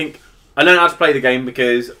 I think I learned how to play the game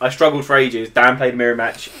because I struggled for ages. Dan played mirror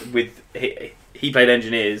match with he played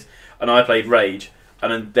engineers and I played rage,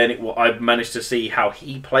 and then I managed to see how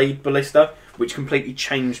he played Ballista, which completely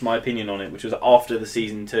changed my opinion on it. Which was after the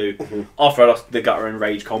season 2, after I lost the gutter and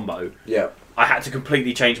rage combo. Yeah. I had to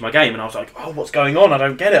completely change my game, and I was like, "Oh, what's going on? I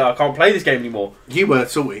don't get it. I can't play this game anymore." You were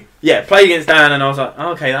salty. Yeah, played against Dan, and I was like,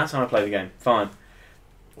 oh, "Okay, that's how I play the game. Fine."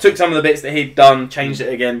 Took some of the bits that he'd done, changed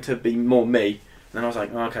it again to be more me, And I was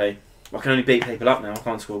like, okay, I can only beat people up now. I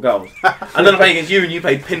can't score goals. And then I played against you, and you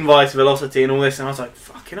played pin vice, velocity, and all this. And I was like,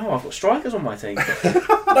 fucking hell, I've got strikers on my team.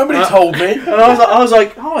 Nobody told me. And I was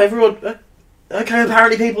like, oh, everyone. Okay,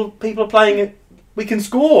 apparently people are playing it. We can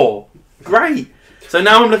score. Great. So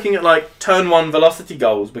now I'm looking at like turn 1 velocity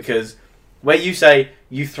goals, because where you say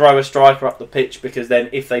you throw a striker up the pitch because then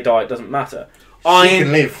if they die it doesn't matter. She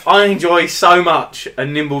can live. I enjoy so much a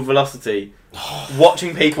nimble velocity.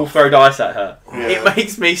 Watching people throw dice at her, Yeah. it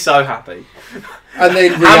makes me so happy. And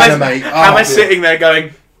then How reanimate. am I sitting there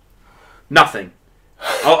going, nothing?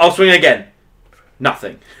 I'll swing again.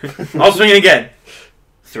 Nothing. I'll swing again.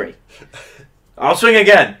 3. I'll swing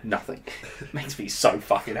again. Nothing. Makes me so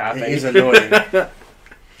fucking happy. It is annoying.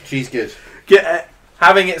 She's good.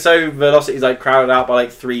 Having it so velocity's like crowded out by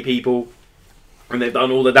like 3 people, and they've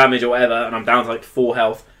done all the damage or whatever, and I'm down to like 4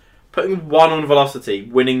 health. Putting 1 on velocity,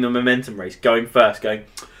 winning the momentum race, going first, going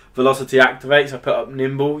velocity activates. I put up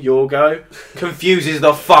nimble, your go. Confuses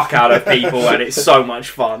the fuck out of people, and it's so much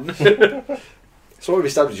fun. So what we've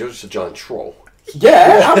established, you're just a giant troll.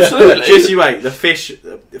 Yeah, absolutely. Just you wait. The fish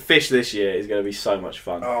this year is going to be so much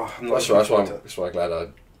fun. Oh, I'm not That's why I'm glad I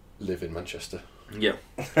live in Manchester. Yeah.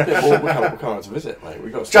 We're coming out to visit, mate.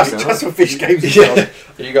 We've got just for fish games. As Yeah. well.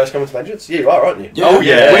 Are you guys coming to Vengeance? You are, aren't you? Yeah, Oh,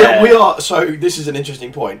 yeah. We are. So this is an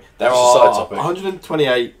interesting point. There Just a are side topic.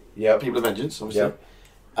 128 Yep. people of Vengeance, obviously. Yep.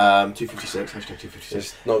 256. Hashtag 256.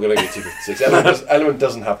 It's not going to get 256. Element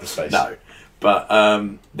doesn't have the space. No, but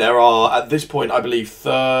there are at this point, I believe,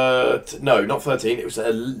 not 13.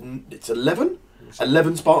 It's 11.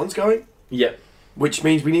 11 Spartans going, Yeah. which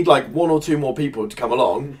means we need like 1 or 2 more people to come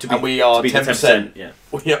along, To be- and we are to be the 10%. Yeah.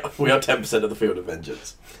 We are 10% of the field of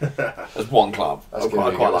Vengeance. As one club. That's I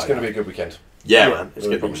going quite to like be that. a good weekend. Yeah, Yeah. man. It's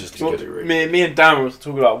Really good. promises to be Well, good. me and Dan were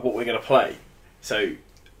talking about what we're going to play. So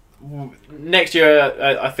next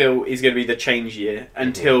year, I feel is going to be the change year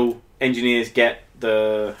until engineers get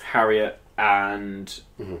the Harriet and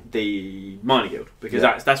the Minor Guild, because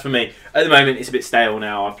Yeah. that's for me. At the moment, it's a bit stale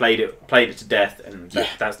now. I've played it to death, and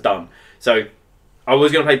that's done. So I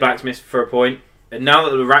was going to play Blacksmith for a point, and now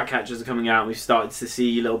that the Rat Catchers are coming out, and we've started to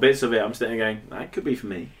see little bits of it. I'm sitting there going, that could be for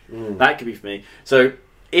me. That could be for me. So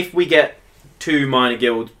if we get 2 Minor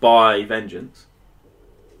Guilds by Vengeance,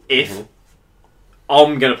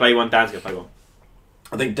 I'm going to play one, Dan's going to play one.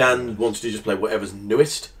 I think Dan wants to just play whatever's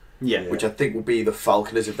newest, Yeah. which I think will be the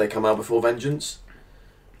Falconers if they come out before Vengeance.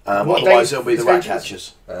 What Otherwise, day it'll be is the Rat Vengeance?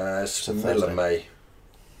 Catchers. It's the It's middle of Thursday. May.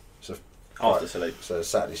 After Salute. So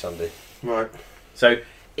Saturday, Sunday. Right. So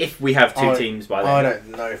if we have 2 I- teams by I then.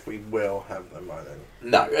 don't know if we will have them by then.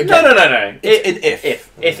 No, again, No.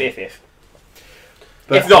 If. If.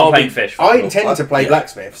 But If not, I'll I'm playing be- fish. I intend to play Yeah.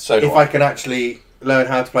 blacksmiths So do if I. I can actually learn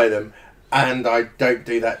how to play them, and I don't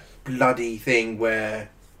do that bloody thing where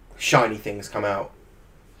shiny things come out,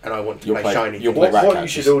 and I want to You'll play play- shiny you'll things. play Rat What you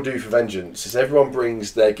Catchers. should all do for Vengeance is everyone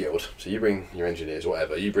brings their guild. So you bring your engineers,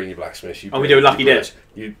 whatever. You bring your blacksmiths. You And we bring do a lucky your dip. brewers.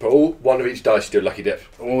 You put all one of each dice. You do a lucky dip.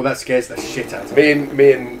 Oh, that scares the shit out of me.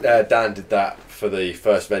 Me and Dan did that for the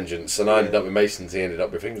first Vengeance, and I ended up with Masons. He ended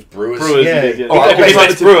up with, I think it was Brewers. Brewers. Yeah. Yeah. All right, If it's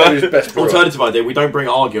alternative- brewer. He was best brewer. Alternative idea: we don't bring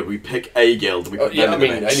our guild, we pick a guild. We Oh, put yeah, them I in the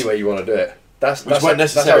mean, mix. any way you want to do it. That's Which that's, won't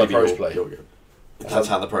that's how necessarily the be pros your play. guild. That's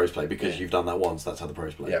how the pros play, because you've done that once. That's how the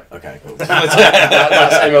pros play. Yeah. Okay. Cool.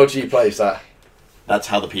 That's MLG plays that. That's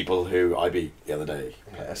how the people who I beat the other day.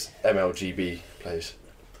 That's MLGB plays.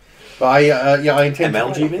 But I intend to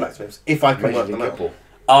MLGB? play blacksmiths if I can Major work League them out. Football.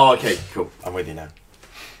 Oh, okay, cool. I'm with you now.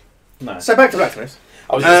 No. So back to blacksmiths.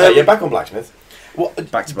 I was going to say, Um, yeah, back on Blacksmith.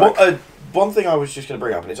 Back to back. One thing I was just going to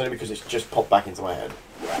bring up, and it's only because it's just popped back into my head.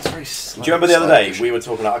 That's very Do you remember the other day we were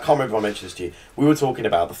talking about, I can't remember if I mentioned this to you, we were talking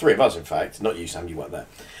about, the 3 of us in fact, not you Sam, you weren't there,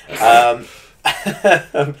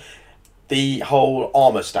 the whole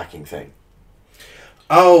armour stacking thing.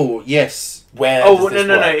 Oh yes. Where Oh, does this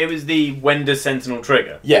no. work? It was the when does Sentinel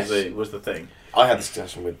trigger? Yes. Was the thing. I had this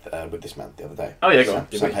discussion with this man the other day. Oh, yeah, go on.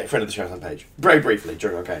 Sam Page, friend of the show, Sam Page. Very briefly,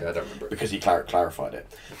 during OK. Yeah, I don't remember. Because he clarified it.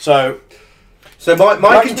 So, So my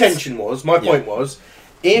Blacksmiths- contention was, my point was,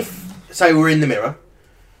 if say we're in the mirror,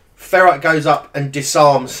 Ferrat goes up and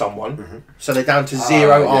disarms someone, so they're down to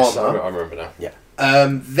 0 Yes, armor. I remember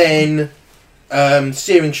now. Then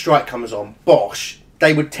Searing Strike comes on. Bosh.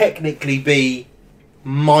 They would technically be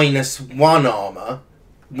 -1 armor,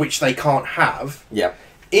 which they can't have. yeah.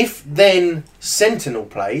 If then Sentinel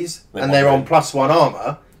plays They and want they're on red. +1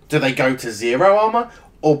 armor, do they go to 0 armor?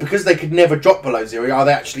 Or because they could never drop below 0, are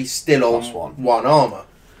they actually still on +1. 1 armor?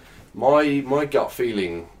 My gut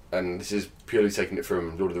feeling, and this is purely taking it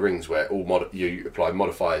from Lord of the Rings, where all you apply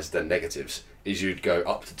modifiers then negatives, is you'd go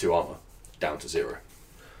up to 2 armor, down to 0.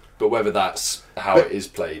 but whether that's how But- it is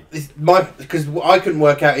played. Because I couldn't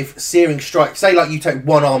work out if Searing Strike, say like you take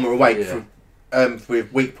one armor away Yeah. from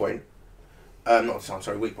with weak point,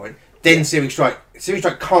 weak point. Then Searing Strike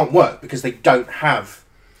can't work because they don't have.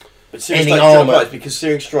 But Searing Any Strike still armour. applies because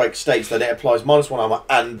Searing Strike states that it applies -1 armor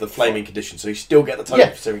and the flaming condition, so you still get the total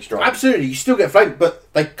Yeah, for Searing Strike. Absolutely, you still get flame, but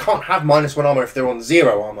they can't have -1 armor if they're on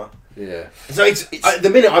 0 armor. Yeah. So it's at the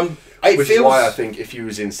minute It Which feels... is why I think if you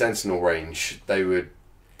was in Sentinel range, they would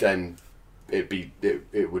then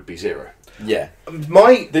it would be 0. Yeah.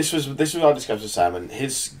 My... This was our discussion with Sam, and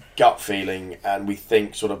his gut feeling, and we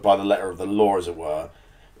think sort of by the letter of the law, as it were.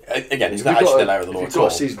 Again, it's not actually the letter of the law If at you've all.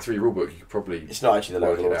 got a Season 3 rulebook, you could probably... It's not actually the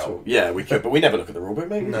letter of the work law it at all. out. Yeah, we could, but we never look at the rulebook.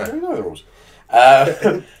 Maybe No. we know the rules.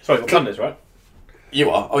 Sorry, the pundits, right? You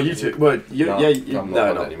are. Oh, you two. Well, you, No, yeah. I'm not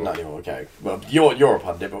a pundit anymore. Not anymore. Okay. Well, you're a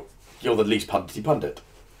pundit, but you're the least pundity pundit.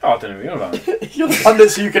 Oh, I don't know what you're on about. You're the pundit,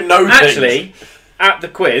 so you can know things. Actually, at the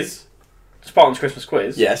quiz, Spartan's Christmas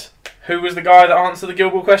quiz, Yes. who was the guy that answered the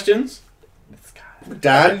Guild Ball questions?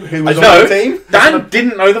 Dan, who was I on know. the team. Dan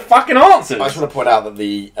didn't know the fucking answers. I just want to point out that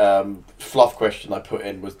the fluff question I put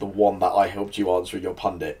in was the one that I helped you answer in your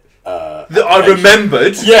pundit. That I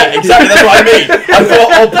remembered. Yeah, exactly. That's what I mean. I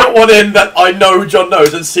thought I'll put one in that I know John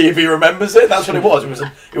knows and see if he remembers it. That's what it was.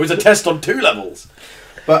 It was a test on 2 levels.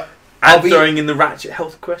 But And throwing in the Ratchet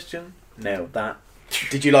health question. Nailed that.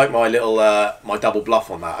 Did you like my little my double bluff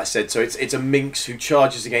on that? I said so. It's a minx who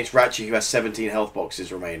charges against Ratchet who has 17 health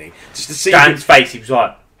boxes remaining, just to see Dan's face, he was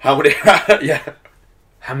like, how many. Yeah,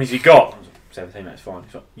 how many's he got? I was like, 17, that's fine.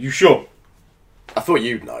 He's like, you sure? I thought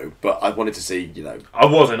you'd know, but I wanted to see. I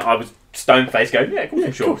wasn't. I was stone faced going, yeah, of course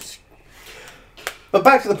I'm sure. But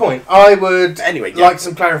back to the point, I would Anyway, yeah. like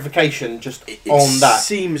some clarification just on that.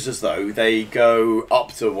 Seems as though they go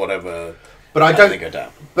up to whatever. But I and don't. They go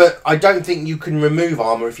down. But I don't think you can remove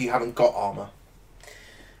armor if you haven't got armor.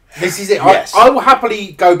 This is it. Yes. I will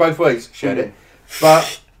happily go both ways, shared it,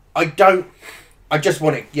 but I don't. I just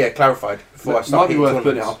want it, clarified before I It start. might be hitting worth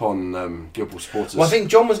putting it tournaments. up on Guild Ball Supporters. Well, I think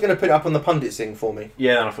John was going to put it up on the pundits thing for me.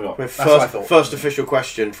 Yeah, then I forgot. With That's what I first, thought. first official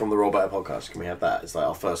question from the Raw Better podcast. Can we have that? It's like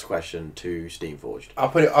our first question to Steamforged.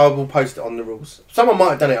 I will post it on the rules. Someone might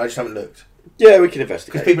have done it. I just haven't looked Yeah, we can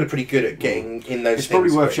investigate. because people are pretty good at getting in those. it's probably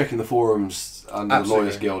things, worth but- checking the forums and the Absolutely.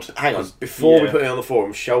 Lawyers Guild. Hang on, before we Yeah. put it on the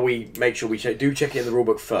forum, shall we make sure we check it in the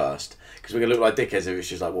rulebook first? Because we're going to look like dickheads if it's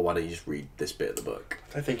just like, well, why don't you just read this bit of the book?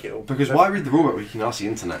 I think it'll. Because why read the rulebook when you can ask the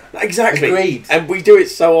internet? Exactly. Agreed. And we do it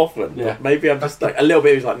so often. Yeah. But maybe I'm just like, a little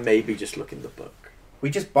bit is like, maybe just look in the book.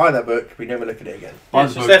 We just buy that book. We never look at it again. Yeah, Buy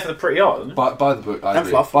it's the just book. there for the pretty art, isn't it? Buy the book. I And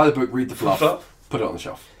agree. fluff. Buy the book, read the fluff, Fluff. put it on the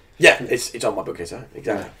shelf. Yeah, it's on my bookcase, huh?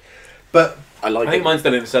 Exactly. But I like I think it. mine's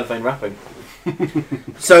still in the cellophane wrapping.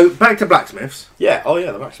 so back to blacksmiths. Yeah, oh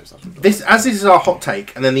yeah, the Maxim stuff. This is our hot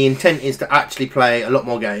take, and then the intent is to actually play a lot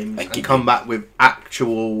more games And and keep come back with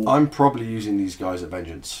actual. I'm probably using these guys at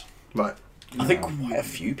Vengeance. Right. I think quite a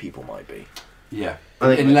few people might be. Yeah. I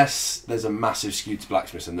think- Unless there's a massive skew to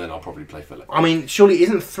Blacksmiths, and then I'll probably play Philip. I mean, surely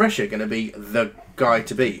isn't Thresher going to be the guy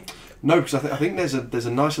to beat? No, because I think there's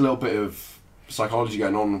a nice little bit of psychology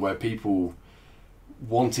going on where people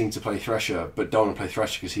wanting to play Thresher but don't want to play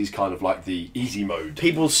Thresher because he's kind of like the easy mode.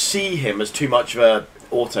 People see him as too much of a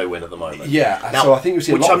auto win at the moment. Yeah, Now, so I think we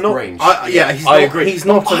see a which lot I'm of not- Grange. He's I not, agree. He's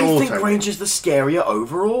not an I auto. think Grange is the scarier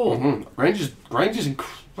overall. Grange is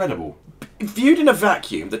incredible. Viewed in a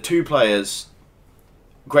vacuum, the 2 players,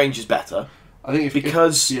 Grange is better. I think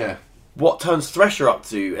Because- yeah, What turns Thresher up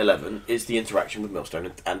to 11 is the interaction with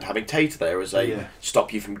Millstone and having Tater there as a Yeah.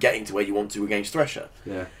 stop you from getting to where you want to against Thresher.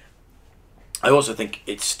 yeah. I also think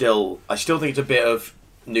I still think it's a bit of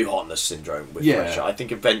new hotness syndrome with Yeah. Thresher. I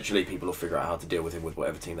think eventually people will figure out how to deal with him with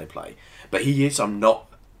whatever team they play. But I'm not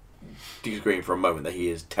disagreeing for a moment that he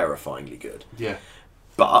is terrifyingly good. Yeah.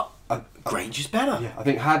 But I- Grange is better. Yeah, I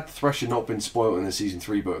think had Thresher not been spoiled in the Season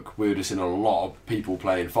 3 book, we would have seen a lot of people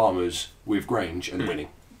playing farmers with Grange and winning.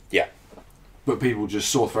 Yeah. But people just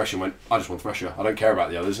saw Thresher and went, I just want Thresher. I don't care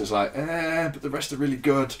about the others. And it's like, but the rest are really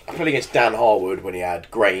good. I played against Dan Harwood when he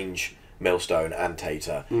had Grange, Millstone and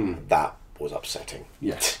Tater. That was upsetting.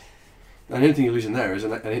 Yeah. And the only thing you're losing there is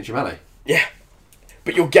an inch of melee. Yeah.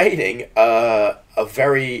 But you're gaining a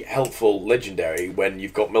very helpful legendary when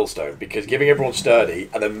you've got Millstone, because giving everyone Sturdy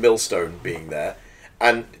and then Millstone being there.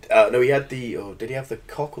 And, no, he had did he have the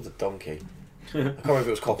cock or the donkey? I can't remember if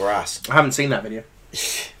it was cock or ass. I haven't seen that video.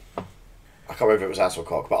 I can't remember if it was ass or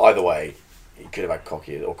cock, but either way, he could have had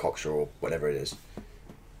cocky or cocksure or whatever it is.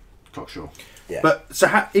 Cockshaw. Yeah. But so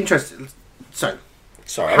interesting. So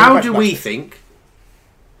Sorry. how do we think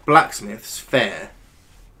blacksmiths fare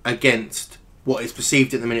against what is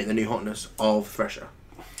perceived at the minute the new hotness of Thresher?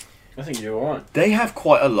 I think you're all right. They have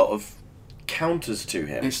quite a lot of counters to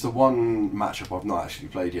him. It's the one matchup I've not actually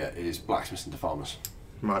played yet. Is Blacksmiths into Farmers.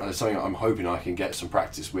 Right. And it's something I'm hoping I can get some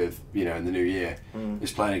practice with. You know, in the new year,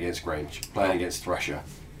 is playing against Grange, playing against Thresher,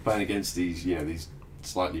 playing against these. You know, these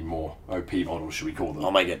slightly more OP models, should we call them? I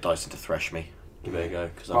may get Dyson to thresh me. There you go.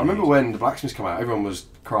 I remember when the Blacksmiths come out, everyone was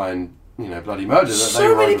crying, you know, bloody murder that they so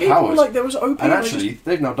were many people overpowered. like there was OP. And actually,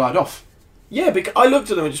 they've now died off. yeah, because I looked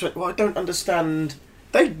at them and just went, well, I don't understand.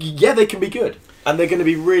 They can be good, and they're going to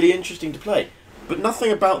be really interesting to play. But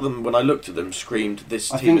nothing about them, when I looked at them, screamed this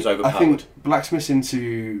team is overpowered. I think Blacksmiths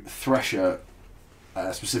into Thresher,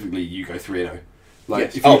 specifically, you go 3-0. Like,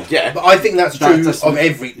 if you, But I think that's true that's of the-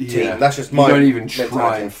 every team. yeah. That's just You my. don't even try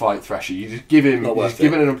mentality. and fight Thresher. You just give him, Not you worth just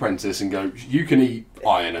give it. it an apprentice and go. You can eat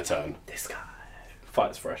iron a turn. This guy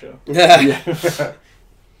fights Thresher. That's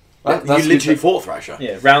you literally because, fought Thrasher.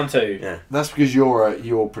 Yeah, round 2. Yeah. that's because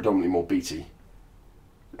you're predominantly more beaty,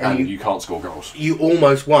 And and you- you can't score goals. You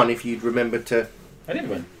almost won if you'd remembered to. I did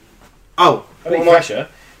win. Oh, I beat what am I- Thresher.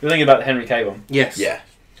 You're thinking about the Henry K one. Yes. Yeah.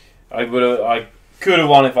 I could have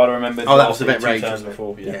won if I'd have remembered. Oh, that was the the last vet rage, 2 turns wasn't it?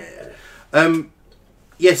 before. Yeah.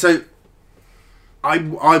 Yeah. So I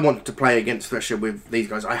want to play against Thresher with these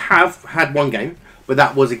guys. I have had one game, but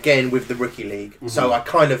that was again with the rookie league. So I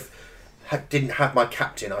kind of didn't have my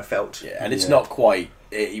captain. I felt. Yeah, and it's Yeah. not quite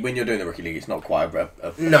when you're doing the rookie league. It's not quite a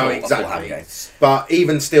No, full exactly. hand game. But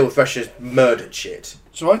even still, Thresher's murdered shit.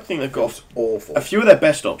 So I think they've got Awful. a few of their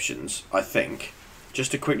best options. I think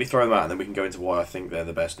just to quickly throw them out, and then we can go into why I think they're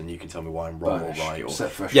the best, and you can tell me why I'm wrong Burnish, or right. Or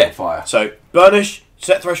set Thresher yeah. on fire. So Burnish,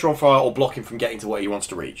 set Thresher on fire, or block him from getting to where he wants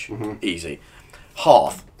to reach. Easy.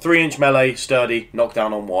 Hearth, 3-inch melee, sturdy,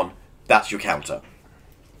 knockdown on 1. That's your counter.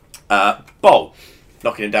 Bolt,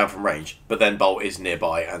 knocking him down from range, but then Bolt is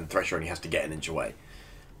nearby, and Thresher only has to get an inch away.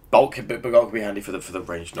 Bolt can be handy for the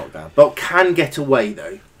range knockdown. But can get away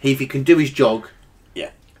though. If he can do his jog.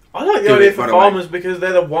 I like Do the idea it, for by the way. Farmers because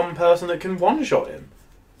they're the one person that can one-shot him.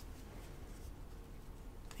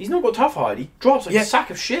 He's not got tough hide. He drops like Yeah. a sack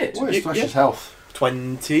of shit. What is You- Thresher's yeah. health?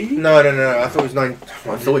 20? No. I thought it was 9. I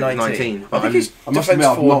thought it was 19. I But think he's I must defense admit,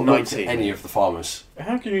 I've forward not looked 19. at any of the farmers.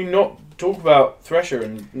 How can you not talk about Thresher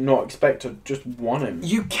and not expect to just one him?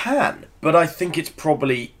 You can, but I think it's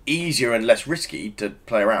probably easier and less risky to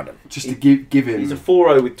play around him. Just to give him. He's a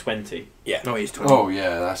 4-0 with 20. no, he's 20. Oh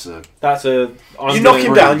yeah, that's a. That's a. I'm You knock gonna-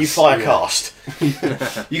 him down, you freeze, fire yeah. cast.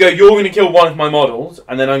 You go. You're going to kill one of my models,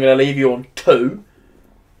 and then I'm going to leave you on 2.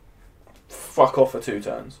 Fuck off for 2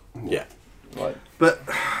 turns. Yeah. Like, But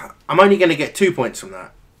I'm only going to get 2 points from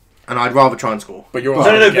that. And I'd rather try and score. But you're Well,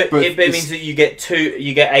 also no, gonna get- but it it's- means that you get 2.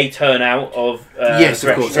 You get a turn out of. Yes,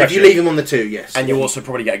 of course. So if you leave him on the 2, yes. and you also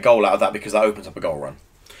probably get a goal out of that because that opens up a goal run.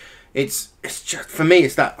 It's just, for me,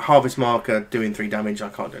 it's that harvest marker doing 3 damage. I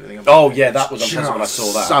can't do anything about Oh it. yeah, that was It's unpleasant when I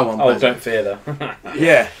saw that. So Oh, unpleasant. don't fear that.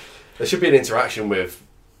 Yeah. There should be an interaction with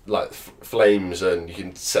like flames, and you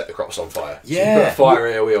can set the crops on fire. So Yeah. you put a fire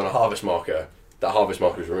AOE on a harvest marker. That harvest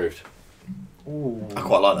marker is removed I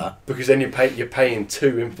quite like that. because then you're paying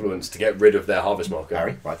 2 influence to get rid of their harvest marker.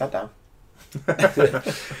 Harry, write that down.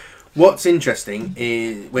 What's interesting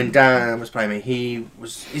is when Dan was playing me, he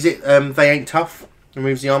was. Is it They Ain't Tough?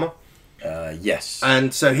 Removes the armour. Yes.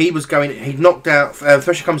 And so he was going. He knocked out.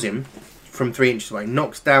 Thresher comes in from 3 inches away,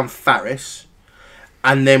 knocks down Faris,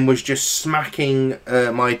 and then was just smacking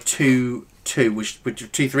my 2-2, which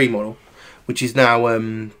 2-3 model, which is now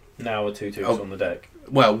Now a 2-2 Oh. on the deck.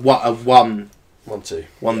 well what a 1-1-3.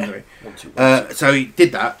 1-2. 1-2. So he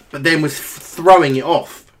did that, but then was throwing it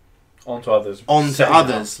off Onto others. onto Setting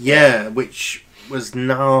others. Yeah, which was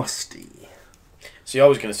nasty. See, I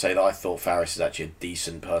was going to say that I thought Faris is actually a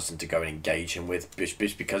decent person to go and engage him with,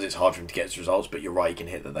 just because it's hard for him to get his results. But you're right, you can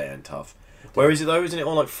hit that they ain't tough. Where is it though? Isn't it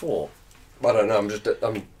on like 4? I don't know. I'm So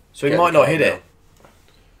he getting might not the hit card it.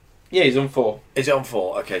 Yeah, he's on 4. Is it on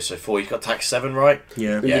 4? Okay, so 4. He's got tax 7, right?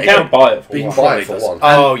 Yeah. Yeah, you he can't buy it for You one. can buy it Probably for does. 1.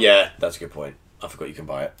 Oh yeah, that's a good point. I forgot you can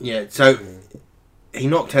buy it. Yeah, so he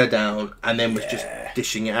knocked her down and then was just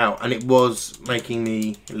dishing it out, and it was making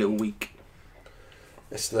me a little weak.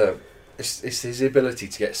 It's his ability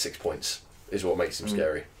to get 6 points is what makes him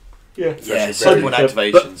scary. Yeah. Yeah, Thresher's 7 very-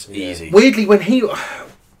 activations, But- easy. Weirdly, when he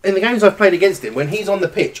in the games I've played against him, when he's on the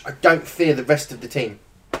pitch, I don't fear the rest of the team.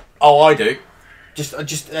 Oh, I do.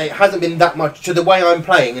 It hasn't been that much to the way I'm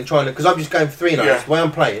playing and trying to, because I'm just going for 3 0. Yeah. The way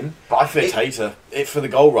I'm playing. But I fear It- Tater. For the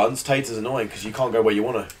goal runs, Tater's annoying because you can't go where you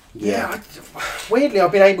want to. Yeah. Weirdly,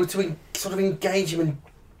 I've been able to sort of engage him and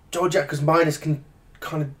dodge out because Midas can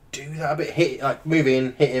kind of do that a bit. Move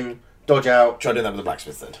in, hit him, dodge out. Try doing that with the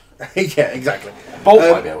blacksmith then. Yeah, exactly. Bolt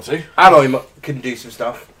might be able to. Aloy can do some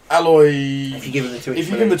stuff. Alloy. If you give him the 2-inch If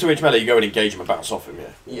you give him the 2-inch melee, you go and engage him and bounce off him.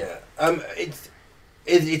 Yeah. Yeah.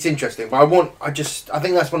 It's interesting, but I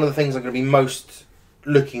think that's one of the things I'm going to be most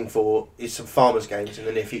looking for is some farmers games in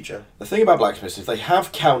the near future. The thing about blacksmiths is they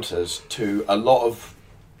have counters to a lot of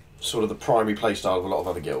sort of the primary play style of a lot of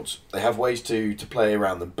other guilds. They have ways to play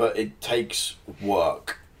around them, but it takes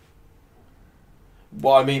work.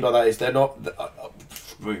 What I mean by that is they're not,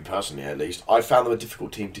 for me personally at least, I found them a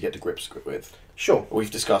difficult team to get to grips with. Sure. We've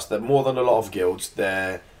discussed that more than a lot of guilds,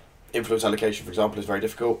 their influence allocation, for example, is very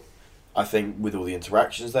difficult. I think with all the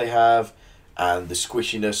interactions they have and the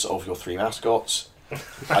squishiness of your 3 mascots,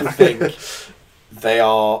 I think they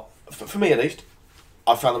are, for me at least,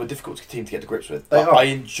 I found them a difficult team to get to grips with. They But are. I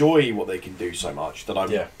enjoy what they can do so much that I'm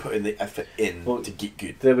Yeah. putting the effort in Well, to get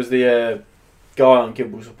good. There was the guy on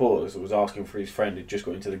Guild Ball supporters that was asking for his friend who'd just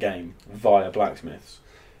got into the game via blacksmiths.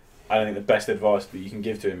 I think the best advice that you can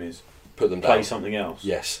give to him is Put them play down. something else.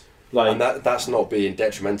 Yes. Like, And that's not being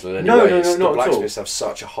detrimental in any No, way. no, It's no, the not at all. blacksmiths have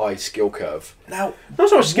such a high skill curve. Now, not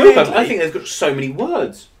so much skill level. I weirdly- think they've got so many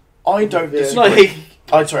words. I don't Yeah. disagree.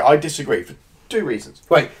 Like, I disagree for 2 reasons.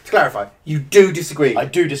 Wait, to clarify, you do disagree. I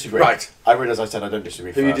do disagree. Right. I realise I said I don't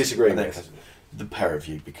disagree. Who are you first, disagreeing and then- with? The pair of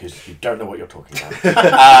you, because you don't know what you're talking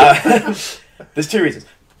about. There's 2 reasons.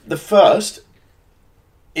 The first,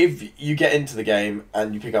 if you get into the game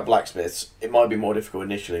and you pick up blacksmiths, it might be more difficult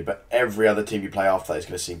initially, but every other team you play after that is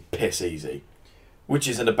going to seem piss easy, which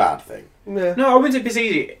isn't a bad thing. Yeah. no, I wouldn't say it's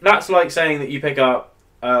easy. That's like saying that you pick up.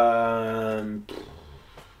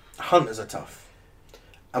 Hunters are tough.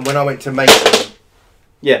 And when I went to Mason,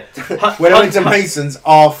 Yeah. when I went to Masons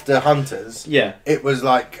after Hunters, Yeah. it was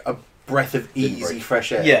like a breath of Didn't easy break.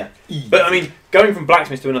 fresh air. Yeah. But I mean, going from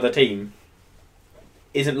blacksmith to another team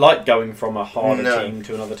isn't like going from a harder No. team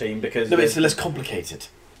to another team because No, but it's there's- less complicated.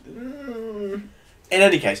 In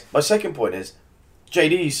any case, my second point is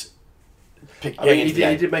JD's pick. I mean, he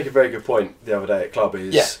did make a very good point the other day at club.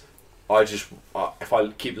 Is Yeah. if I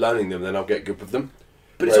keep learning them, then I'll get good with them.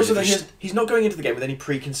 But it's Whereas also if that you he's not going into the game with any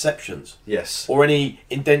preconceptions Yes. or any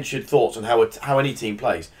indentured thoughts on how any team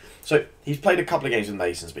plays. So he's played a couple of games with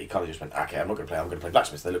Masons, but he kind of just went, okay, I'm not going to play. I'm going to play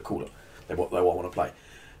blacksmiths. They look cooler. They're what I want to play.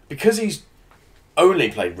 Because he's only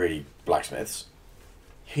played really blacksmiths,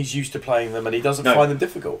 he's used to playing them, and he doesn't No. find them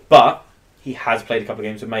difficult. But he has played a couple of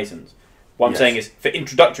games with Masons. What I'm Yes. saying is, for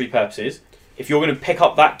introductory purposes, if you're going to pick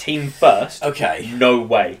up that team first, Okay. no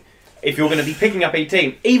way. If you're going to be picking up a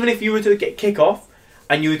team, even if you were to get kick-off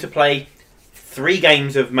and you were to play 3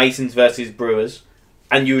 games of Masons versus Brewers,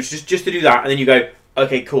 and you were just to do that, and then you go,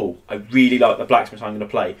 okay, cool, I really like the blacksmiths I'm going to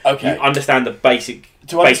play. Okay. You understand the basics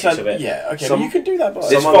To understand, of it. yeah, okay, Some- but you can do that. By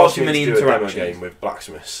There's Someone far asked too me many to do a demo interactions. game with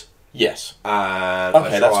blacksmiths, yes. and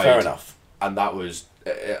Okay, I that's tried, fair enough. And that was,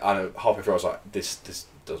 I know, halfway through I was like, this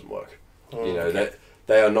doesn't work. Oh, You know, okay.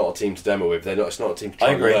 they are not a team to demo with. It's not a team to try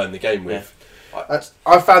I and agree. learn the game with.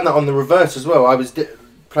 I found that on the reverse as well. I was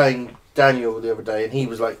playing Daniel the other day, and he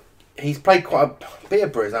was like, he's played quite a bit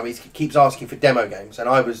of Brewers. I mean, he keeps asking for demo games, and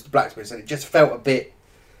I was the blacksmith, and it just felt a bit,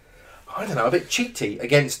 I don't know, a bit cheaty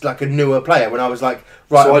against like a newer player. When I was like,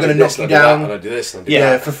 right, So I'm I going to do knock this, you and I do that, down, and I do this, and I do yeah,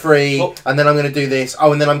 that. for free, Well- and then I'm going to do this.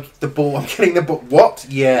 Oh, and then I'm getting the ball. What?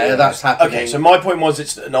 Yeah, that's happening. Okay, so my point was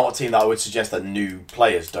it's not a team that I would suggest that new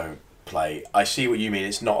players don't play. I see what you mean.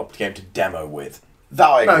 It's not a game to demo with. That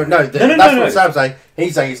I agree. no, with. No, that's no. what Sam's saying.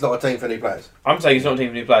 He's saying it's not a team for new players. I'm saying it's not a team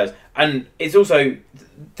for new players. And it's also,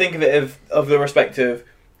 think of it of the respect of,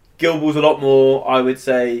 Guild Ball's a lot more, I would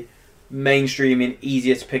say, mainstream and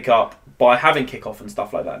easier to pick up by having kickoff and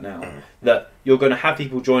stuff like that now. That you're going to have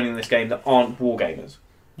people joining this game that aren't wargamers.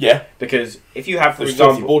 Yeah, Because if you have, for there's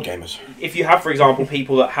filthy example, board gamers. if you have, for example,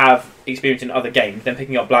 people that have experience in other games, then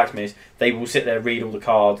picking up blacksmiths, they will sit there, read all the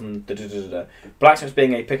cards, and da-da-da-da-da. Blacksmiths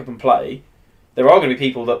being a pick up and play, there are going to be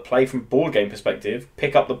people that play from board game perspective,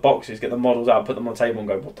 pick up the boxes, get the models out, put them on the table, and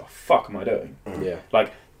go, "What the fuck am I doing?" Yeah.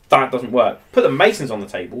 Like that doesn't work. Put the Masons on the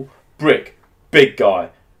table, brick, big guy.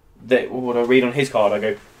 When I read on his card, I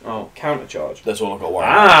go, "Oh, counter charge." That's all I've got to worry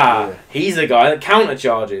about. Ah, Yeah. he's the guy that counter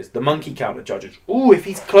charges. The monkey counter charges. Ooh, if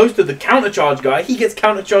he's close to the counter charge guy, he gets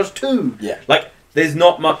counter charged too. Yeah. Like, there's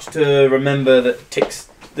not much to remember that ticks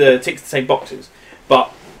the same boxes.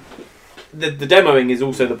 But the demoing is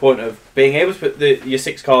also the point of being able to put your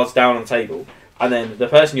 6 cards down on the table, and then the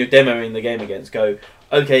person you're demoing the game against go,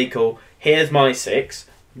 okay, cool, here's my 6.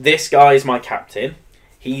 This guy is my captain.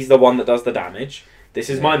 He's the one that does the damage. This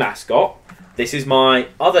is my mascot. This is my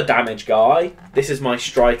other damage guy. This is my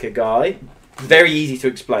striker guy. Very easy to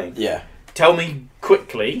explain. Yeah. Tell me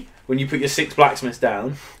quickly, when you put your 6 blacksmiths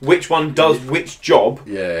down, which one does which job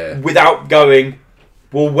Yeah. without going,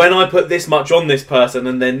 well, when I put this much on this person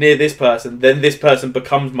and then near this person, then this person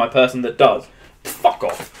becomes my person that does. Fuck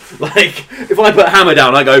off. Like, if I put hammer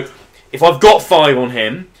down, I go, if I've got 5 on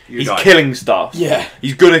him, he's killing stuff. Yeah.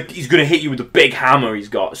 He's gonna hit you with the big hammer he's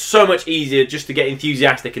got. So much easier just to get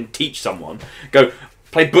enthusiastic and teach someone. Go,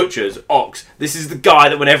 play Butchers, Ox. This is the guy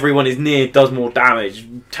that when everyone is near does more damage.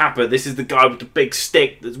 Tapper, this is the guy with the big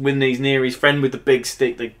stick that's when he's near his friend with the big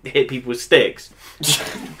stick. They hit people with sticks.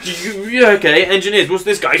 Yeah, okay. Engineers, what's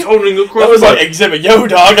this guy? He's holding a crossbow. That was like Exhibit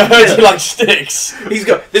Yoda. I heard you like sticks.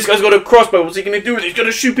 This guy's got a crossbow. What's he going to do with it? He's going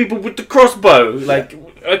to shoot people with the crossbow. Like,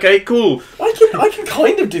 okay, cool. I can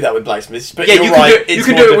kind of do that with blacksmiths, but Yeah, you're right. You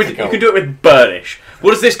can do it with Burnish.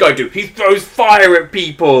 What does this guy do? He throws fire at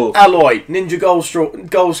people. Alloy, ninja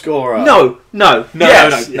goal scorer. No.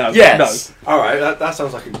 Yes. All right, that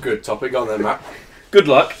sounds like a good topic. On then, Matt. Good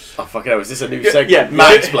luck. Oh fucking hell! Is this a new segment? Yeah,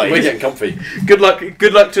 Matt explains. We're getting comfy. Good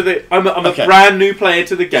luck to the. I'm a Okay. brand new player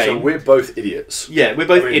to the game. So we're both idiots. Yeah, we're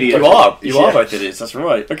both I mean, idiots. You are both idiots. That's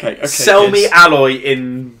right. Okay. Sell me kids. Alloy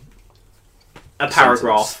in a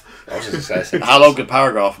paragraph. I was just going to say. How long a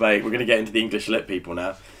paragraph, mate? We're going to get into the English lit people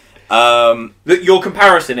now. Your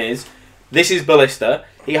comparison is, this is Ballista.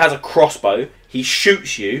 He has a crossbow. He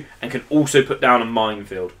shoots you and can also put down a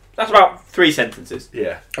minefield. That's about 3 sentences.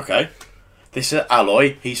 Yeah. Okay. This is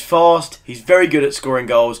Alloy. He's fast. He's very good at scoring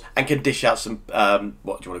goals and can dish out some.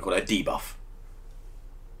 What do you want to call it? A debuff.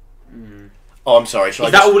 Oh, I'm sorry. Is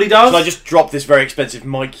that all he does? Shall I just drop this very expensive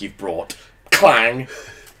mic you've brought? Clang.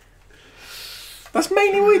 That's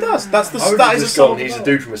mainly what he does. That is a song. He's a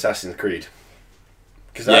dude from Assassin's Creed.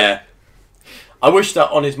 Yeah. I wish that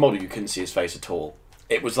on his model you couldn't see his face at all.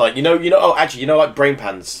 It was like like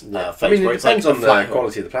Brainpan's face. I mean, where it it's like depends on the flat-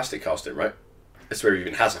 quality of the plastic casting, right? That's where he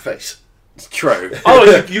even has a face. It's true.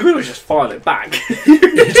 Oh, you could just file it back.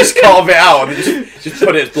 You just carve it out and just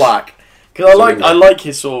put it as black. Because I like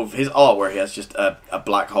his sort of his art where he has just a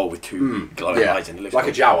black hole with 2 glowing eyes and it looks like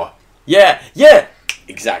cool. a Jawa. Yeah,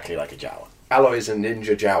 exactly like a Jawa. Alloy is a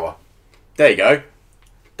ninja Jawa. There you go.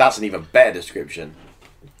 That's an even better description.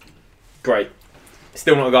 Great.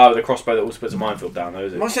 Still not a guy with a crossbow that also puts a minefield down, though,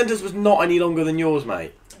 is it? My sentence was not any longer than yours,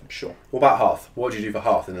 mate. Sure. What about Hearth? What would you do for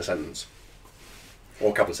Hearth in a sentence?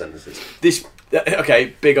 Or a couple of sentences? This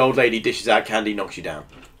okay, big old lady dishes out candy, knocks you down.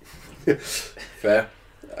 Fair.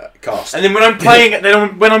 Cast. And then when I'm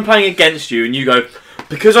playing against you, and you go,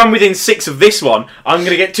 because I'm within 6 of this one, I'm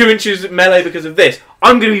going to get 2 inches melee because of this.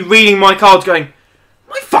 I'm going to be reading my cards, going,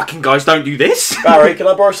 my fucking guys don't do this. Barry, can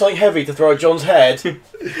I borrow something heavy to throw at John's head?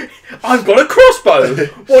 I've got a crossbow.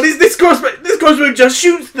 What is this crossbow? This crossbow just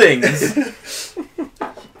shoots things.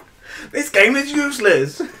 This game is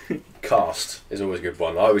useless. Cast is always a good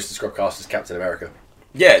one. I always describe Cast as Captain America.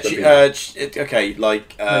 Yeah, okay,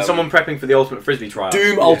 like someone prepping for the Ultimate Frisbee trial.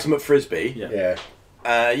 Doom Ultimate Frisbee. Yeah.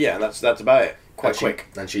 Yeah. And that's about it. Quite And quick.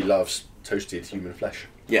 And she loves toasted human flesh.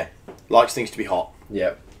 Yeah, likes things to be hot.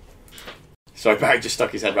 Yeah. Sorry, Barry just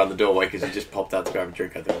stuck his head around the doorway because he just popped out to grab a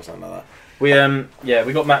drink, I think, or something like that.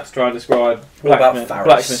 We got Matt to try and describe What about Faris?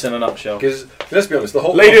 blacksmith in a nutshell. Because, let's be honest, the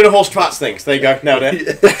whole... Lady and a horse twats things. There you go, nailed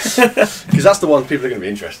it. Because that's the one people are going to be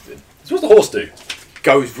interested in. So what's the horse do?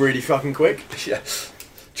 Goes really fucking quick. Yeah.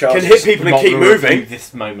 Can hit people and Not keep gonna moving. review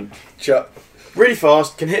this moment. Really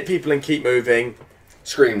fast, can hit people and keep moving.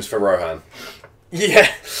 Screams for Rohan. Yeah.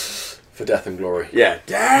 For death and glory. Yeah.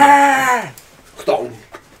 Yeah.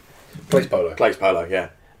 Plays polo. Plays polo, yeah.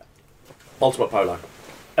 Ultimate polo.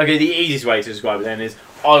 Okay, the easiest way to describe it then is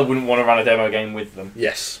I wouldn't want to run a demo game with them.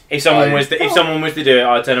 Yes. If someone was to do it,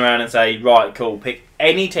 I'd turn around and say, right, cool, pick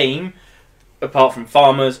any team apart from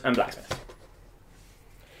farmers and blacksmiths.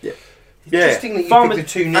 Yeah. Interesting that you Farmers-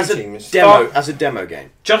 picked the 2 new As a teams. as a demo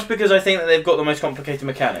game. Just because I think that they've got the most complicated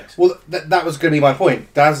mechanics. Well, that was going to be my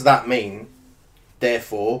point. Does that mean,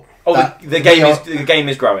 therefore, Oh, that the game we is are- the game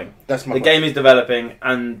is growing. That's my The point. game is developing,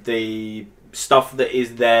 and the stuff that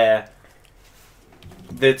is there,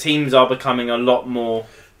 the teams are becoming a lot more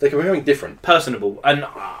They're becoming different. personable, and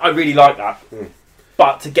I really like that. Mm.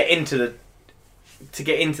 But to get into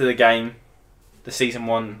the game, the season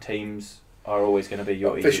 1 teams are always going to be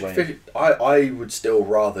your easy way. I would still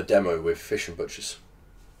rather demo with Fish and Butchers.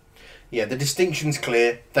 Yeah, the distinction's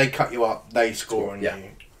clear. They cut you up. They score on Yeah. you.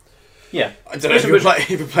 Yeah, I don't know if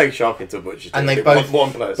you're playing Shark into a butcher. And they both-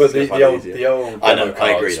 one player. But the old I demo know, I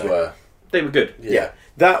cards agree, though. were... they were good. Yeah.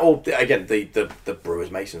 That or again the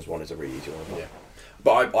Brewers Masons one is a really easy one. Yeah.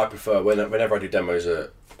 But I prefer whenever I do demos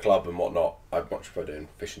at club and whatnot, I much prefer doing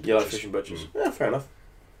Fish and You like Butchers. Fish and Butchers? Yeah, fair enough.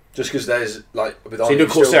 Just because there's like with So you do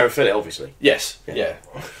Corsair and Philly, obviously. Yes. Yeah. Yeah.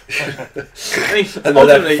 I mean, And they're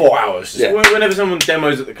there ultimately, for 4 hours. Yeah. whenever someone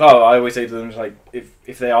demos at the club, I always say to them, like,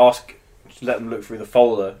 if they ask just let them look through the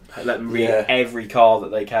folder, let them read Yeah. every card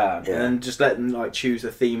that they can, Yeah. and then just let them like choose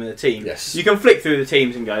the theme of the team. Yes. You can flick through the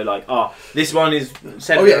teams and go like, this one is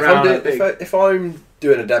centered Oh yeah, around. if I'm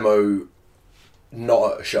doing a demo,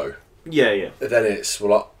 not at a show, yeah. then it's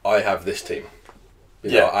I have this team.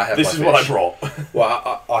 You know, Yeah, I have this my is what I fish. brought.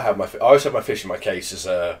 Well, I have I always have my fish in my case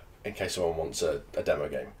as in case someone wants a demo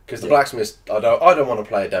game. Because the blacksmiths, I don't want to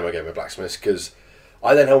play a demo game with blacksmiths because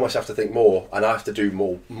I then hold myself to think more and I have to do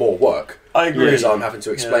more work. I agree. Because I'm having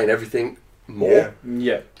to explain everything more.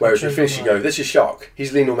 Yeah. Whereas with fish, you go, this is Shark.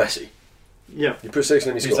 He's Lionel Messi. Yeah. You put 6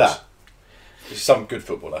 in his Who's scores. that? He's some good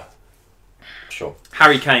footballer. Sure.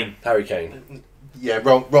 Harry Kane. Harry Kane. Yeah,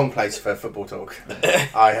 wrong place for football talk.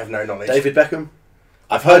 I have no knowledge. David Beckham.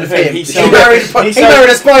 I've heard of him. He He sells- married he he married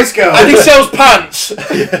a Spice Girl. And he sells pants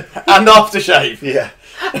and aftershave. Yeah.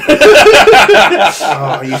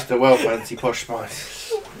 Oh, I used to well fancy Posh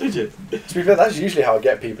Spice. Did you? To be fair, that's usually how I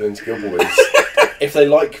get people into Guild Ball. Is if they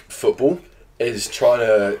like football, is trying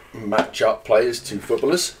to match up players to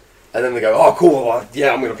footballers, and then they go, "Oh, cool! Well,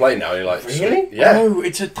 yeah, I'm going to play now." And you're like, Really? "Sweet." Yeah. No,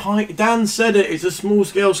 it's a tight. Dan said it. It's a small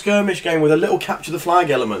scale skirmish game with a little capture the flag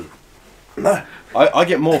element. No, I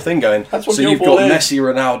get more thing going. That's what so Guild you've Ball got is. Messi,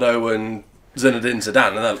 Ronaldo, and Zinedine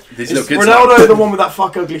Zidane, and these Is little kids. Ronaldo the one with that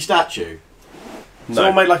fuck ugly statue? No.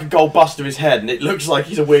 Someone made like a gold bust of his head, and it looks like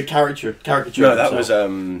he's a weird caricature. No, that of was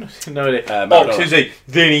himself. No idea. Maradona. Is he?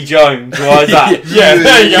 Vinnie Jones. Why is that? Yeah,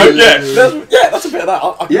 there you go. Yeah, that's a bit of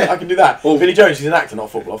that. Yeah. I can do that. Or- Vinnie Jones, he's an actor, not a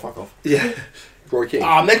footballer. Fuck off. yeah, Roy Keane.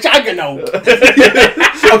 I'm the Juggernaut.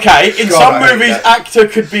 Okay, in God, some I hate movies, that. actor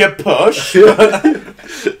could be a push.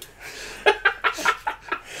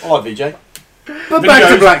 I like VJ. But Vinnie back to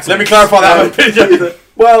Jones. Blacksmith. Let me clarify that. Vinnie Jones.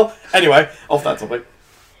 Well, anyway, off that topic.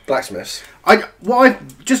 Blacksmiths.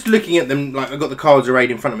 Just looking at them, like I've got the cards arrayed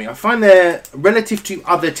in front of me, I find they're relative to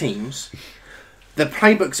other teams. The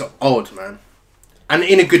playbooks are odd, man, and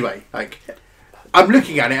in a good way. Like I'm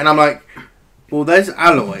looking at it and I'm like, well, there's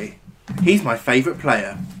Alloy. He's my favourite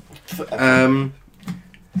player.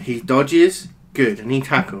 He dodges, good, and he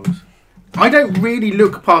tackles. I don't really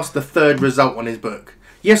look past the third result on his book.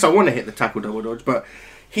 Yes, I want to hit the tackle double dodge, but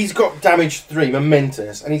he's got damage 3,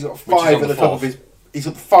 momentous, and he's got 5 on at the the top of fourth. his. He's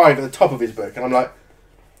got 5 at the top of his book, and I'm like,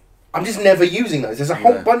 I'm just never using those. There's a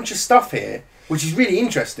whole bunch of stuff here, which is really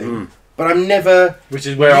interesting, but I'm never Which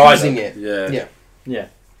is where I using look. it. Yeah. Yeah.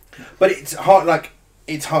 But it's hard. Like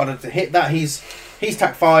it's harder to hit that. He's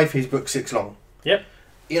tack 5. His book 6 long. Yep.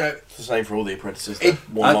 You know, It's the same for all the apprentices. It-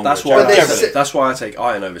 That's But why. there's- That's why I take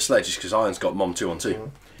Iron over Sledge, is because Iron's got Mom 2 on 2.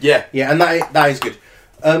 Yeah. yeah, and that is good.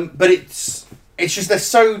 But it's just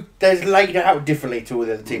they're laid out differently to all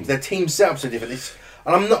the other teams. Their team setups are different.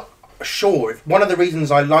 And I'm not sure if one of the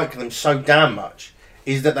reasons I like them so damn much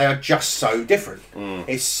is that they are just so different.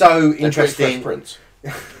 It's so interesting. Prince.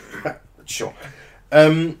 Sure.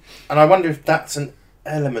 And I wonder if that's an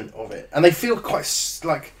element of it. And they feel quite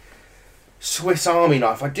like Swiss Army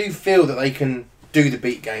knife. I do feel that they can do the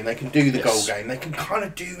beat game, they can do the goal game, they can kind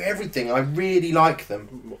of do everything. I really like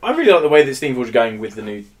them. I really like the way that Steamforge are going with the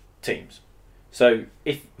new teams. So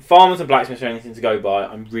if Farmers and Blacksmiths are anything to go by,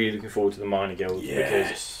 I'm really looking forward to the minor guilds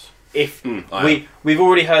because if we've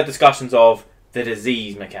already heard discussions of the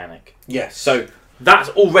disease mechanic. Yes. So that's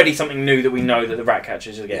already something new that we know that the rat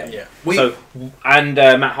catchers are getting. Yeah.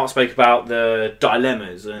 Matt Hart spoke about the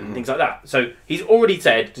dilemmas and things like that. So he's already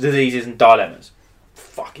said diseases and dilemmas.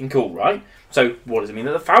 Fucking cool, right? So what does it mean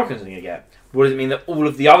that the Falcons are going to get? What does it mean that all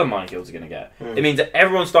of the other minor guilds are going to get? It means that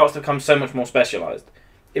everyone starts to become so much more specialised.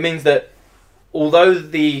 It means that although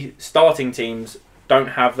the starting teams don't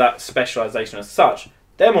have that specialisation as such,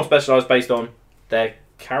 they're more specialised based on their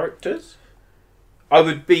characters. I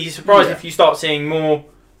would be surprised if you start seeing more,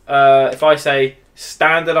 if I say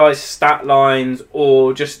standardised stat lines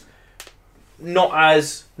or just not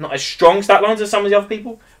as strong stat lines as some of the other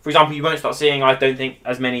people. For example, you won't start seeing, I don't think,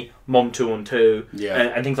 as many Mom 2 on 2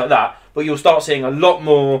 and things like that, but you'll start seeing a lot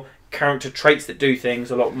more character traits that do things,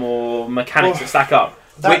 a lot more mechanics that stack up,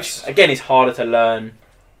 which, again, is harder to learn.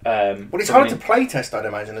 Well, it's hard to play test, I'd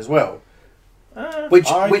imagine, as well. Which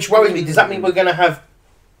Which worries me. Does that mean we're going to have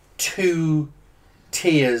 2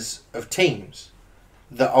 tiers of teams?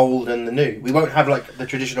 The old and the new. We won't have, like, the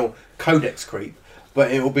traditional codex creep,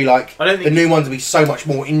 but it will be like, I don't think the new ones will be so much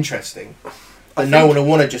more interesting that no one will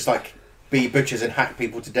want to just, like, be butchers and hack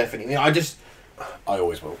people to death. I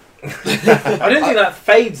always will. I don't think that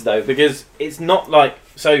fades though, because it's not like,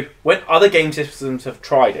 so when other game systems have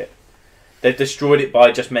tried it, they've destroyed it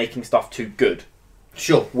by just making stuff too good.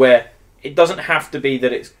 Sure. Where it doesn't have to be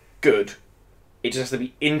that it's good, it just has to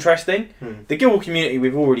be interesting. The Guild Ball community,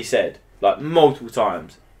 we've already said like multiple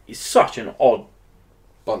times, is such an odd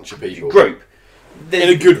bunch of people. group. In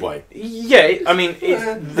a good way. Yeah, I mean,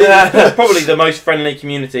 it's probably the most friendly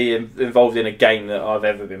community involved in a game that I've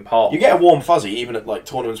ever been part of. You get a warm fuzzy even at like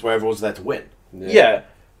tournaments where everyone's there to win. Yeah.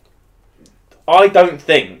 I don't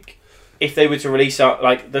think if they were to release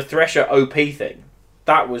like the Thresher OP thing,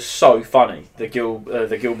 that was so funny. The Guild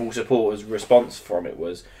Ball supporters' response from it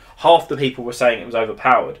was half the people were saying it was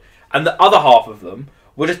overpowered, and the other half of them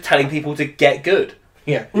were just telling people to get good.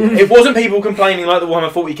 Yeah. It wasn't people complaining like the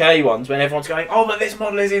 140k ones when everyone's going, oh, but this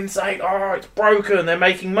model is insane, oh, it's broken, they're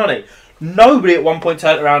making money. Nobody at one point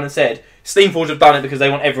turned around and said, Steamforge have done it because they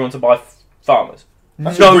want everyone to buy farmers.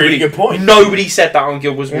 That's a really good point. Nobody said that on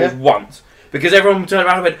Guild Wars once. Because everyone turned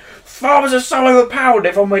around and went, farmers are so overpowered, and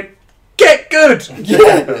everyone went, get good!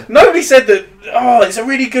 Yeah. Nobody said that, oh, it's a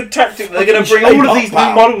really good tactic, they're going to bring all of these new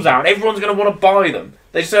models out, and everyone's going to want to buy them.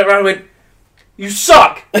 They just turned around and went, you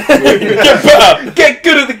suck! Get better! Get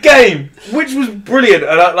good at the game! Which was brilliant,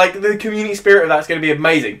 and like the community spirit of that's going to be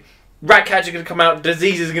amazing. Ratcatcher are going to come out,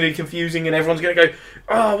 diseases are going to be confusing, and everyone's going to go,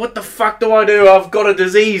 oh, what the fuck do I do? I've got a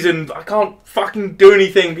disease and I can't fucking do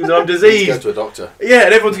anything because I'm diseased. Go to a doctor. Yeah,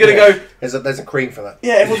 and everyone's going to go, There's a cream for that.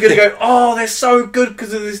 yeah, everyone's going to go, oh, they're so good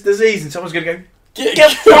because of this disease, and someone's going to go,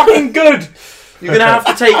 get fucking good! You're going to have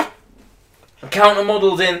to take counter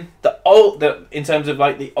models in in terms of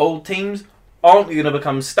like the old teams aren't going to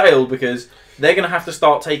become stale because they're going to have to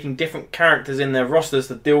start taking different characters in their rosters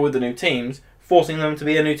to deal with the new teams, forcing them to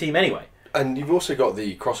be a new team anyway. And you've also got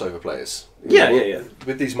the crossover players. Yeah.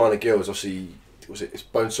 With these minor guilds, obviously, it's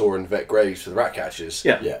Bonesaw and Vet Graves for the Ratcatchers.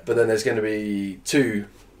 Yeah. But then there's going to be two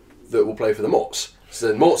that will play for the Morts. So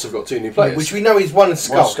then Morts have got two new players. Which we know is one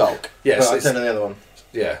Skulk. Skulk. Yes, But I don't know the other one.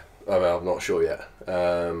 yeah. Well, I'm not sure yet.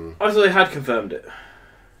 I thought they had confirmed it.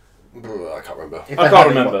 I can't remember. If I they can't have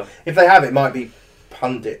remember. If they have, it might be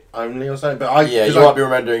pundit only or something. But Yeah, you might be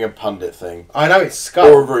remembering a pundit thing. I know it's Skulk.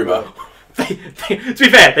 Or a rumour. To be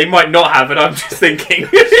fair, they might not have, and I'm just thinking.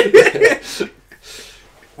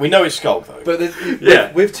 We know it's Skulk though. But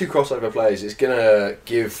with two crossover players, it's going to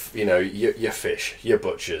give your fish, your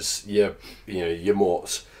butchers, your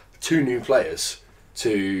Morts, two new players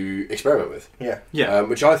to experiment with. Yeah.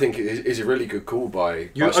 Which I think is a really good call by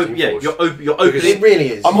You're Steamforge. you're Because opening. it really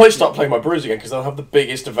is. I might start playing my Brewers again because they'll have the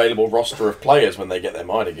biggest available roster of players when they get their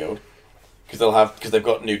minor guild. Because they've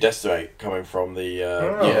got new Decimate coming from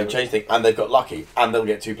the change thing, and they've got Lucky, and they'll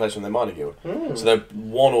get two players from their minor guild. So they're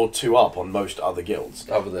one or two up on most other guilds.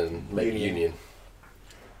 Other than maybe Union.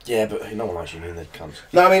 Yeah, but no one likes Union, they're cunts.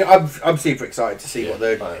 No, I mean I'm super excited to see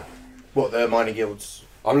what the minor guilds.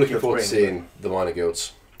 I'm looking Good forward to bring, seeing the minor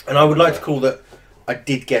guilds. And I would like to call that I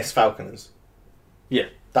did guess Falconers. Yeah.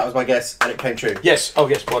 That was my guess, and it came true. Yes, well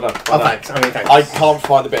done. Well Oh, done. thanks. I mean, thanks. I can't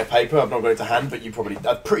find the bit of paper, I've not got it to hand, but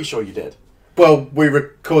I'm pretty sure you did. Well, we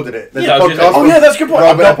recorded it. There's Yeah, a I was podcast. gonna say- that's a good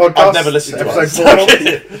point. I've never listened to episode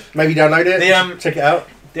it. 4. Maybe download it. Check it out.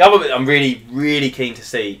 The other bit I'm really, really keen to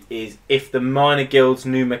see is if the minor guilds'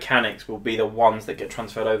 new mechanics will be the ones that get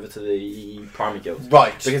transferred over to the primary guilds.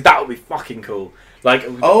 Right. Because that would be fucking cool. Like,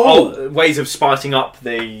 ways of spicing up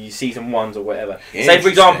the season ones or whatever. Say, for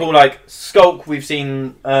example, like, Skulk, we've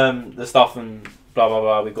seen the stuff and blah, blah,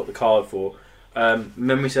 blah, we've got the card for.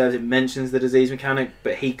 Memory serves, it mentions the disease mechanic,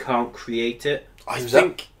 but he can't create it. I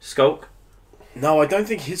think... Skulk? No, I don't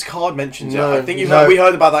think his card mentions No, it. I think no. we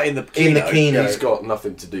heard about that in the keynote. He's got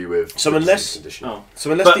nothing to do with So unless- condition. Oh.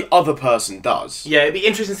 So unless the other person does... Yeah, it'd be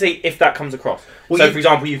interesting to see if that comes across. Well, so, for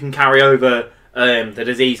example, you can carry over the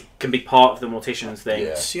disease can be part of the mortician's thing.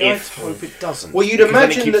 Yeah. See, I If- hope it doesn't. Well, you'd Because then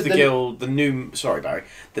imagine it keeps that the guild, the new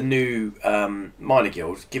minor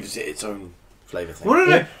guild gives it its own flavour thing. Well,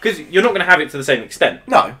 no, because you're not going to have it to the same extent.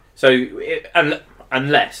 No. So,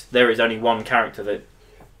 unless there is only one character that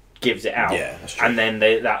gives it out, Yeah, that's true. and then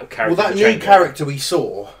that character. Well, that new character we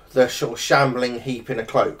saw, the sort of shambling heap in a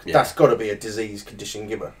cloak, that's got to be a disease condition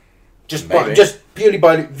giver. Just purely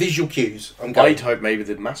by visual cues. I'd hope maybe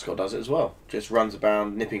the mascot does it as well. Just runs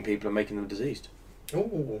about nipping people and making them diseased.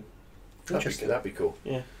 Ooh, interesting. That'd be cool.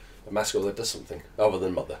 Yeah. A mascot that does something other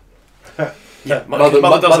than Mother. Yeah, Mother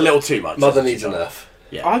does a little too much. Mother doesn't needs she, a John? nerf.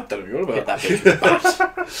 Yeah. I don't know Hit about that bitch with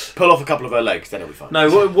a bat. Pull off a couple of her legs, then it'll be fine. No,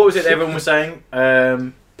 what was it that everyone was saying?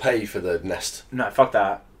 Pay for the nest. No, fuck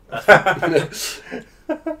that.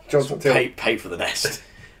 Johnson Till. Pay for the nest.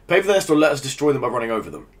 Pay for the nest or let us destroy them by running over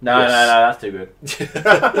them. No, that's too good.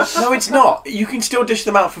 No, it's not. You can still dish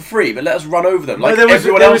them out for free, but let us run over them. No, Like there was-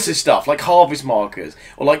 everyone there was- else's stuff, like harvest markers,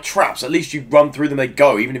 or like traps. At least you run through them, they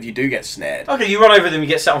go, even if you do get snared. Okay, you run over them, you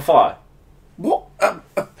get set on fire. What?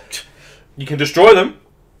 You can destroy them.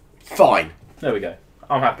 Fine. There we go.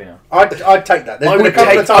 I'm happy now. I'd take that. There's I been a would,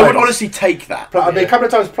 couple of I times. would honestly take that. I've been a couple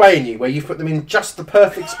of times playing you where you've put them in just the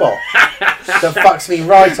perfect spot that fucks me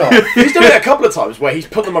right off. He's done it a couple of times where he's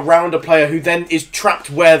put them around a player who then is trapped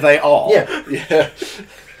where they are. Yeah. Yeah.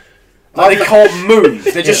 Like they can't move.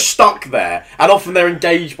 They're just stuck there, and often they're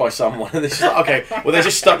engaged by someone. And they're just like, okay, well they're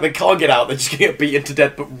just stuck. They can't get out. They're just gonna get beaten to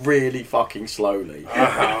death, but really fucking slowly.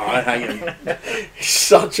 I hate him. He's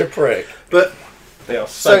such a prick. But They are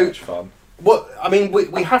so So- much fun. what I mean,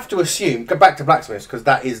 we have to assume. Go back to blacksmiths because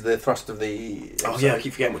that is the thrust of the. Oh yeah, I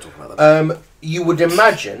keep forgetting we're talking about that. You would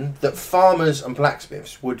imagine that farmers and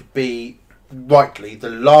blacksmiths would be rightly the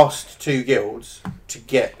last two guilds to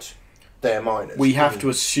get their miners. We have to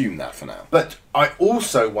assume that for now. But I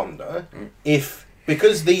also wonder if,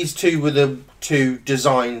 because these two were the two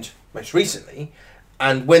designed most recently,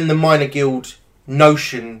 and when the minor guild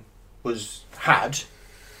notion was had,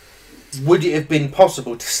 would it have been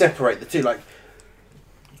possible to separate the two? Like,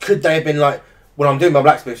 could they have been like, well, I'm doing my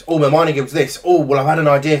blacksmiths, all my minor guilds this, oh, well, I've had an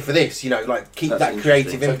idea for this, you know, like, keep That's that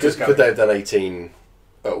creative interesting. impetus Could going. they have done 18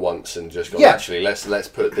 at once and just gone, Yeah. actually, let's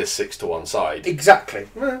put this 6 to one side? Exactly.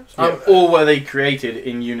 Or were they created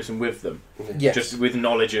in unison with them? Yes. Just with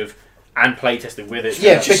knowledge of and play tested with it.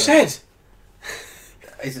 Yeah, I just said.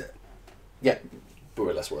 Is it, But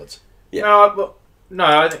with less words. Yeah. No,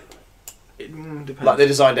 I think it depends. Like they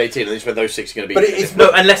designed 18, and they said those 6 are going to be. But it's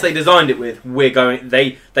No, unless they designed it with we're going.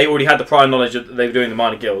 They already had the prior knowledge that they were doing the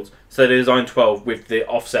minor guilds, so they designed 12 with the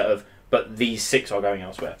offset of. But these 6 are going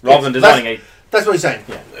elsewhere, rather than designing a. that's what he's saying.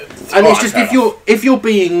 Yeah. And Alright, it's just fair if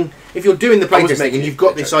you're doing the I was playtesting making and it you've got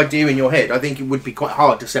better. this idea in your head, I think it would be quite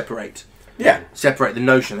hard to separate the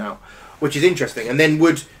notion out, which is interesting. And then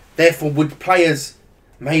would players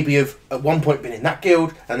maybe have at one point been in that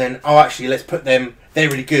guild and then actually let's put them, they're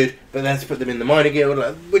really good, but let's put them in the minor guild,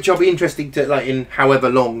 which I'll be interesting to in however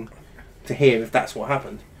long to hear if that's what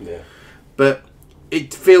happened. Yeah. But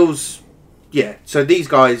it feels so these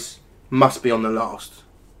guys must be on the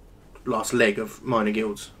last leg of minor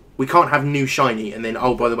guilds. We can't have new shiny and then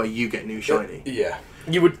by the way you get new shiny. Yeah.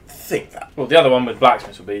 You would think that. Well, the other one with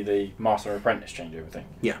blacksmiths would be the master and apprentice changeover thing.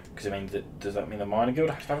 Yeah. Because I mean, does that mean the minor guild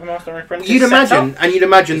has to have a master and apprentice? You'd set imagine, up? and you'd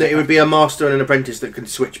imagine that it would be a master and an apprentice that can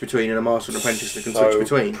switch between, and a master and apprentice that can switch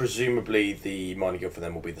between. Presumably, the minor guild for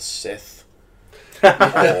them will be the Sith.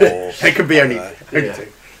 It could be only Yeah. two.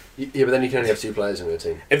 Yeah, but then you can only have 2 players in your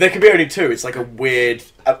team. If there can be only 2, it's like a weird,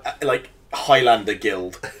 like Highlander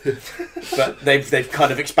guild. But they've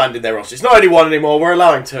kind of expanded their roster. It's not only 1 anymore. We're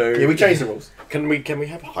allowing 2. Yeah, we changed the rules. Can we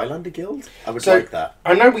have a Highlander guild? I would So- like that.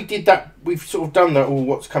 I know we did that. We've sort of done that. All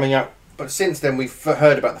what's coming out, but since then we've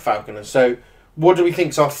heard about the Falconers. So, what do we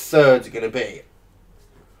think's our third going to be?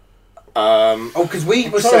 Because we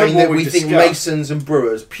were trying to saying remember that what we we think discussed. Masons and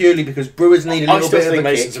Brewers purely because Brewers need a I little still bit of think a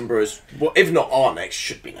Masons kick, and Brewers, well, if not are next,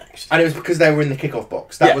 should be next. and it was because they were in the kickoff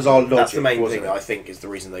box. That Yeah, was our logic. That's the main wasn't thing it? I think is the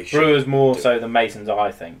reason they should. Brewers more do it. so than Masons,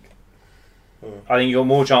 I think. I think you got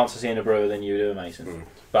more chance of seeing a Brewer than you do a Mason.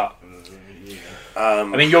 But I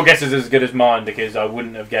mean, your guess is as good as mine because I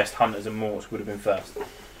wouldn't have guessed Hunters and Morts would have been first.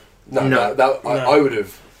 No, No. I would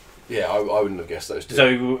have. Yeah, I wouldn't have guessed those 2.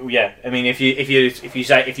 So yeah, I mean, if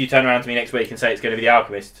you turn around to me next week and say it's going to be the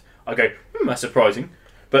Alchemist, I go, that's surprising.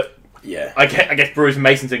 But Yeah. I guess Brewers and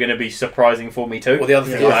Masons are going to be surprising for me too. Well, the other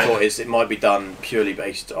thing Yeah. I thought is it might be done purely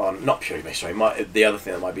based on not purely based. Sorry, the other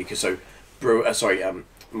thing that might be because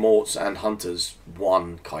Morts and Hunters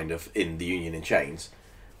won kind of in the Union in Chains.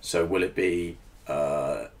 So will it be?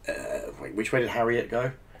 Wait, which way did Harriet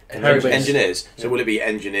go? Engineers. So will it be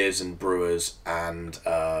Engineers and Brewers and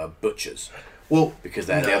Butchers? Well, Because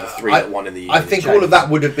they're the other 3 I- that won in the Union. I think in all of Chains. that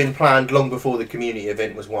would have been planned long before the community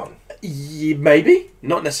event was won. Maybe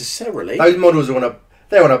not necessarily. Those models are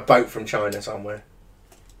they're on a boat from China somewhere,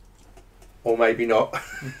 or maybe not.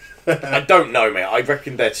 I don't know, mate. I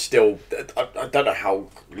reckon they're still. I don't know how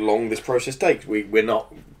long this process takes. We're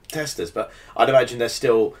not testers, but I'd imagine they're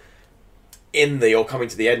still in the or coming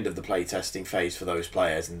to the end of the play testing phase for those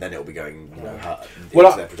players, and then it'll be going into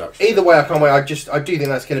their production. Either way, I can't wait. I do think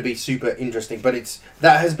that's going to be super interesting. But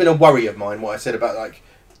that has been a worry of mine. What I said about like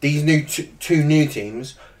these new two new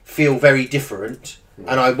teams feel very different,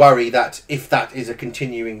 and I worry that if that is a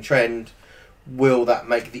continuing trend, will that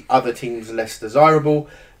make the other teams less desirable?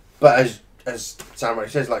 But as Sam Ray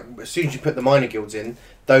says, like as soon as you put the minor guilds in,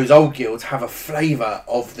 those old guilds have a flavour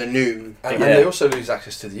of the new. And they also lose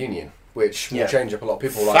access to the Union, which Yeah. will change up a lot of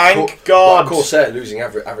people. Thank God. Like Corsair losing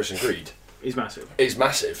Avarice and Greed It's massive. is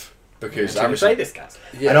massive because Can you Avarice say this, Gaz?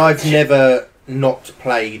 And I've never not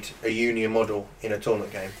played a Union model in a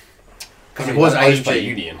tournament game because it was I just play AG.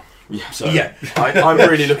 Union. So Yeah. I'm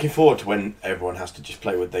really looking forward to when everyone has to just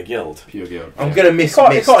play with their guild. Pure guild. I'm gonna miss.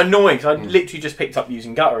 It's quite annoying because I literally just picked up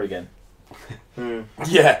using Gutter again.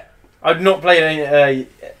 Yeah. I've not played any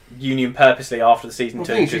Union purposely after the season Well,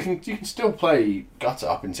 two. the thing is, you can still play Gutter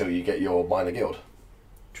up until you get your minor guild.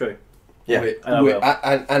 True. Yeah.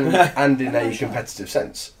 And in a competitive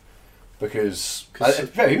sense. Because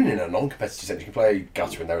even in a non-competitive sense, you can play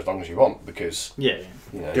Gutter in there as long as you want. Because Yeah.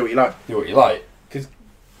 you know, Do what you like. do what you like.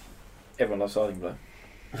 Everyone loves Sardine Blow.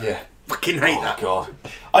 Yeah. Fucking hate Oh that. god.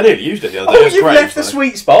 I nearly used it the other day. Oh, It's you've great, left the though.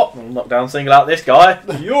 sweet spot. Knockdown single out this guy.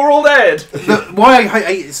 You're all dead. Why I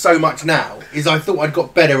hate it so much now is I thought I'd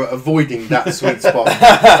got better at avoiding that sweet spot.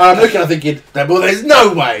 I'm looking, I'm thinking, well, there's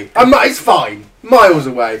no way. It's fine. Miles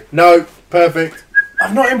away. No, perfect.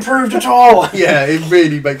 I've not improved at all. Yeah, it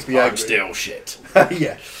really makes me I'm angry. still shit.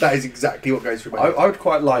 Yeah, that is exactly what goes through my head. I would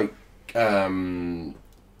quite like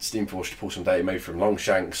Steamforce to pull some data maybe from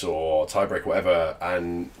Longshanks or Tiebreak or whatever,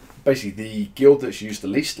 and basically the guild that's used the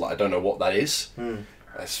least, like I don't know what that is.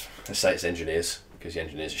 Let's say it's engineers, because the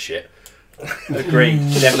engineers are shit. Agree.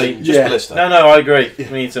 Definitely. Just Ballista. No, I agree. We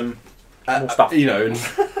need some more stuff. You know,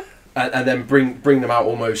 and then bring them out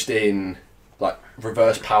almost in like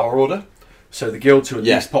reverse power order. So the guilds who are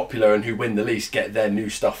least popular and who win the least get their new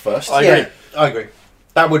stuff first. I Yeah, agree. I agree.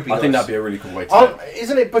 That would be I nice. think that'd be a really cool way to do it.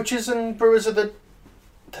 Isn't it Butchers and Brewers are the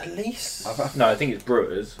least? No, I think it's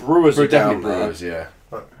Brewers. Brewers are down Definitely there.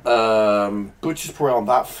 Brewers, yeah. Butchers probably aren't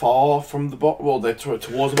that far from the bottom. Well, they're towards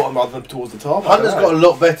the bottom rather than towards the top. Hunter's got a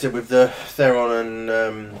lot better with the Theron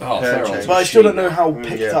and Theron. change. But I still don't know how Mm,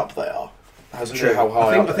 picked yeah. up they are. Hasn't True. know how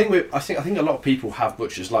high up. I think a lot of people have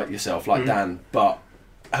butchers like yourself, like Dan, but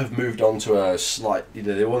have moved on to a slight. You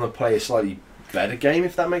know, they want to play a slightly better game,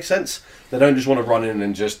 if that makes sense. They don't just want to run in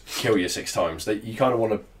and just kill you 6 times. You kind of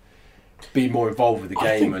want to be more involved with the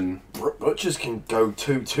I game. think And Butchers can go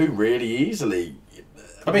 2-2 really easily.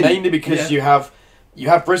 I mean, mainly because you have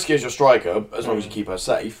Brisky as your striker, as long as you keep her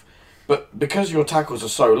safe. But because your tackles are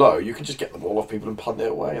so low, you can just get the ball off people and punt it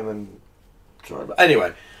away, and then try. But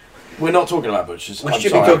anyway, we're not talking about Butchers. We I'm should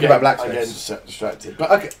be sorry, talking I'm about getting Blacksmiths. distracted.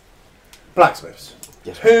 But Okay, Blacksmiths.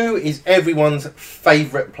 yes, Who is everyone's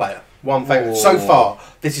favourite player? One favourite so far.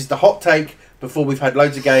 This is the hot take before we've had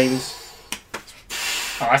loads of games.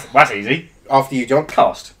 Oh, that's easy. After you, John.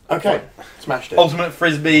 Cast. okay, smashed it. Ultimate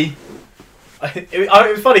Frisbee. It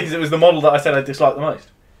was funny because it was the model that I said I disliked the most.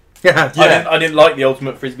 Yeah. I didn't like the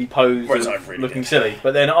Ultimate Frisbee pose Whereas of I really looking did. silly.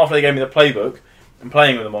 But then after they gave me the playbook and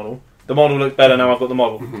playing with the model looked better now I've got the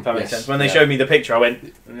model, if that makes Yes. sense. When they Yeah. showed me the picture I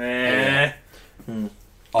went, nah.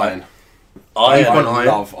 Iron. You've I gone Iron.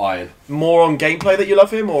 love Iron. More on gameplay that you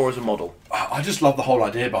love him, or as a model? I just love the whole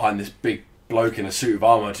idea behind this big bloke in a suit of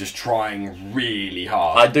armour just trying really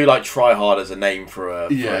hard. I do like try hard as a name for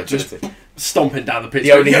a just stomping down the pitch.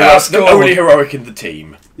 the only heroic in the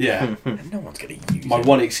team. Yeah. And no one's going to use My him.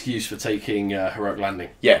 one excuse for taking heroic landing.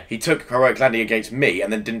 Yeah, he took heroic landing against me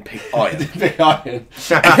and then didn't pick Iron. Big Iron.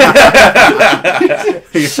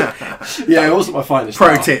 Yeah, it wasn't my finest.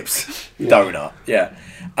 Pro start. tips. Donut. Yeah.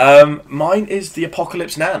 Mine is the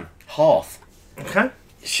Apocalypse Nan Hearth. Okay.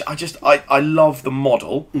 I love the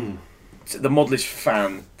model. The model is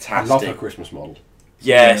fantastic. I love her Christmas model.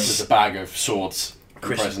 Yes. With the bag of swords and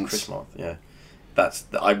presents. Christmas. Yeah.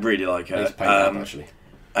 I really like her. It's paid up, actually.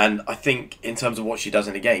 And I think in terms of what she does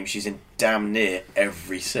in the game, she's in damn near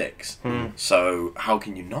every 6. So how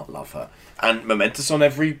can you not love her? And Momentous on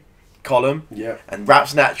every column. Yeah. And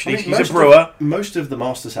Raps naturally. I mean, She's a most brewer. Most of the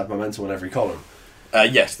masters have momentum on every column.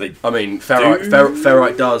 Yes, they. I mean,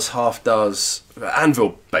 Ferrite does, Half does,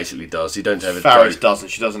 Anvil basically does. You don't have it. Farrow's doesn't.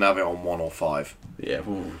 She doesn't have it on 1 or 5. Yeah,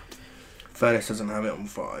 well, Furnace doesn't have it on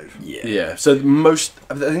 5. Yeah. yeah. So most,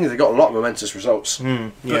 I think they got a lot of momentous results.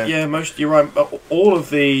 But yeah, most you're right. All of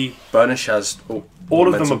the Burnish has all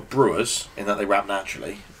of them momentum. are brewers in that they rap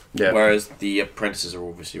naturally. Yeah. Whereas the apprentices are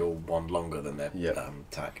obviously all one longer than their Yeah.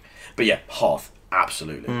 attack. But yeah, Hearth,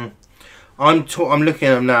 absolutely. I'm looking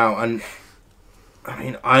at them now, and I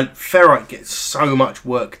mean, Ferrite gets so much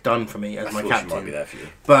work done for me as I my thought she might be captain, there for you.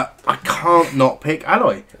 but I can't not pick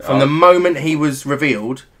Alloy from the moment he was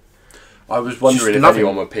revealed. I was wondering Just if love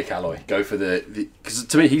anyone him. would pick Alloy. Go for the because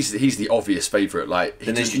to me he's the obvious favourite. Like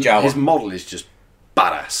The Ninja Jawa. his model is just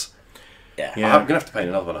badass. Yeah. Yeah. I'm gonna have to paint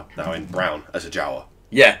another one up now in brown as a Jawa.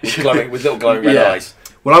 Yeah, with little glowing red Yeah. eyes.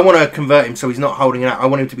 Well, I want to convert him so he's not holding it out. I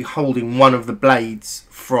want him to be holding one of the blades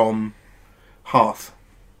from Hearth.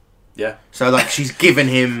 Yeah, So like she's given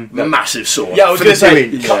him. the massive sword. Yeah, I was For going to the say,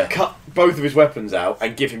 doing. Yeah. cut both of his weapons out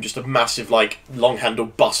and give him just a massive, like,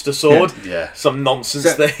 long-handled buster sword. Yeah. Some nonsense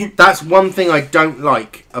So thing. that's one thing I don't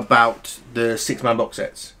like about the 6-man box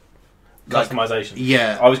sets. Customization.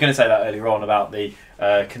 Yeah. I was going to say that earlier on about the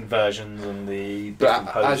conversions and the different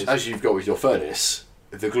But poses. as you've got with your furnace,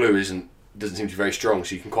 the glue doesn't seem to be very strong,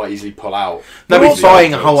 so you can quite easily pull out. Nobody's the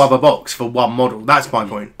buying a afterwards. whole other box for one model. That's my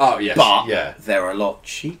point. Oh yes, But yeah. they're a lot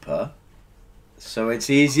cheaper, so it's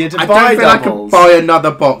easier to I buy don't feel I could doubles. buy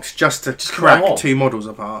another box just to Just crack come on. 2 models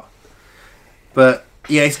apart. But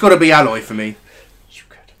yeah, it's got to be alloy for me. You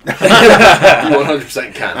could. You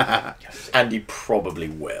 100% can. And you probably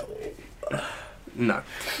will. No.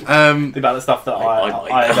 Think about the stuff that I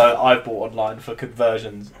might. I've bought online for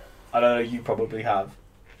conversions. I don't know, you probably have.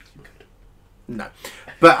 No.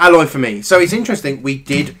 But alloy for me. So it's interesting. We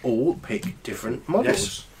did all pick different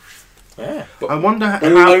models. Yeah. I wonder how.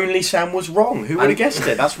 Only Sam was wrong. Who would have guessed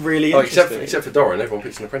it? That's really Oh, interesting. except for Doran, everyone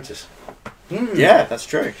picks an apprentice. Yeah, that's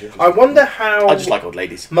true. I wonder how I just like old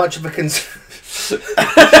ladies. much of a I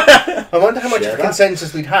wonder how much Share of a that.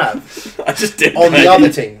 consensus we'd have I just did. on the other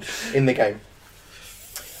teams in the game.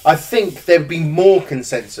 I think there'd be more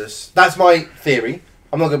consensus. That's my theory.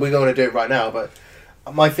 I'm not going to do it right now, but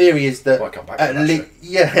my theory is that Might come back to at that, least,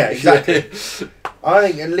 yeah, exactly. I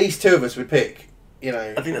think at least 2 of us would pick. You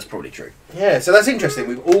know, I think that's probably true. yeah. So that's interesting.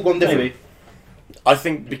 We've all gone different. Maybe. I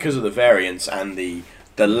think because of the variance and the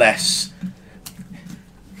less,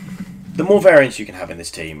 the more variance you can have in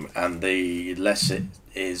this team, and the less it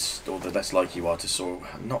is, or the less likely you are to sort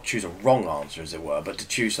of not choose a wrong answer, as it were, but to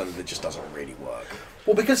choose something that just doesn't really work.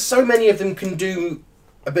 Well, because so many of them can do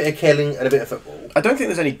a bit of killing and a bit of football. I don't think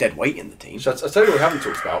there's any dead weight in the team. So I'll tell you what we haven't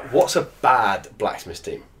talked about. What's a bad blacksmith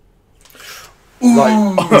team?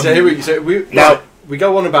 Like, so we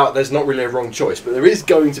go on about there's not really a wrong choice, but there is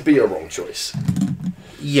going to be a wrong choice.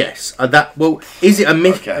 Yes, that. Well, is it a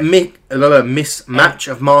mismatch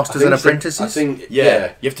of masters and apprentices? I think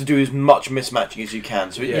Yeah, you have to do as much mismatching as you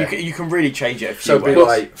can, so Yeah. you can really change it a few So it'd be ways.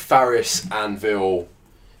 like Faris, Anvil.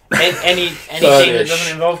 Any team that Burnish.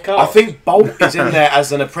 doesn't involve cars. I think Bolt is in there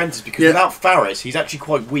as an apprentice because Yeah. without Faris, he's actually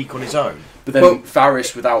quite weak on his own. But then Well-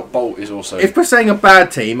 Faris without Bolt is also. If we're saying a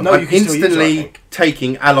bad team, No, I'm you can still use it, I instantly think.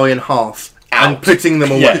 taking Alloy and Half and Out. putting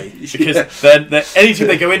them away. Because they're, any team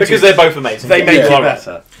they go into, because they're both amazing. they make Yeah. it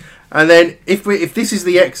better. And then if this is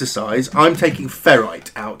the exercise, I'm taking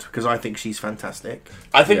Ferrite out because I think she's fantastic.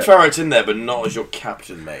 I think Yeah. Ferrite's in there, but not as your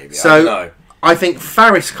captain, maybe. So- I don't know. I think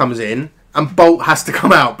Faris comes in and Bolt has to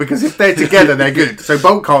come out because if they're together, they're good. So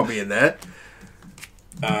Bolt can't be in there.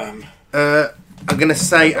 I'm going to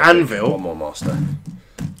say One Anvil. more master.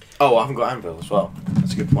 Oh, I haven't got Anvil as well.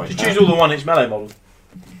 That's a good point. Just choose all the 1-inch melee models.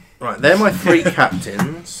 Right, they're my 3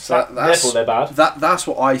 captains. So Therefore, they're bad. that's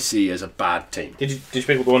what I see as a bad team. Did you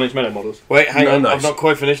pick all the 1-inch melee models? Wait, hang No, on. no. I've not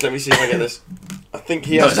quite finished. Let me see if I get this. I think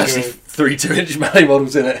he There's has to actually go... 3 2-inch melee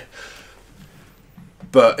models in it.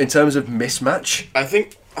 But in terms of mismatch, I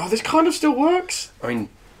think... Oh, this kind of still works. I mean,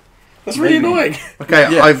 That's really Maybe. annoying.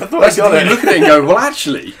 Okay, yeah, I've that's the thing, you look at it and go, well,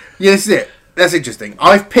 actually, yeah, this is it. That's interesting.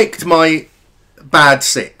 I've picked my bad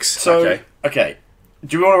 6. So, okay.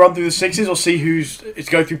 Do you want to run through the 6s or see who's... Let's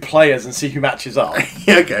go through players and see who matches up.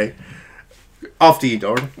 Yeah, okay. After you,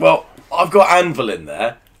 Doran. Well, I've got Anvil in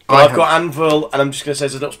there. But I I've have- got Anvil, and I'm just going to say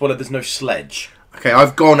as a little spoiler, there's no Sledge. Okay,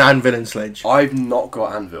 I've gone Anvil and Sledge. I've not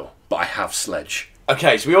got Anvil, but I have Sledge.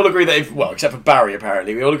 Okay, so we all agree that if... Well, except for Barry,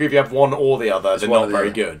 apparently. We all agree if you have one or the other, they're One not or the very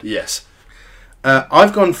other. good. Yes.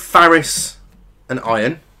 I've gone Faris and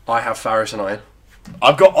Iron. I have Faris and Iron.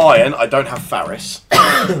 I've got Iron, I don't have Faris.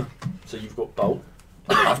 So you've got Bolt.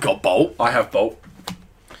 I've got Bolt. I have Bolt.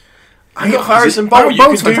 I've got Faris and Bolt, you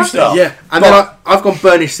Bolt's can do fantastic. stuff. Yeah. And then I've gone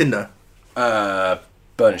Burnish Cinder.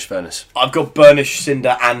 Burnish Furnace. I've got Burnish,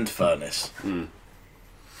 Cinder, and Furnace.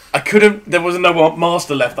 I couldn't... There wasn't no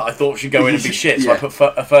master left that I thought should go in and be shit, so I Yeah. put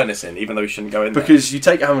a Furnace in, even though he shouldn't go in there. Because you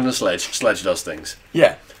take Anvil and Sledge, Sledge does things.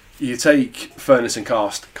 Yeah, You take Furnace and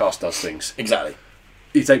Cast does things. exactly.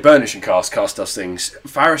 You take Burnish and Cast does things.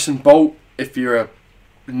 Faris and Bolt, if you're a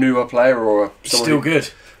newer player or It's someone still who- good.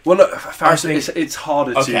 Well, no, Faris, think- it's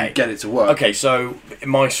harder Okay. to get it to work. Okay, so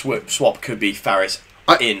my swap could be Faris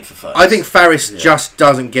in for Furnace. I think Faris just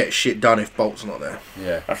doesn't get shit done if Bolt's not there.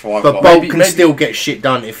 Yeah. That's what I've But got. Bolt Maybe- can maybe- still get shit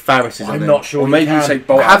done if Faris is in I'm there. not sure. Or maybe you can. take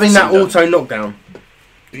Bolt. Having that Cinder. auto knockdown,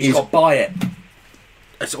 You've got to buy it.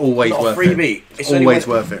 it's always Not a worth freebie. it. It's only Always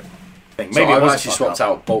when- worth it. Maybe So it I've was a actually fuck swapped up.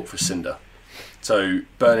 out Bolt for Cinder. So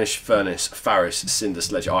Burnish, Furnace, Faris, Cinder,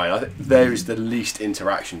 Sledge, Iron. I think there is the least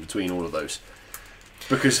interaction between all of those.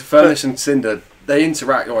 Because Furnace and Cinder, they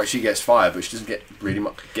interact. Alright, she gets fire, but she doesn't get really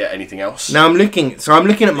much get anything else. Now I'm looking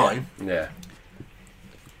at mine, Yeah.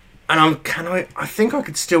 and I think I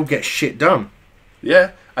could still get shit done.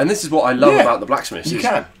 Yeah. And this is what I love Yeah, about the Blacksmiths. you is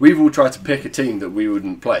can. We've all tried to pick a team that we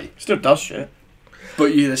wouldn't play. Still does shit.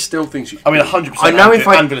 But there's still things you. I mean, 100%. I know if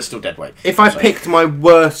I- Anvil's still dead weight. If I So- picked my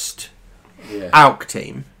worst Yeah. ALK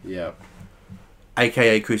team, Yeah.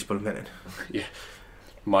 aka Crucible and Venom,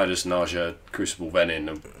 Midas, Naja, Crucible, Venin,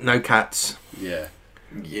 and no cats. yeah.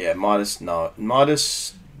 Yeah, Midas,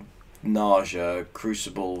 Naja,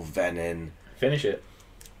 Crucible, Venin. Finish it.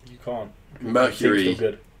 You can't. Mercury. Still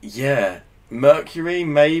good. Yeah, Mercury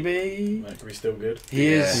maybe. Mercury's still good. He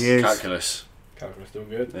is. He is. Calculus. Calculus still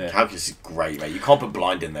good. Yeah. Calculus is great, mate. You can't put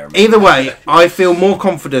blind in there. Mate. Either way, I feel more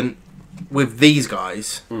confident with these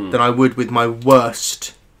guys than I would with my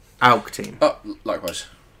worst ALK team. Oh, likewise.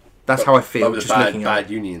 That's how I feel. Like with a Just looking bad at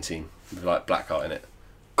it. Union team with like Blackheart in it.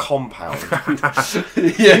 Compound.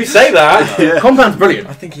 You say that. Compound's brilliant.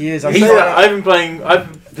 I think he is. I've been playing.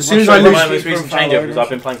 As soon as I lose, my most recent changeovers, I've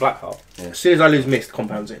been playing Blackheart. as soon as I lose Mist,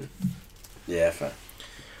 Compound's in. Yeah, fair.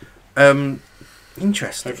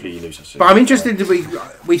 Interesting. Hopefully you lose us soon. But I'm interested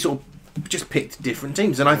that we sort of just picked different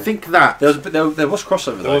teams, and I think that There was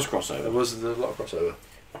crossover though. There was crossover. There was a lot of crossover.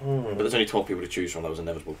 But there's only 12 people to choose from. That was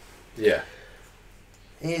inevitable. Yeah.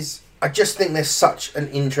 I just think there's such an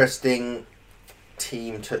interesting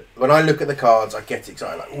team to. When I look at the cards, I get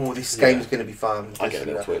excited. Like, oh, this game's going to be fun. I this get and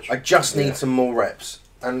it on that. Twitch. I just need Yeah. some more reps,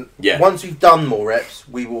 and Yeah. once we've done more reps,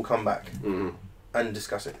 we will come back Mm-hmm. and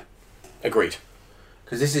discuss it. Agreed.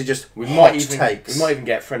 Because this is just We hot might even takes. we might even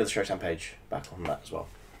get friend of the Showtime page back on that as well.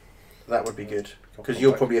 That would be good because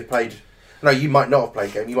you'll probably have played. No, you might not have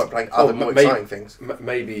played game. You might be playing other more maybe- exciting things.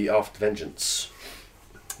 Maybe after Vengeance.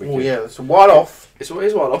 Oh yeah, it's a while off. It's a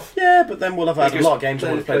while off. Yeah, but then we'll have had a lot of games. I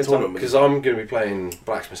want to play the tournament because I'm going to be playing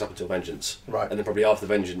Blacksmith up until Vengeance, Right. and then probably after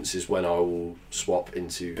Vengeance is when I will swap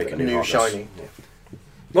into Pick a New Hardness. shiny.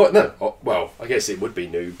 No. Oh, well, I guess it would be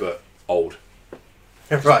new, but old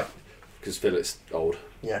Right. because Philip's old.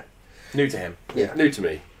 Yeah. New to him. Yeah. New to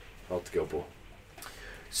me. Old to Guild Ball.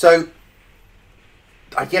 So,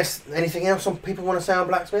 I guess anything else on people want to say on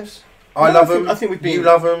blacksmiths? I No, love I think- them. I think we've been- You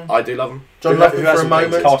love them. I do love him. John Who- loved who them for a hasn't played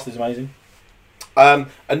moment. Cast is amazing.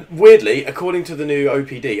 And weirdly, according to the new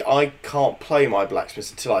OPD, I can't play my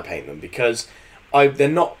blacksmiths until I paint them because they're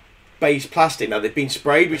not base plastic. Now they've been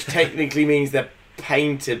sprayed, which technically means they're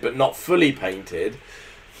painted but not fully painted.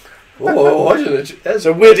 Oh, that's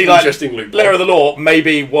So weirdly, like interesting loop. letter of the law,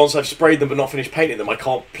 maybe once I've sprayed them but not finished painting them, I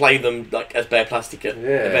can't play them like as bare plastic at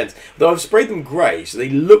events. Though I've sprayed them grey, so they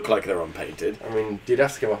look like they're unpainted. I mean, you'd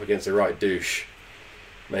have to come up against the right douche.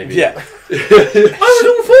 Maybe. Yeah. I was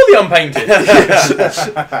all for the unpainted.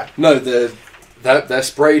 No, they're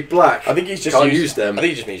sprayed black. I think he's just Can't used- use them. I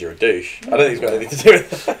think he just means you're a douche. I don't think it's got anything to do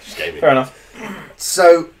with that. Just gaming. Fair enough.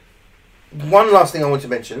 So, one last thing I want to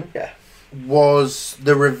mention Yeah. was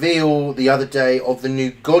the reveal the other day of the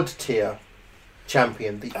new God tier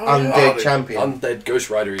champion, the undead the champion. Undead Ghost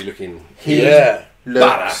Rider-y looking. He Yeah.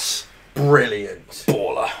 looks brilliant.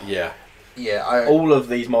 Baller. Yeah. Yeah, All of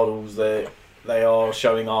these models, they are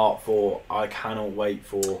showing art for. I cannot wait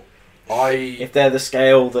for. I If they're the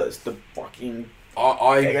scale that's the fucking.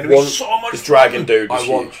 They're going to be want so much. This dragon dude I is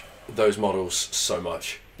want huge. those models so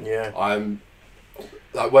much. yeah. I'm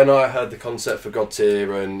like when I heard the concept for God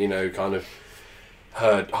Tier and kind of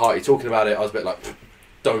heard Harty talking about it, I was a bit like,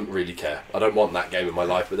 don't really care. I don't want that game in my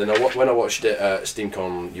life. But then when I watched it at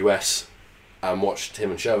SteamCon US and watched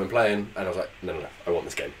him and Sherwin playing, and I was like, no, I want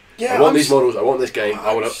this game. Yeah, I want these models. I want this game.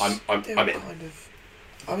 I want. I'm in.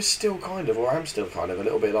 I was still kind of, or I'm still kind of, a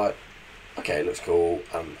little bit like, okay, it looks cool,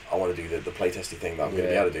 and I want to do the playtesting thing that I'm going to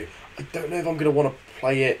be able to do. I don't know if I'm going to want to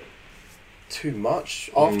play it too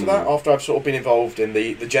much after that, after I've sort of been involved in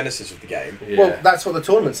the genesis of the game. Yeah. Well, that's what the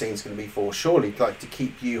tournament scene's going to be for, surely, like to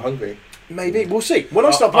keep you hungry. Maybe, we'll see. When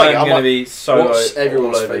I start playing it, I'm I going to might... be so. What's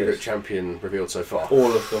everyone's all over favourite this. champion revealed so far?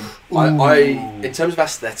 All of them. I in terms of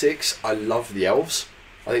aesthetics, I love the elves.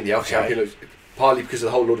 I think the elf Okay. champion looks partly because of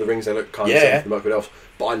the whole Lord of the Rings. They look kind of Yeah. similar to the Mirkwood elves,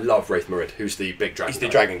 but I love Wraith Morid, who's the big dragon. He's the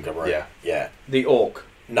guy. dragon guy, right? Yeah. Yeah. The orc.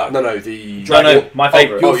 No. No, the No, my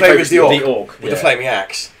favourite. Your favourite's the orc. The orc. With Yeah. the flaming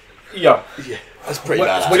axe. Yeah. That's pretty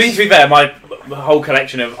Well, badass. to be fair, my whole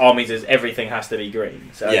collection of armies is everything has to be green.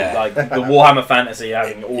 So Yeah. like the Warhammer Fantasy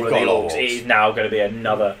having all You've of the got all orcs, orcs. it is now going to be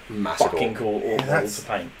another massive fucking orc. cool orc model that's- to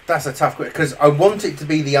paint. That's a tough question because I want it to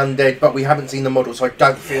be the undead, but we haven't seen the model, so I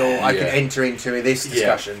don't feel I can Yeah. enter into this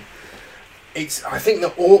discussion. I think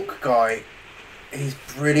the orc guy, he's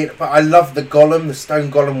brilliant, but I love the golem, the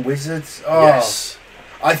stone golem wizard. Oh, Yes.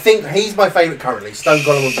 I think he's my favourite currently. Stone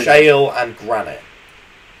golem and wizard. Shale and granite.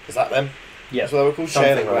 Is that them? Yeah. That's what they were called? Something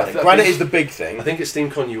Shale and like granite. that. Granite is the big thing. I think at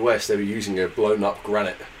SteamCon US they were using a blown up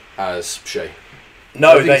granite as Shay. I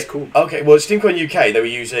No, think they. it's cool. Okay, well, at SteamCon UK, they were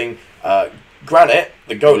using granite,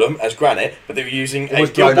 the golem, as granite, but they were using It a was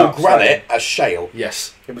blown Guild Ball up, granite as shale.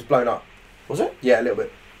 Yes. It was blown up. Was it? Yeah, a little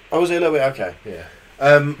bit. Oh, was it a little bit? Okay.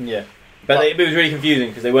 Yeah. Yeah. But it was really confusing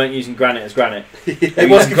because they weren't using granite as granite. It They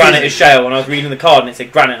was used granite as shale, and I was reading the card and it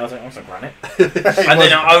said granite. I was like, "What's a granite?" And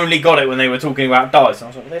then I only got it when they were talking about dice. And I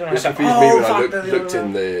was like, "They don't It have that." confused me when I fuck, they're the looked other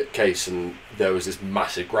in way. the case and there was this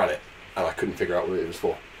massive granite, and I couldn't figure out what it was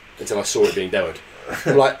for until I saw it being demoed.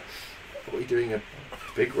 I'm like, "What are you doing? A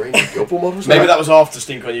big range of Guild Ball models?" Maybe now?" that was after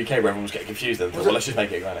SteamCon UK where everyone was getting confused and thought, Was well, it- let's just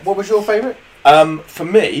make it granite. What was your favourite? For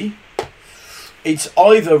me, it's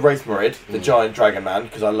either Wraith Morid, the Mm. giant dragon man,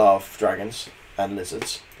 because I love dragons and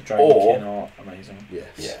lizards. The Dragon Or- Kin are amazing. Yes.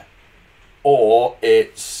 Yeah. Or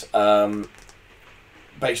it's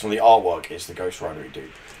based on the artwork, it's the Ghost Rider dude.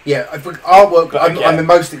 Yeah, I think artwork. But I'm again- the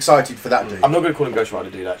most excited for that dude. I'm not going to call him Ghost Rider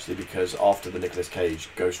dude actually, because after the Nicolas Cage,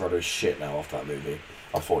 Ghost Rider is shit now after that movie.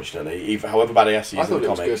 Unfortunately, even however bad he is I in thought the it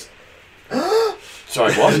was comics. good.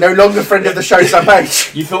 Sorry, what? No longer friend of the show, Sam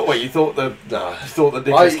H. You thought what? You thought the Nah.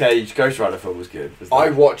 Nicolas Cage Ghost Rider film was good? Was I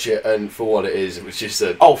that- watch it, and for what it is, it was just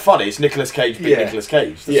a. Oh, funny! It's Nicolas Cage being Yeah. Nicolas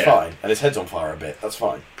Cage. That's Yeah. fine, and his head's on fire a bit. That's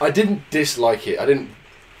fine. I didn't dislike it.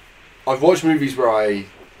 I've watched movies where I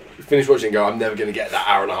finish watching and go, I'm never going to get that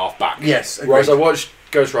hour and a half back. Yes, Whereas I agreed. watched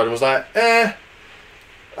Ghost Rider and was like, I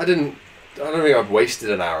don't think I've wasted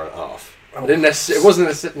an hour and a half. I didn't it wasn't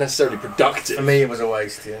necessarily productive. For me, it was a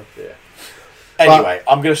waste. Yeah. Anyway,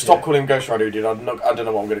 I'm going to stop yeah. calling him Ghost Rider dude. I don't know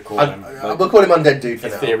what I'm going to call him. We'll call him Undead Dude for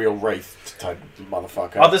now. Ethereal Wraith type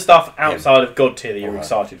motherfucker. Other stuff outside of God tier that you're Alright.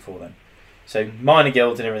 excited for then. So minor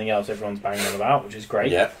guilds and everything else everyone's banging on about, which is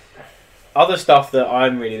great. Yeah. Other stuff that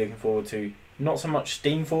I'm really looking forward to, not so much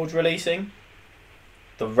Steamforge releasing,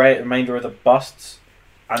 the remainder of the busts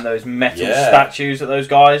and those metal Yeah. statues of those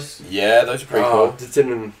guys. Yeah, those are pretty Oh, cool. the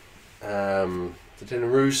Tin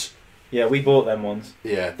and Ruse. Yeah, we bought them ones.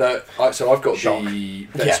 Yeah, so I've got Shock. the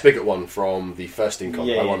Yeah. Spigot one from the first SteamCon.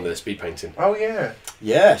 Yeah, I yeah. won the speed painting. Oh yeah.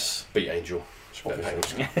 Yes. Beat Angel. Swap Better his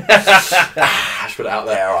paint. names. Just put it out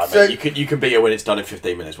there. Yeah, alright, So- mate. You can beat it when it's done in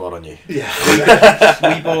 15 minutes. Well done, you.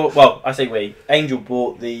 Yeah. We bought, well, I say we, Angel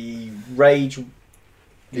bought the Rage, the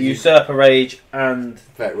Did you- Usurper Rage and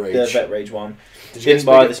Vet Rage. the Vet Rage one. Did Didn't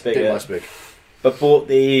buy the Spigot. Didn't buy Spig. But bought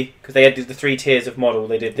because they had the 3 tiers of model.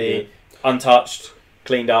 They did the untouched,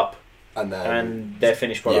 cleaned up, And then and their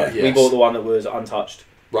finished product. Yeah. We Yes. bought the one that was untouched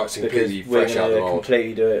right, so because completely we're fresh out going the to mold.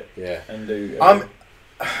 completely do it Yeah. and do.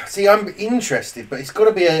 I'm interested, but it's got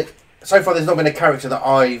to be a. So far, there's not been a character that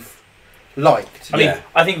I've liked. I mean, Yeah.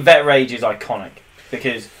 I think Vet Rage is iconic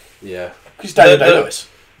because Yeah. Because Daniel The- Day-Lewis.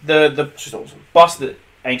 the Which is awesome. bust that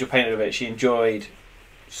Angel painted of it, she enjoyed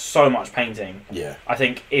so much painting. Yeah. I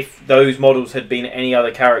think if those models had been any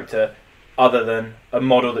other character other than a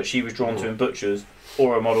model that she was drawn to in Butchers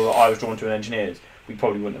or a model that I was drawn to in Engineers, we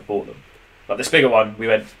probably wouldn't have bought them. Like the Spigot one, we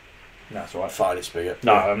went, no, that's all right. Fine, it's Spigot.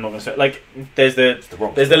 No, I'm not going to say. Like, there's the It's the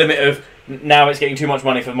wrong limit of now it's getting too much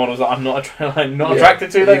money for models that I'm not I'm not Yeah.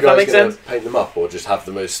 attracted to. Are Though, you if that guys makes gonna sense. Paint them up or just have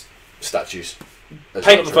them as statues? As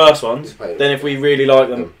Paint up the structure? first ones. Paint them. Then if we really like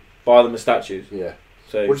them, buy them as statues. Yeah.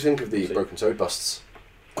 So What do you think of the See. Broken Toad busts?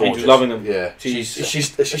 Angel's loving them. Yeah. She's She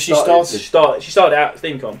she started. started out at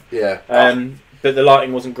SteamCon, Yeah. but the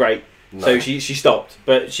lighting wasn't great, No. so she stopped.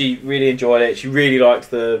 But she really enjoyed it. She really likes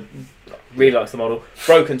the model.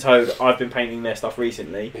 Broken Toad, I've been painting their stuff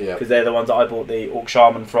recently Yeah. because they're the ones that I bought the Orc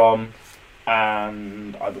Shaman from,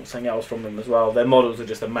 and I bought something else from them as well. Their models are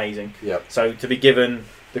just amazing. Yeah. So to be given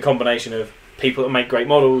the combination of people that make great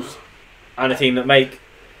models and a team that make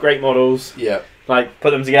great models, Yeah. like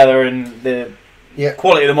put them together, and the Yeah.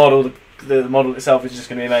 quality of the model, the model itself is just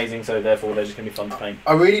going to be amazing. So therefore, they're just going to be fun to paint.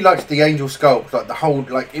 I really liked the Angel sculpt, like the whole,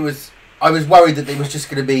 like it was. I was worried that it was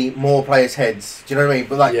just going to be more players' heads. Do you know what I mean?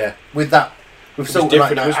 But like Yeah. with that, with was Salt, like,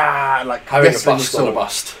 different, it was like Having a wrestling with bust on a Salt.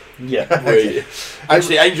 bust. Yeah. Really.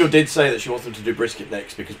 Actually, Angel did say that she wants them to do Brisket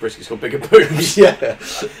next because Brisket's got bigger boobs. Yeah.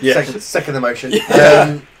 Yeah. Second the motion.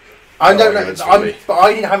 Yeah. I No don't know, arguments from me. but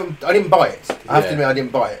I didn't buy it. I have to Yeah. admit, I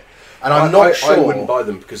didn't buy it, and I'm not I sure. wouldn't buy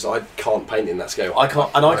them because I can't paint in that scale. I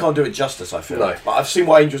can't do it justice. I feel. No. But I've seen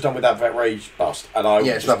what Angel's done with that Vet Rage bust, and I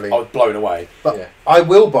Yeah, it's just, lovely. I was blown away. But Yeah. I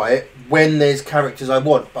will buy it when there's characters I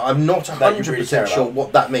want, but I'm not That you 100% really care sure about.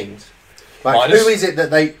 what that means. Like, Midas? who is it that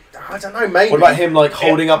they? I don't know. Maybe. What about him, like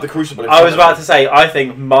holding up the crucible? in I front was of about him? to say, I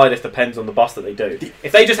think Midas depends on the bust that they do.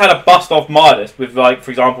 If they just had a bust of Midas with, like, for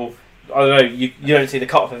example, I don't know, you don't see the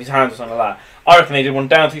cut off of his hands or something like that. I reckon they did one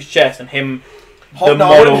down to his chest and him the No, I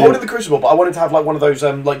want him model. holding the crucible, but I want him to have like one of those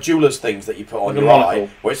like jewelers things that you put on Like a your monocle. eye,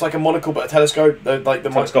 where it's like a monocle but a telescope, like the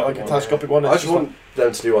Telescopic like a one, telescopic one. I It's just just want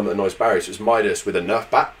them to do one that annoys Barry, so it's Midas with a Nerf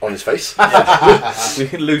bat on his face.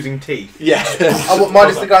 We're losing teeth. Yeah. I want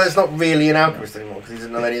Midas the guy that's not really an alchemist anymore because he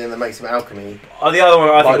doesn't know anything that makes him alchemy. The other one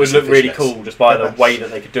I think would Midas look and really fishnets. cool just by the way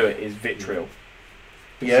that they could do it is Vitriol.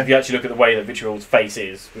 Because Yeah. if you actually look at the way that Vitriol's face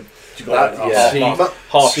is, you've got That- like, yeah.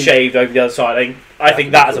 half See- shaved over the other side. I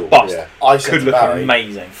think that as a Cool, bust yeah. I said could to look Barry,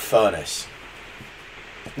 amazing. furnace.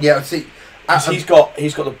 Yeah, see, 'Cause he's got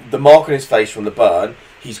the mark on his face from the burn.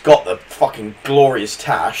 He's got the fucking glorious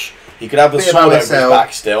tash. He could have the Bit of sword over his OSL.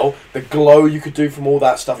 back still. The glow you could do from all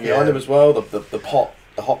that stuff behind Yeah. him as well. The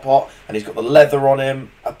hot pot, and he's got the leather on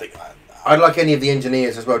him. I think. I'd like any of the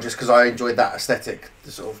engineers as well, just because I enjoyed that aesthetic,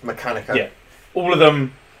 the sort of mechanica. Yeah. All of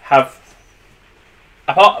them have.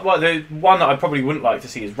 The one that I probably wouldn't like to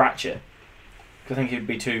see is Ratchet. Because I think he'd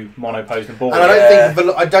be too monoposed and boring. And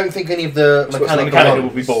Yeah. I don't think any of the That's what's mechanical Mechanical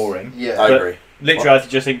ones- would be boring. Yeah. I But- agree. Literally, I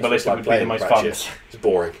just think That's Ballista why would be the playing most Ratchet. fun. It's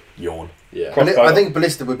boring. Yawn. Yeah. Crossbow. I think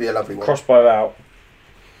Ballista would be a lovely one. Crossbow out.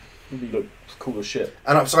 Would look cool as shit.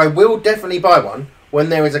 So I will definitely buy one when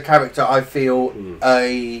there is a character I feel Mm.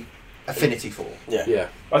 a affinity for. Yeah. Yeah.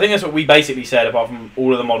 I think that's what we basically said, apart from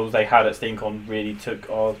all of the models they had at SteamCon really took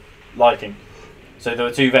our liking. So there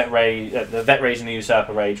were two Vet Rage, the Vet Rage and the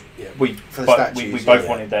Usurper Rage. Yeah. We For the we statues, both yeah.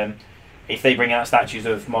 wanted them. If they bring out statues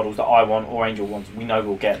of models that I want or Angel wants, we know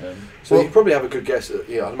we'll get them. So Well- you probably have a good guess.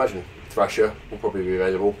 Yeah, I'd imagine Thrasher will probably be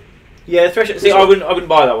available. Yeah, Thresher. See, I wouldn't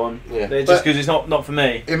buy that one. Yeah. Just But- because it's not for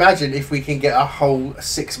me. Imagine if we can get a whole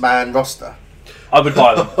 6-man roster, I would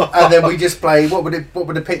buy them. and then we just play. What would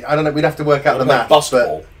the pick? I don't know. We'd have to work out the math.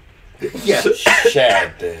 Basketball. But yeah,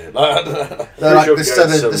 Shared. they're Pretty like sure the, we so go to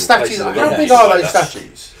the some statues. places How that don't big have are those like that.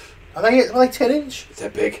 statues? Are they 10-inch? They're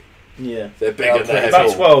big. Yeah. They're big Yeah, and they're About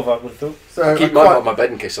heavy. 12, I would have thought. So Keep mine on my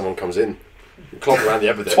bed in case someone comes in. Clomp around the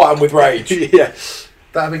end with it. Twat 'em with rage. Yeah.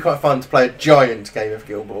 that'd be quite fun to play a giant game of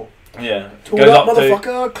Guild Ball. Yeah. Pull Goes up, up to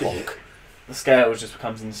motherfucker. Clonk. the scale just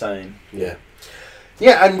becomes insane. Yeah.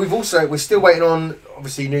 Yeah, and we're still waiting on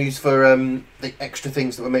obviously news for the extra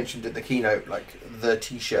things that were mentioned at the keynote, like the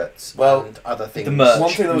t-shirts Well, and other things. merch. One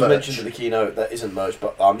thing that was Merch. mentioned at the keynote that isn't merch,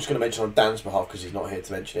 but I'm just going to mention on Dan's behalf because he's not here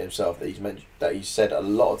to mention it himself. That he's said a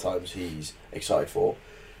lot of times he's excited for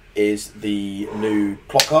is the new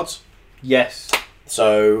plot cards. Yes.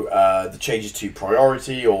 So the changes to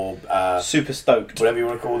priority or Super stoked. whatever you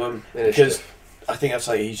want to call them, because Initiative. I think that's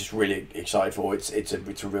something he's just really excited for. It's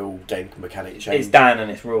a real game mechanic change. It's Dan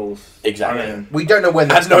and its rules. Exactly. I mean, We don't know when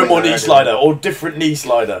that's And no coming, more though, knee do we? slider or different knee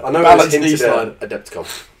slider. I know Balanced it's knee hinted slider. at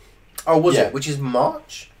Adepticon. Oh, was Yeah. it? Which is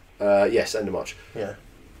March? Yes, end of March. Yeah.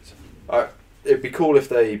 It'd be cool if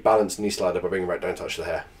they balanced knee slider by bringing back Don't Touch the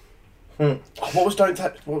Hair. Oh, what was don't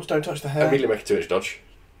touch the hair? Immediately make a 2-inch dodge.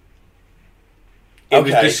 it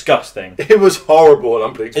was Okay. disgusting. It was horrible and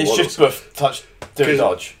unpredictable. It's just buff touch do a 'Cause-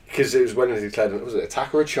 dodge. because it was when they declared was it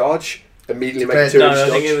attack or a charge? Immediately make a Declared- 2-inch No, I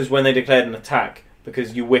dodge. think it was when they declared an attack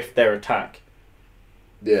because you whiffed their attack.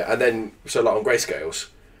 Yeah, and then so like on grayscales,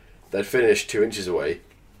 they'd finish 2 inches away,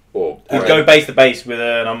 or You'd go base to base with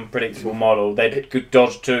an unpredictable model. They'd could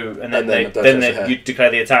dodge 2, and then And then don't then touch the hair. you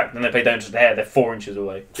declare the attack. Then they play don't touch the hair. They're 4 inches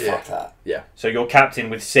away. Yeah. Fuck that. So your captain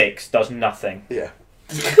with 6 does nothing. Yeah.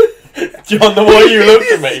 John, the way you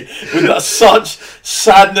looked at me with that such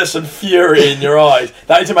sadness and fury in your eyes.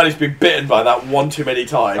 That is a man who's been bitten by that one too many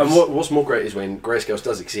times. And what's more great is when grayscales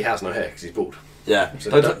does it because he has no hair because he's bald. Yeah.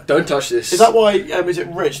 So don't touch this. Is that why? Is it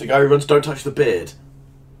Rich, the guy who runs Don't Touch the Beard?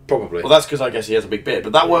 Probably? Well, that's because I guess he has a big beard,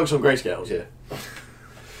 but that works on grayscales. Yeah.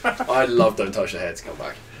 I love Don't Touch the Hair to come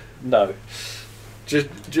back. No. Just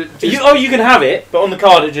You can have it, but on the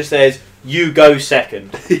card it just says you go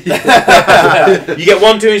second. You get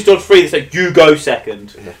 1 2-inch dodge free that says you go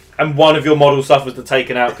second, and one of your models suffers the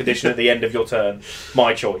taken out condition at the end of your turn.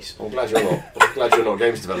 My choice. I'm glad you're not. I'm glad you're not a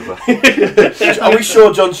games developer. Are we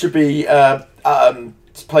sure John should be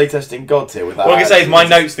playtesting God tier with that? All I can say is my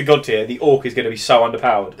notes to God tier. The orc is going to be so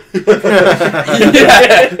underpowered.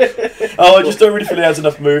 Yeah. Oh, I just don't really feel he has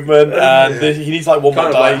enough movement, and he needs like one more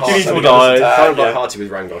Kind of like die. He needs so more he doesn't dice. attack, Kind of like yeah. Harty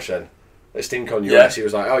with Rangosh then. At SteamCon US, Yeah. he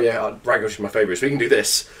was like, "Oh yeah, Rangosh is my favourite, so we can do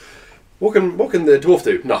this. What can the dwarf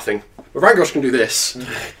do? Nothing. But Rangosh can do this."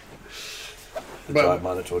 The giant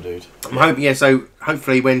Minotaur dude. I'm hoping, yeah, so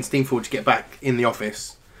hopefully when Steamforge get back in the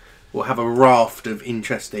office, we'll have a raft of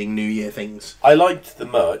interesting New Year things. I liked the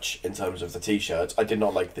merch in terms of the t-shirts. I did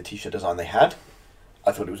not like the t-shirt design they had.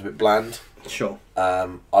 I thought it was a bit bland. Sure.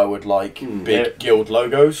 I would like Hmm. big There- guild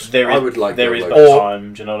logos. There I is, would like there that is logo. but Or-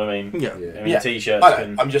 time. Do you know what I mean? Yeah. I Yeah. mean, Yeah. t-shirts I know,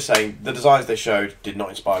 can. I'm just saying the designs they showed did not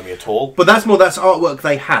inspire me at all. But that's artwork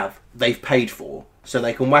they have. they've paid for, so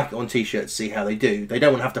they can whack it on t-shirts, see how they do. They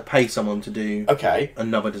don't want to have to pay someone to do Okay.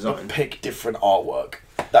 another But design. pick different artwork.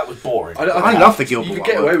 That was boring. I love the Guild You Ball could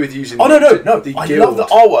get artwork. away with using. Oh no! the I Guild love the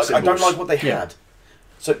artwork. I don't symbols. like what they Yeah. had.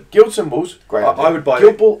 So guild symbols, great. I would buy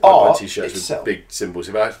Guild Ball I'd buy art t-shirts itself. with big symbols.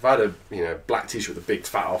 If I had a black t-shirt with a big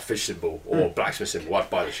fat off fish symbol or blacksmith symbol, I'd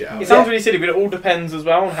buy the shit out. It of sounds really silly, but it all depends as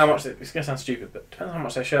well on how much. It's going to sound stupid, but it depends on how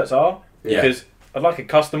much their shirts are. Yeah. Because I'd like a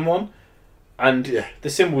custom one, and Yeah. the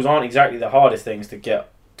symbols aren't exactly the hardest things to get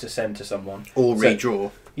to send to someone. Or So-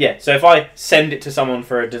 redraw. Yeah, so if I send it to someone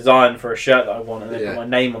for a design for a shirt that I want, and then Yeah. put my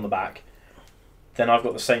name on the back, then I've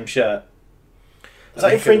got the same shirt. Does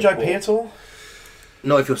that infringe Guild IP Ball. at all?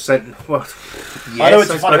 Not if you're sent. Well, yes, I know it's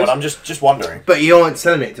a funny suppose. one. I'm just wondering. But you aren't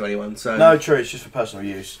selling it to anyone, so No, true. It's just for personal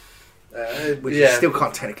use. which Yeah. you still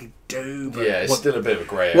can't technically do. But Yeah, it's what, still a bit of a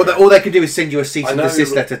grey area. well, all they could do is send you a cease I and know-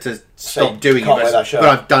 desist letter to Say, stop doing can't it. wear that shirt. But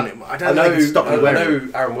I've done it. I I don't know. They can stop me I wearing it.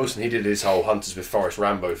 know Aaron Wilson, he did his whole Hunters with Forest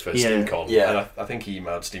Rambo for Yeah. SteamCon. Yeah. And I think he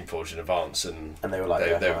emailed Steamforge in advance and And they were like,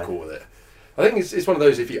 yeah, they were fine. cool with it. I think it's one of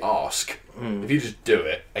those, if you ask, Mm. if you just do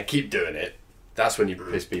it and keep doing it, that's when you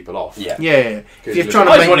piss people off. Yeah. Yeah, yeah. If Because you're you trying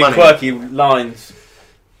I to just make wanted money, quirky lines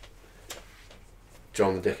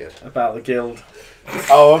John the Dickhead. about the guild.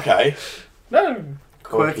 Oh, okay. No.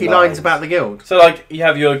 quirky lines about the guild. So, like, you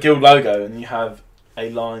have your guild logo, and you have a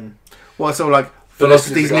line. Well, it's all like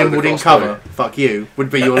Velocity's Velocity's the guy with the nimbled in crossbow. cover. Fuck you would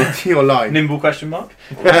be your line. Nimble question mark?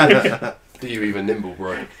 Do you even nimble,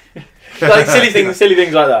 bro? Like, silly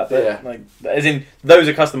things like that. But, Yeah. like, as in, those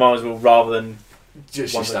are customizable rather than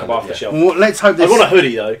Just ones your that come off standard, the yeah. shelf. Well, let's hope I there's, want a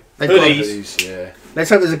hoodie, though. they've got- Hoodies. Hoodies, yeah. let's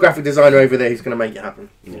hope there's a graphic designer over there who's going to make it happen.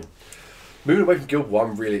 Moving away from Guild Ball,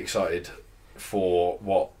 I'm really excited for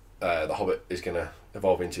what The Hobbit is going to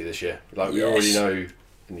evolve into this year. Like, we already Yes. know,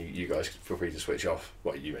 and you guys feel free to switch off.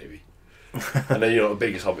 Well, you maybe. I know you're not the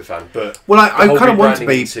biggest Hobbit fan, but Well, the I whole kind of want to rebranding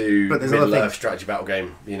be, into but there's other Middle Earth things. strategy battle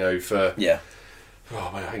game. You know, for Yeah.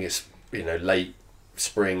 I think it's late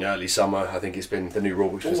spring, early summer. I think it's been the new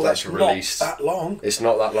rulebook Oh, for that's that not released. that long. It's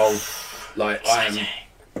not that long. Like I'm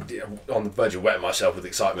on the verge of wetting myself with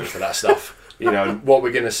excitement for that stuff. You know what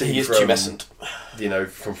we're going to see He is from tumescent.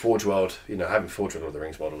 from Forge World. You know, having Forge World of the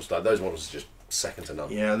Rings models, like those models are just second to none.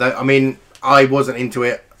 Yeah, I mean, I wasn't into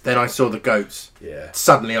it. Then I saw the goats. Yeah.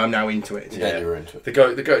 Suddenly, I'm now into it. Yeah, you were into it. The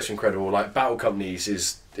goats are incredible. Like Battle Companies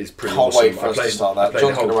is pretty Can't awesome. wait for us to start that. I played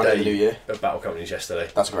John's the going to whole run it in the day new year. of Battle Companies yesterday.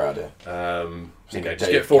 That's a great idea. You know, a just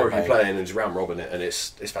day get 4 of you campaign. playing and just round robin it, and it's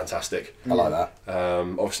fantastic. I like that.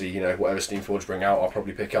 Obviously, you know, whatever Steamforge bring out, I'll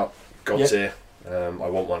probably pick up. God's Ear. I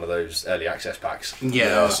want one of those early access packs.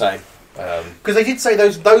 Yeah, Same. because they did say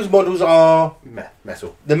those models are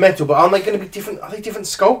Metal. the metal, but aren't they going to be different? Are they different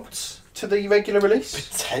sculpts to the regular release?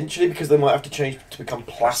 Potentially because they might have to change to become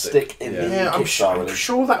plastic in the Yeah, I'm Kickstarter I'm release.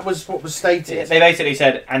 sure that was what was stated. They basically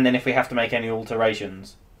said, and then if we have to make any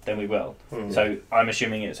alterations, then we will. Hmm. So I'm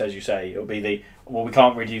assuming it's as you say. It'll be we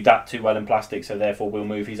can't redo that too well in plastic, so therefore we'll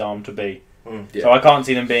move his arm to be. Yeah. So I can't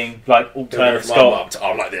see them being like alternate From arm sculpt. up to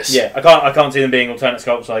arm like this. Yeah, I can't see them being alternate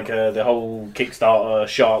sculpts like the whole Kickstarter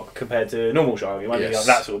shark compared to normal shark. It won't be Yes. like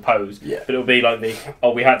that sort of pose. Yeah. But it'll be like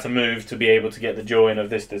we had to move to be able to get the join of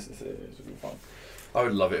this. It'll be fine. I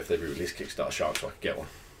would love it if they re-released Kickstarter Shark so I could get one.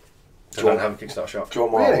 I Do you don't want- have a Kickstarter Shark. Do you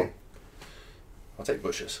want my Really? one? I'll take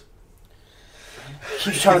Butchers.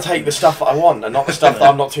 Keeps trying to take the stuff that I want and not the stuff that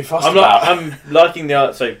I'm not too fussed I'm about. I'm liking the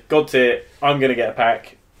art. So God tier, I'm gonna get a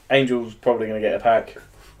pack. Angel's probably gonna get a pack.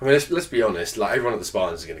 I mean, let's be honest. Like everyone at the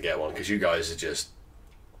Spartans is going to get one because you guys are just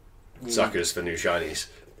suckers for new shinies.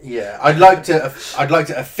 Yeah, I'd like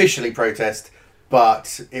to officially protest,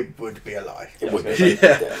 but it would be a lie. It would be.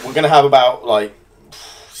 Yeah. We're going to have about like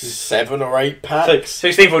 7 or 8 So, packs. so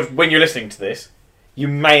Steve, when you're listening to this, you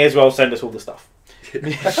may as well send us all the stuff.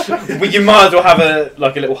 Well, you might as well have a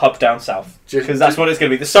little hub down south because that's what it's going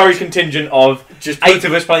to be. The Surrey contingent of Just 8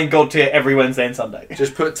 of us playing God tier every Wednesday and Sunday.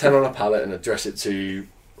 Just put 10 on a pallet and address it to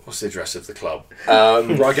what's the address of the club?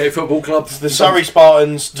 The Football Club. Surrey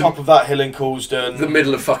Spartans, top of that hill in Coulsdon. The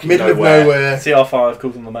middle of fucking Middle nowhere. of nowhere. CR5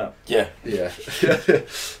 calls on the map. Yeah. Yeah.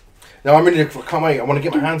 No, I'm really. I can't wait. I want to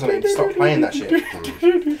get my hands on it and start playing that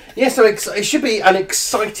shit. Yeah, so it should be an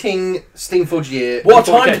exciting Steamforge year. What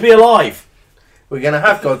a time to be alive! We're going to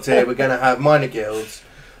have God tier. We're going to have minor guilds.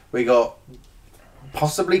 We got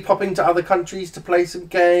possibly popping to other countries to play some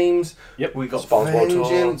games. Yep. We got Spans World Tour.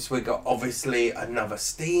 Vengeance. We got obviously another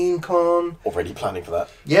SteamCon. Already planning for that.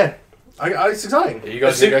 Yeah, it's exciting. Are you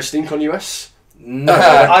guys going to go SteamCon US? No,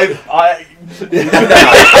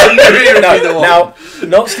 Now,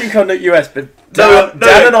 not SteamCon at US, but Dan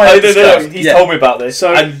and I have discussed. He's Yeah. told me about this.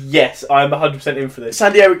 So- and yes, I'm 100% in for this.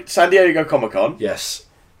 San Diego Comic Con. Yes.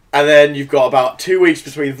 And then you've got about 2 weeks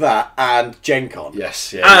between that and Gen Con.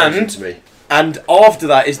 Yes, yeah. And- to me. And after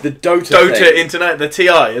that is the Dota thing. Internet, the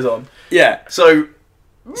TI is on. Yeah. So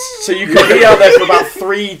So you could be out there for about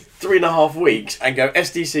 3.5 weeks and go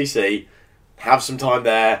SDCC, have some time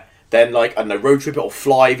there, then like, I don't know, road trip it or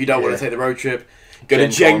fly if you don't want to take the road trip, go to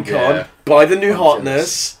Gen Con, buy the new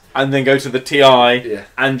hotness. and then go to the TI Yeah.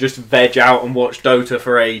 and just veg out and watch Dota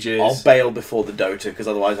for ages. I'll bail before the Dota because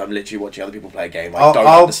otherwise I'm literally watching other people play a game. I I'll don't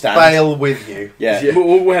understand. bail with you. Yeah, Yeah.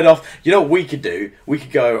 We'll head off. You know what we could do? We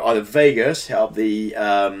could go either Vegas, hit up the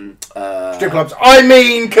Strip clubs. I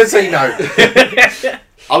mean casino.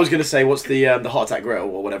 I was going to say, what's the Heart Attack Grill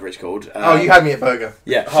or whatever it's called? Oh, you had me at Burger.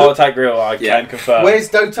 Yeah, Heart Attack Grill, I Yeah. can confirm. Where's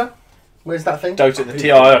Dota? Where's that thing? Dota at the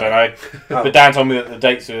TI? I don't know. Oh. But Dan told me that the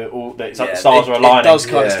dates are all the Yeah, stars are aligning. It does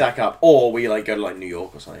kind of Yeah. stack up. Or we like go to like New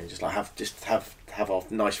York or something, just like have a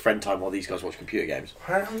nice friend time while these guys watch computer games.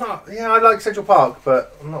 I'm not. Yeah, I like Central Park,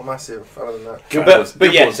 but I'm not massive other than that.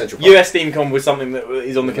 But yeah, Central Park. US ThemeCon was something that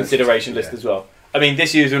is on the consideration list as well. I mean,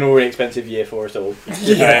 this year's an already expensive year for us all.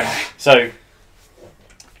 So,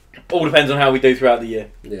 all depends on how we do throughout the year.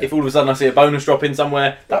 Yeah. If all of a sudden I see a bonus drop in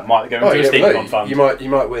somewhere, that might go into you a never know. ThemeCon fund. You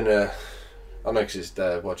might win a. I know because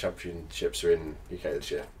the World Championships are in UK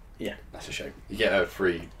this year. Yeah. That's a shame. You get a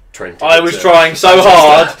free train ticket. I was trying so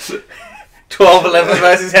hard. 12-11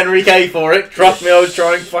 versus Henry K for it. Trust me, I was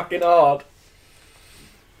trying fucking hard.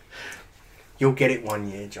 You'll get it one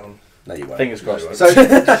year, John. No, you won't. Fingers crossed. So,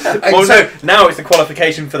 Well, no, now it's the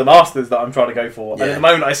qualification for the Masters that I'm trying to go for. And Yeah. at the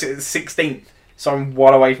moment, I sit at 16th, so I'm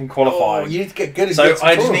one away from qualifying. oh, you need to get good at So get some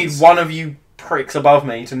I just tournaments. need one of you pricks above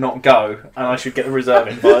me to not go, and I should get the reserve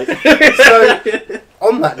invite. So,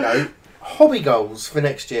 on that note, hobby goals for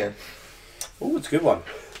next year. Oh, it's a good one.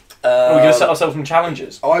 Are we going to set ourselves some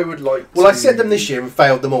challenges? I would like. Well, I to- set them this year and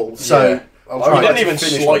failed them all. So Yeah. I'll I try would and like to even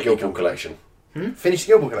finish my slightly Guild Ball complete. collection. finish the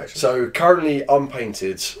Guild Ball collection. So currently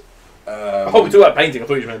unpainted. I thought we talked about painting. I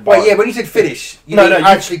thought you meant Wait, yeah, when you said finish, you No, mean no, you-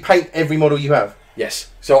 actually paint every model you have. Yes.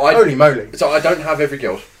 So Holy moly. So I don't have every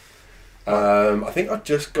guild. I think I've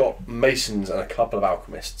just got Masons and a couple of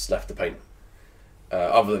Alchemists left to paint.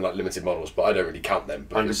 Other than like limited models, but I don't really count them.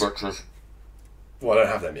 Because, well, I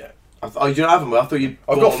don't have them yet. Oh, you don't have them? I thought you.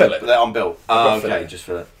 I've got Philip. But they're unbuilt. got Okay, Philip. just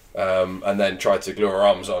Philip. And then tried to glue our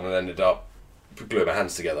arms on and ended up gluing my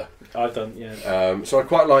hands together. I've done, yeah. So I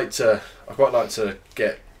quite like to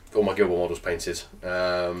get all my Guild Ball models painted.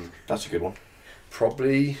 That's a good one.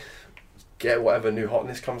 Probably get whatever new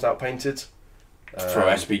hotness comes out painted. For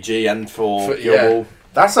SBG and for for- Guild yeah. Ball.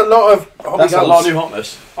 That's a lot of hobby That's a goals. lot of new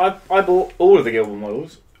hotness. I bought all of the Guild Ball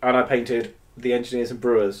models, and I painted the Engineers and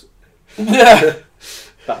Brewers. Yeah.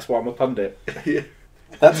 That's why I'm a pundit.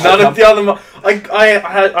 That's None of the other... I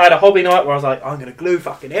had a hobby night where I was like, I'm going to glue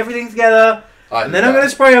fucking everything together, and then I'm going to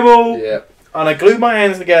spray them all. Yeah. And I glued my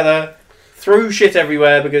hands together, threw shit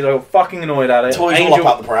everywhere because I got fucking annoyed at it. toys all up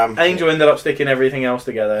out the pram. Angel ended up sticking everything else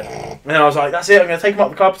together. And then I was like, that's it, I'm going to take them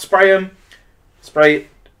up the club, spray them. Spray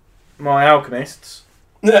my Alchemists.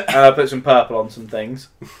 And I put some purple on some things.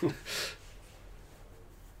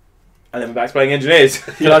 And then we're back to playing Engineers.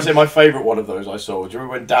 Can I say my favourite one of those I saw? Do you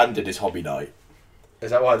remember when Dan did his hobby night?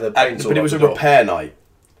 Is that why the paint's all But it up was the a door? repair night.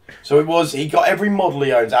 So it was, he got every model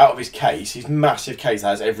he owns out of his case, his massive case that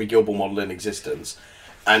has every Guild Ball model in existence,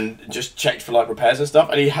 and just checked for like repairs and stuff,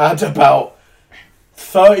 and he had about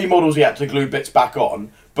 30 models he had to glue bits back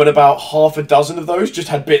on, but about half a dozen of those just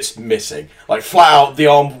had bits missing. Like flat out, the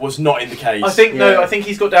arm was not in the case. I think, Yeah. I think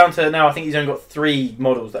he's got down to now, I think he's only got 3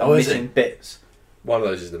 models that are Oh, is missing he? bits. One of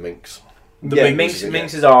those is the Minx. The Yeah, Minx,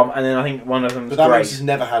 Minx's arm, and then I think one of them But is that Grace. Grace has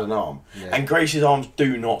never had an arm. Yeah. And Grace's arms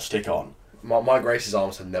do not stick on. My Grace's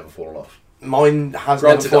arms have never fallen off. Mine has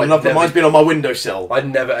Granted, never fallen I off, but never- mine's been on my windowsill. I'd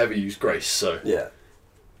never ever used Grace, so Yeah.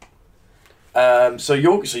 So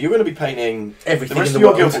you're going to be painting Everything the rest in of the your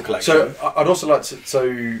world. Guild Ball collection. So I'd also like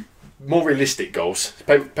to more realistic goals.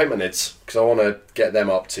 Paint my Nids because I want to get them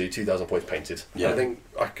up to 2,000 points painted. Yeah. I think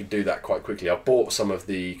I could do that quite quickly. I bought some of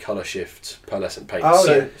the Colour Shift pearlescent paints. Oh,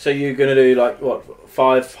 So, yeah. so you're going to do like, what,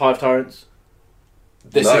 5 Hive Tyrants?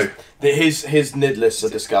 This No. is his nid lists are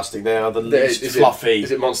disgusting. They are the least Is fluffy Is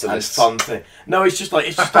it monster and lists? fun thing. No, it's just like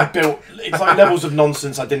built. It's like levels of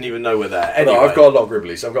nonsense I didn't even know were there. Anyway, No, I've got a lot of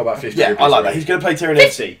Gribblies. I've got about 50 yeah, Gribblies I like that. already. He's going to play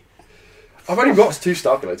Tyranid. I've only got 2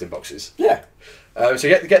 Star Collecting boxes. Yeah, So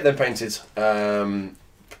get them painted.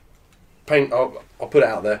 Paint. I'll put it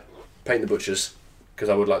out there. Paint the butchers because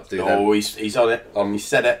I would like to do them. oh, he's on it. He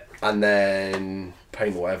said it. And then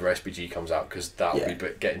paint whatever SPG comes out because that'll Yeah. be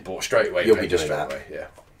getting bought straight away. You'll be painted doing straight that. away. Yeah.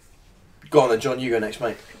 Go on then, John. You go next,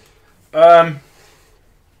 mate. Don't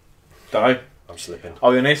know. I'm slipping.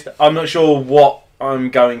 I'll be honest, I'm not sure what I'm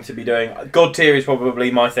going to be doing. God Tier is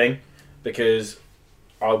probably my thing because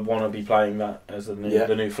I want to be playing that as the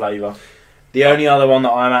new flavour. The only other one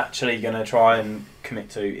that I'm actually going to try and commit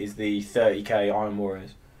to is the 30k Iron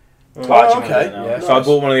Warriors. So I actually wanna do it now. Yeah, So I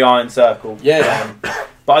bought one of the Iron Circle. Yeah.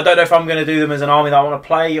 But I don't know if I'm going to do them as an army that I want to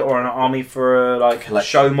play or an army for like Collection.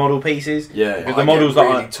 show model pieces. Yeah. Because I the models get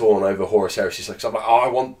that really torn over Horus Heresy. Like, I'm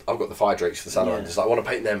like, I've got the Fire Drakes for the Salamanders. Yeah. Like, I want to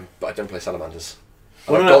paint them, but I don't play Salamanders.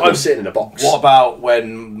 And Well, I've no, got them I'm- sitting in a box. What about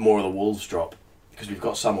when more of the wolves drop? Because we've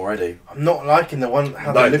got some already. I'm not liking the one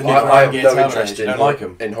how No, they look. I have Yeah, no Terminators, interest you in, don't like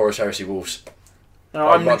 'em? in Horus Heresy Wolves. No,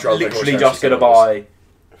 I'd I'm much rather play literally Horus just Heresy going to Salamanders.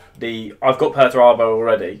 buy the. I've got Perturabo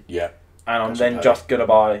already, Yeah. and I'm Got some then Perth. just going to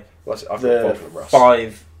buy Well, I've got the Vulcan and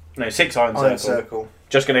Russ. 6 Iron Iron Circle. Circle.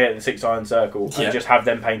 Just going to get the 6 Iron Circle Yeah. and just have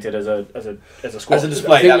them painted as a squad. As a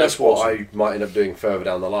display. I think that that's looks what awesome. I might end up doing further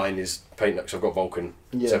down the line is paint up, because I've got Vulcan.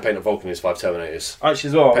 Yeah. So paint up Vulcan is 5 Terminators. Actually,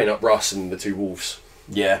 as well, Paint up Russ and the 2 Wolves.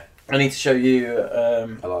 Yeah. I need to show you. I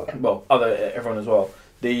like that. Well, everyone as well.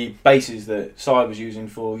 The bases that Sai was using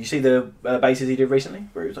for. You see the bases he did recently,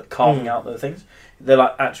 where he was like carving out the things. They're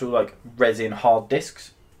like actual like resin hard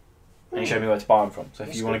discs, and he showed me where to buy them from. So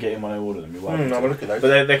if you want to get in when I order them, you're welcome. I'll to. look at those.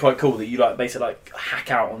 But they're quite cool that you like basically like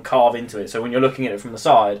hack out and carve into it. So when you're looking at it from the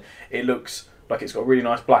side, it looks like it's got a really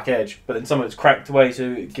nice black edge, but then some of it's cracked away, so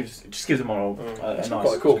it just gives them all a That's nice.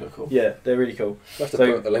 quite cool. Yeah, they're really cool. We'll have to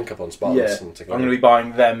So- put the link up on Yeah, Spartans. And I'm take a going to look. be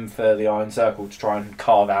buying them for the Iron Circle to try and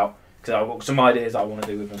carve out because I've got some ideas I want to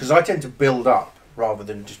do with them. Because I tend to build up rather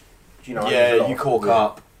than just, I use a Yeah, lot you of- cork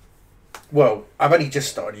up. Well, I've only just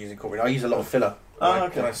started using cork. I use a lot of filler. Oh,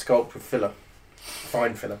 okay. And I sculpt with filler.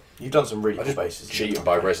 Fine filler. You've done some really I cool just bases. cheat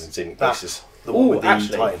by resin zinc That- bases. The one Ooh, with the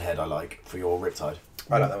actually- Titan head I like for your Riptide.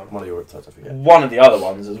 I like that one. One of your Riptides, I forget. One of the other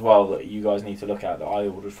ones as well that you guys need to look at that I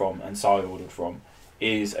ordered from and Sai ordered from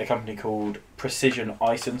is a company called Precision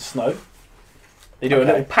Ice and Snow. They do a Okay.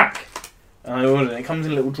 little pack, and I ordered it. It comes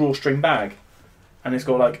in a little drawstring bag, and it's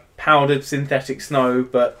got like powdered synthetic snow,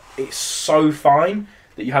 but it's so fine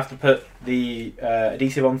that you have to put the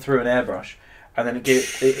adhesive on through an airbrush, and then in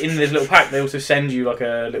this little pack they also send you like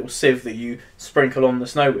a little sieve that you sprinkle on the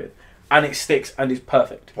snow with, and it sticks and is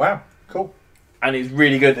perfect, Wow, cool. and it's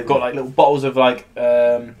really good. They've got like little bottles of like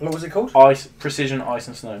What was it called? Precision Ice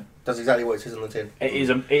and Snow. Does exactly what it says on the tin. It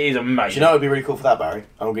is amazing. Do you know what would be really cool for that, Barry?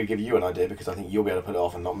 I'm going to give you an idea because I think you'll be able to put it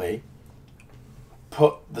off and not me.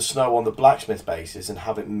 Put the snow on the blacksmith bases and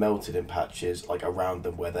have it melted in patches like around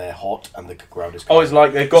them where they're hot and the ground is cold. Oh, it's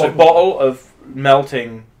like they've got So- a bottle of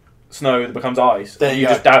melting snow that becomes ice. There and you you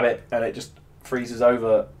go. just dab it and it just freezes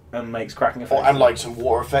over and makes cracking effects. And like some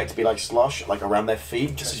water effect to be like slush, like around their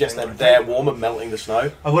feet, to suggest that they're warm and melting the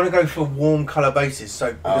snow. I want to go for warm colour bases,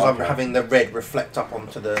 so because I'm okay. having the red reflect up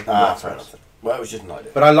onto the Ah, black fair ones. enough. Well, it was just an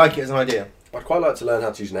idea. But I like it as an idea. I'd quite like to learn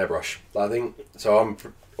how to use an airbrush. I think so. I'm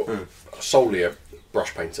solely a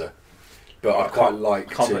brush painter, but I'd quite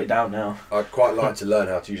like I can't put it to. down now. I'd quite like to learn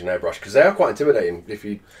how to use an airbrush because they are quite intimidating if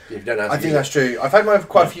you don't know how to I use think it. that's true. I've had mine for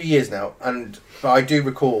quite a few years now, but I do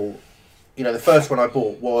recall, the first one I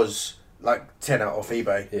bought was like 10 out off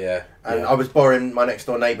eBay, Yeah, and Yeah. I was borrowing my next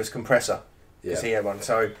door neighbour's compressor yeah. because he had one.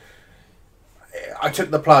 So I took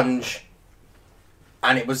the plunge,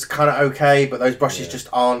 and it was kind of okay, but those brushes Yeah. just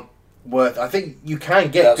aren't worth. I think you can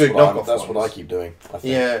get That's good what I'm- knockoff That's ones. what I keep doing. I think.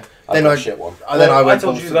 Yeah. I've Then got I a shit one. And then I went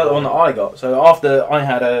told balls you to about the the one that wall. I got. So after I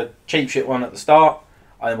had a cheap shit one at the start,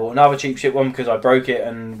 I then bought another cheap shit one because I broke it,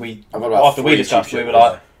 and I've got about after we 3 discussed, cheap we shit were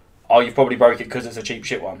ones. like, "Oh, you probably broke it because it's a cheap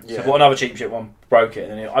shit one." So Yeah. I bought another cheap shit one, broke it,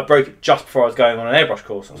 and then I broke it just before I was going on an airbrush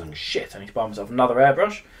course. I was like, "Shit, I need to buy myself another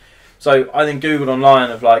airbrush." So I then googled online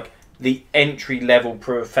of like the entry level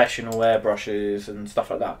professional airbrushes and stuff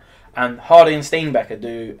like that, and Hardy and Steenbecker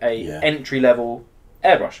do a Yeah. entry level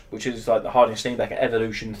airbrush, which is like the Hardy and Steenbecker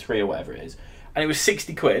Evolution 3 or whatever it is, and it was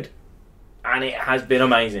 60 quid, and it has been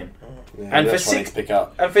amazing. Yeah. And That's for what I need to pick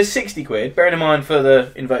up. And for 60 quid, bearing in mind for the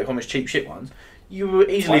inverted commas cheap shit ones, you were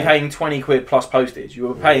easily 20. paying 20 quid plus postage. You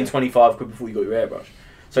were paying 25 quid before you got your airbrush.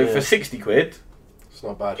 So Yeah. for 60 quid, It's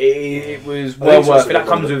not bad. it was I think well it's worth also it. That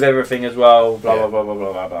the comes one with everything as well, blah, Yeah. blah, blah, blah,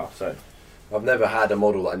 blah, blah, blah. So, I've never had a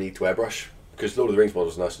model that I need to airbrush because Lord of the Rings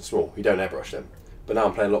models are nice and small. You don't airbrush them. But now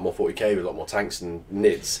I'm playing a lot more 40k with a lot more tanks and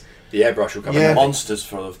nids. The airbrush will come in Yeah. handy. Monsters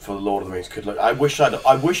for the Lord of the Rings could look. I wish I'd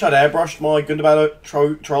airbrushed my Gundabad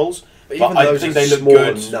trolls, But but even I those think are they look small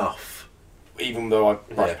good. enough. Even though I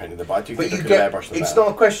brush Yeah. painted them, but I do But think I you could have get. airbrushed them It's better. not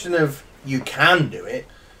a question of you can do it.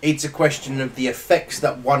 It's a question of the effects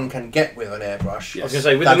that one can get with an airbrush. I was going to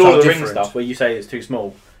say, with That's the Lord how of the Rings different. stuff, where you say it's too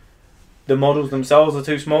small, the models themselves are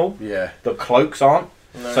too small, Yeah. the cloaks aren't.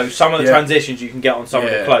 No. So some of the Yeah. transitions you can get on some of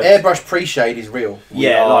the Yeah. cloaks. Airbrush pre-shade is real. We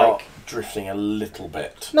Yeah, are like drifting a little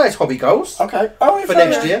bit. No, it's hobby goals Okay. Oh, for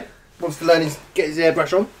next year. Wants to learn get his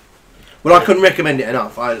airbrush on. Well, I couldn't recommend it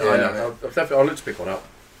enough. I know I'll look to pick one up.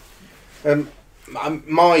 it.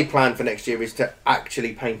 My plan for next year is to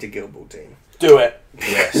actually paint a Guild Ball team. Do it.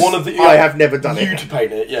 Yes. One of the. I have never done you it. to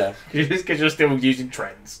paint it, yeah. Because you're still using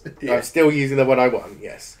trends. I'm still using the one I won,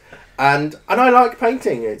 yes. And I like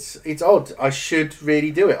painting. It's odd. I should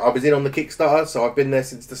really do it. I was in on the Kickstarter, so I've been there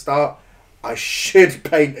since the start. I should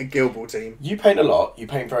paint a Guild Ball team. You paint a lot. You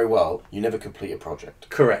paint very well. You never complete a project.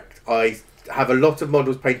 Correct. I have a lot of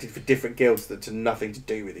models painted for different guilds that have nothing to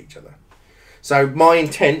do with each other. So my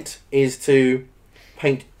intent is to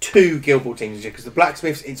paint 2 Guild Ball teams because the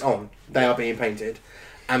blacksmiths, it's on. They are being painted.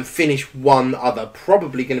 And finish one other.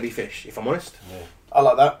 Probably going to be fish, if I'm honest. Yeah. I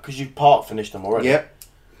like that because you've part finished them already. Yep.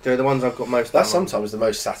 They're the ones I've got most That's done on. sometimes the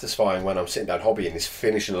most satisfying when I'm sitting down hobbying is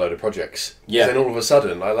finishing a load of projects. Yeah. Then all of a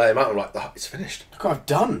sudden I lay them out and I'm like, oh, it's finished. Look what I've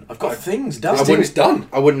done. I've got things done. This team's done.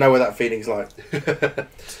 I wouldn't know what that feeling's like.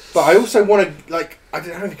 But I also want to, I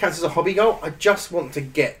don't know if it counts as a hobby goal. I just want to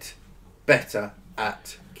get better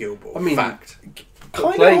at Guild Ball. I mean, Fact.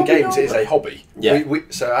 Kind Playing of hobby games goal, is though. a hobby. Yeah.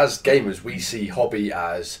 So as gamers, we see hobby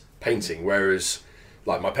as painting, whereas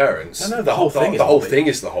like my parents, No, the whole thing is the whole hobby. thing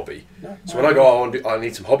is the hobby. No. So when I go, I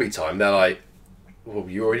need some hobby time. They're like, well,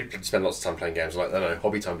 you already spend lots of time playing games. I'm like, no,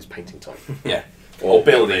 hobby time is painting time. Yeah. Or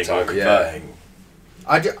building time. or Yeah.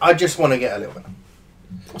 converting. I just want to get a little bit.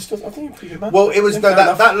 I think you're pretty good, man. Well, it was Yeah, no, fair that,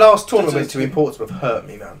 enough. that last tournament That's- to in Portsmouth hurt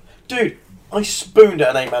me, man. Dude, I spooned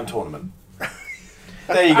at an 8-man tournament.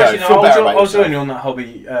 There you go. Actually, no, Feel I'll, better jo- about I'll yourself. join you on that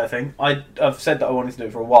hobby thing. I've said that I wanted to do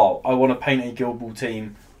it for a while. I want to paint a Guild Ball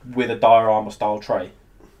team with a diorama style tray.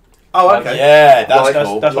 Oh, okay. Yeah, that's Like-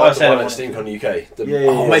 cool. that's what I Like the said. one I at wanted SteamCon UK. The Yeah, yeah,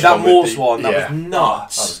 Oh, yeah. mate, that one with Morse the- one, that yeah. was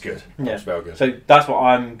nuts. That was good. Yeah. That was very good. So that's what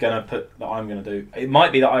I'm gonna do. It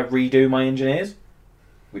might be that I redo my engineers,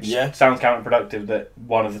 which Yeah. sounds counterproductive. That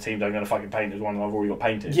one of the teams I'm gonna fucking paint is one that I've already got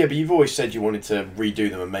painted. Yeah, but you've always said you wanted to redo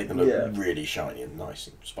them and make them look Yeah. really shiny and nice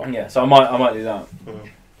and sparkly. Yeah. So I might do that.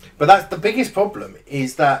 But that's the biggest problem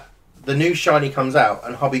is that the new shiny comes out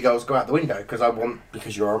and hobby goals go out the window because I want.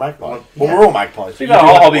 Because you're a magpie. Well, Well, yeah. we're all magpies. So but you our do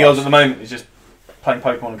hobby magpies. goals at the moment is just playing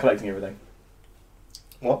Pokemon and collecting everything.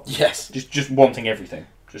 What? Yes. Just wanting everything.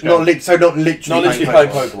 Just Not going, not literally. Not literally playing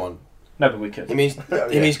Pokemon. no, but we could. He means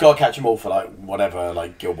got to catch them all for like whatever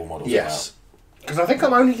like Guild Ball models. Yes. Because I think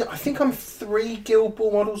I'm 3 Guild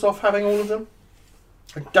Ball models off having all of them.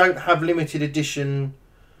 I don't have limited edition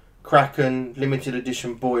Kraken, limited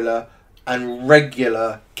edition Boiler, and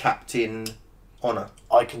regular Captain Honor.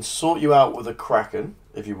 I can sort you out with a Kraken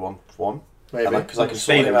if you want one. Maybe. Because I can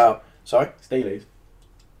sort Steelers. him out. Sorry. Steelies.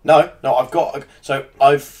 No,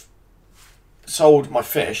 I've sold my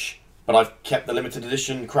fish, but I've kept the limited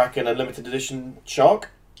edition Kraken and limited edition Shark.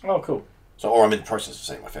 Oh, cool. Or I'm in the process of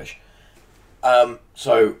selling my fish.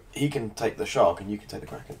 So he can take the Shark and you can take the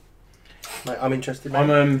Kraken. Mate, I'm interested. Mate.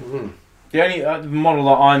 I'm the only model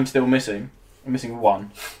that I'm still missing. I'm missing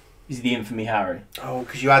one. Is the Infamy Harry. Oh,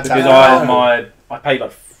 because you had Because I paid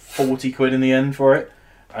like 40 quid in the end for it,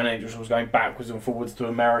 and it just was going backwards and forwards to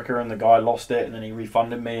America, and the guy lost it, and then he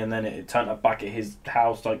refunded me, and then it turned up back at his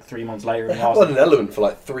house like 3 months later. They And had asked one in Element for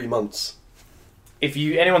like 3 months. if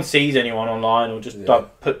anyone sees anyone online or just Yeah.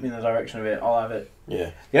 put me in the direction of it, I'll have it.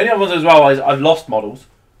 Yeah. The only other ones as well is I've lost models,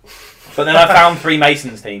 but then I found 3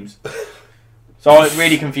 Masons teams, so I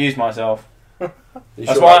really confused myself. You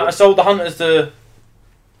That's sure why that- I sold the Hunters to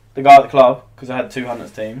the guy at the club, because I had 2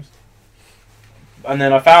 Hunters teams. And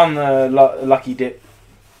then I found the Lucky Dip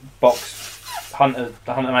box,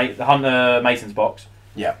 the Hunter Masons box.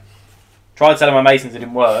 Yeah. Tried selling my Masons, it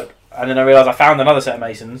didn't work. And then I realised I found another set of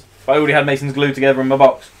Masons, but I already had Masons glued together in my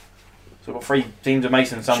box. So I've got 3 teams of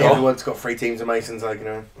Masons somewhere. Everyone's got 3 teams of Masons, like, you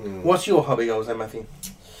know. What's your hobby goals then, Matthew?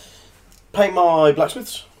 Paint my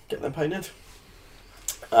blacksmiths. Get them painted.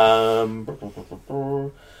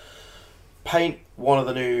 Paint one of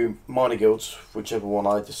the new minor guilds, whichever one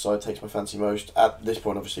I decide takes my fancy most. At this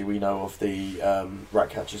point, obviously, we know of the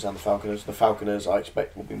Ratcatchers and the Falconers. The Falconers, I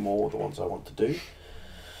expect, will be more the ones I want to do.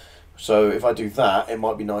 So if I do that, it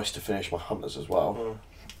might be nice to finish my Hunters as well.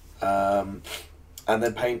 And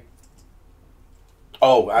then paint...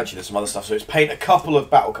 Oh, actually, there's some other stuff. So it's paint a couple of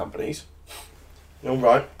battle companies. All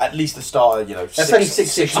right. At least the start, you know, That's only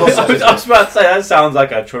six I was about to say, that sounds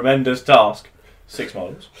like a tremendous task. 6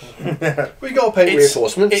 models. We got to paint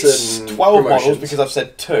reinforcements It's and 12 models promotions. because I've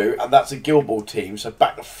said 2, and that's a Guild Ball team, so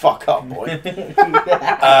back the fuck up, boy.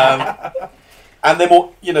 And they're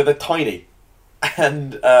more, you know, they're tiny.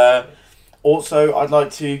 And also, I'd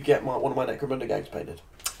like to get one of my Necromunda games painted.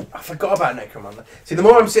 I forgot about Necromunda. See, the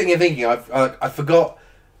more I'm sitting here thinking, I forgot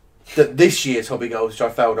that this year's hobby goals, which I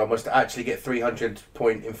failed on, was to actually get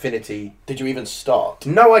 300-point Infinity. Did you even start?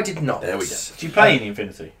 No, I did not. There we go. Do you play in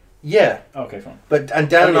Infinity? Yeah, Okay, fine. but Dan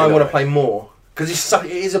and Only I a want little to play more because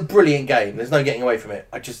it is a brilliant game. There's no getting away from it.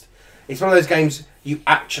 It's one of those games you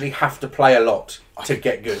actually have to play a lot to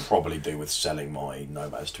get good. Probably do with selling my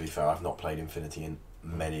Nomads. To be fair, I've not played Infinity in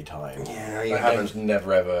many times. Yeah, you That haven't. game's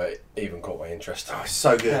never ever even caught my interest. Oh, it's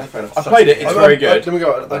so good. I played it. It's very good. Let me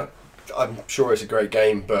go. I'm sure it's a great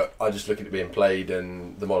game, but I just look at it being played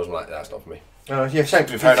and the models are like, that's not for me. Yeah, shame.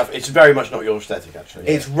 Fair enough. It's very much not your aesthetic, actually.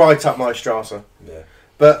 It's right up my strata. Yeah.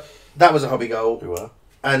 But that was a hobby goal. We were.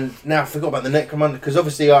 And now I forgot about the Necromunda because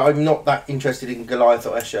obviously I'm not that interested in Goliath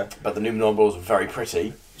or Escher. But the new models are very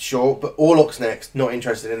pretty. Sure, but Orlocks next, not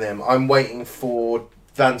interested in them. I'm waiting for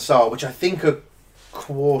Van Saar, which I think are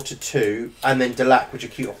Q2, and then Delac, which are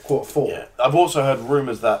Q4. Yeah. I've also heard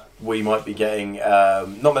rumours that we might be getting,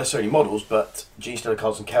 not necessarily models, but Genestealer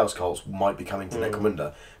Cults and Chaos Cults might be coming to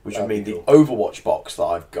Necromunda, which would mean That'd be the Overwatch box that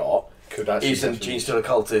I've got Could actually is a definitely- Genestealer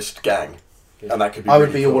Cultist gang. Yeah. And that could be I would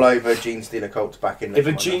really be cool. all over Genestealer Cults back in If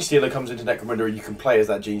a Necromunda. Genestealer comes into Necromunda and you can play as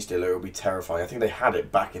that Genestealer, it will be terrifying. I think they had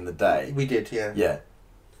it back in the day. We did, yeah. Yeah.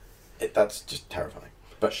 That's just terrifying.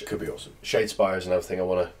 But it could be awesome. Shadespire is another thing I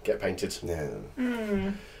want to get painted. Yeah.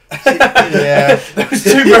 Yeah. There was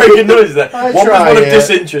two very good noises there. I One was tried one of it.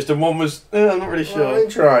 disinterest and one was, I'm not really sure. I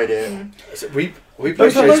tried it. So we play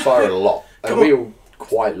Those are most Shadespire good- a lot, and Come we all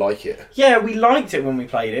quite like it. Yeah, we liked it when we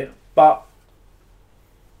played it, but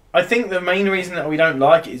I think the main reason that we don't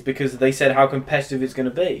like it is because they said how competitive it's going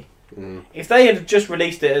to be. Mm. If they had just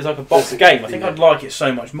released it as like a box game, I think I'd like it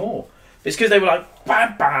so much more. It's because they were like,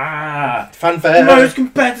 bah, bah, Fanfare. most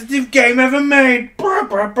competitive game ever made, brah,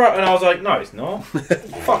 brah, brah. And I was like, no, it's not.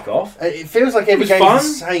 Fuck off. It feels like every was game fun.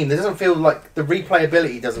 is the same. It doesn't feel like the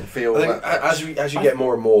replayability doesn't feel. I think Like, as you get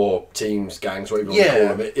more and more teams, gangs, whatever you want Yeah. to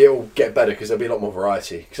call them, it'll get better because there'll be a lot more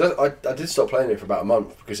variety. Because I did stop playing it for about a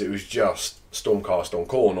month because it was just Stormcast on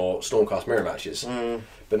Khorne or Stormcast mirror matches.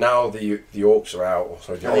 But now the orcs are out, or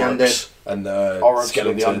sorry, the And the orcs and the Orcs and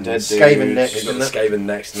skeletons, the undead Skaven dudes. next, You've got isn't the it? Skaven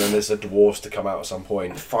next, and then there's the dwarves to come out at some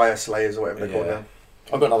point. Fire Slayers or whatever they're called Yeah. now.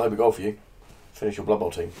 I've got another goal for you. Finish your Blood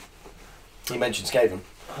Bowl team. You mentioned Skaven.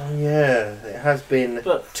 Oh yeah, it has been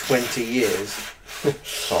But 20 years.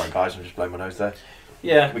 Sorry guys, I'm just blowing my nose there.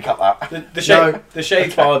 yeah, We cut that. the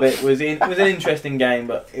shade fire bit was an interesting game,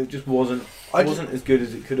 but it just wasn't as good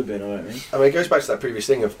as it could have been. I don't think. I mean, it goes back to that previous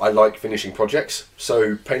thing of I like finishing projects.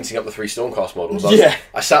 So painting up the 3 Stormcast models, Yeah.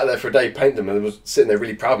 I sat there for a day, painted them, and I was sitting there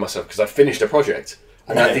really proud of myself because I finished a project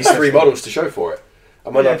and I had these 3 models to show for it.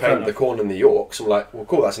 And when Yeah, I fair painted the enough. Khorne and the Orcs, I'm like, well,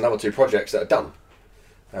 cool, that's another 2 projects that are done.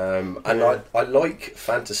 And Yeah. I like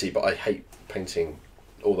fantasy, but I hate painting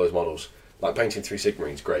all those models. Like painting 3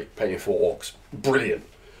 Sigmarines, great. Painting 4 Orcs, brilliant.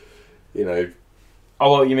 You know, Oh,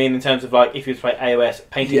 what you mean in terms of like if you play AOS,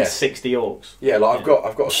 painting Yeah. 60 orcs? yeah, like Yeah.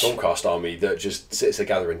 I've got a Stormcast army that just sits there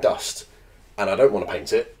gathering dust, and I don't want to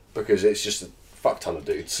paint it because it's just a fuck ton of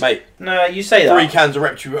dudes. Mate, No, you say 3 that. cans of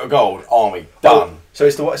Retributor Gold, army, done. So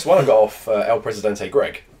it's the one I got off El Presidente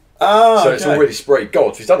Greg. Oh, So it's already sprayed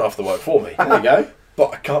gold. He's done half the work for me, There you go.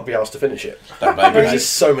 but I can't be asked to finish it Don't blame me, because mate. there's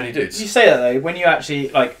so many You dudes. say that though, when you actually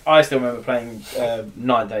like, I still remember playing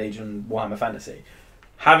Ninth Age and Warhammer Fantasy.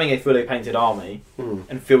 Having a fully painted army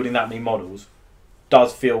and fielding that many models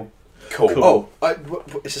does feel Cool. Cool.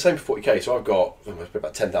 It's the same for 40k. So I've got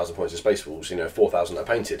about 10,000 points of Space Wolves. 4,000 are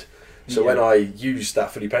painted. So Yeah. when I use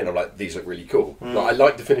that fully painted, I'm like, these look really cool. Like, I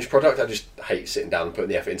like the finished product. I just hate sitting down and putting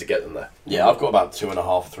the effort in to get them there. Yeah, I've got about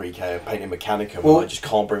 2.5, 3k of painting Mechanicum, Well- and I just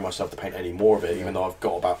can't bring myself to paint any more of it, even though I've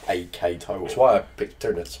got about 8k total. That's why I picked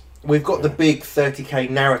Tyranids. We've got the big 30k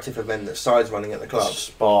narrative event that Side's running at the club.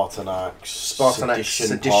 Spartanax, Spartan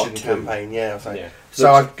Sedition Part 2. campaign, yeah. So, Yeah. so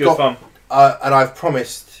Looks I've good got, fun. and I've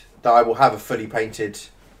promised that I will have a fully painted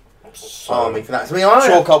So, army for that. So, I mean,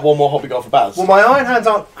 shortcut one more hobby goal for Baz. well, my Iron Hands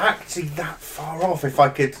aren't actually that far off if I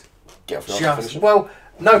could Get off your ass, just. finish it. Well,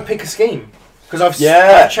 no, pick a scheme. Because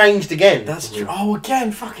Yeah. I've changed again. That's true. Oh,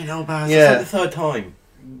 again, fucking hell, Baz. Yeah. That's like the 3rd time.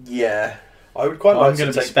 Yeah. I would quite I'm like to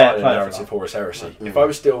gonna be take spare part in a player for narrative that. Horus Heresy. If I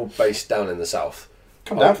was still based down in the south,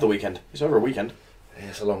 Come down for the weekend. It's over a weekend. yeah,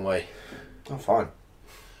 it's a long way. Oh, fine.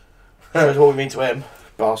 Shows what we mean to him,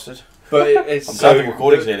 bastard. But it's I'm glad the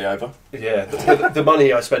recording's nearly over. Yeah, the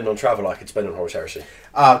money I spend on travel, I could spend on Horus Heresy.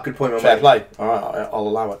 Ah, good point, my Fair mate. play. Alright, I'll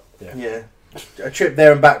allow it. Yeah. A trip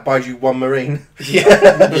there and back buys you 1 Marine.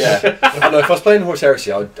 Yeah. I know if I was playing Horus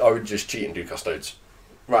Heresy, I would just cheat and do custodes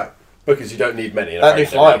Right. because you don't need many. and That new apparently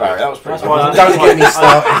flyer they're barrier, really that was pretty That's good. why Don't get me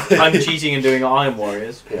started. I'm cheating and doing Iron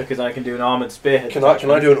Warriors Yeah. because I can do an armored spearhead. good.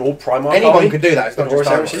 Can I do an all Primarch Anyone army? can do that. It's not Horus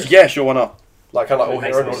just Heresy? Iron Yeah, sure, why not? Like kind of like all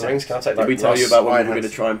Makes Hero no Lord of the Rings. Can I take Did like we tell you Russ? about when we were Ryan going to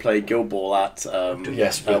has- try and play Guild Ball at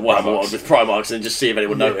Yes, with Whamworld Primarchs. with Primarchs and just see if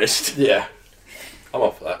anyone noticed? Yeah, I'm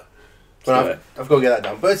up for that. But I've got to get that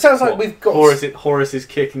done. But it sounds like we've got. Horace is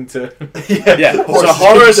kicking to. Yeah. So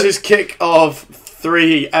Horace's kick of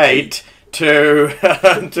 3-8 to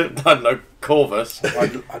I don't know, Corvus.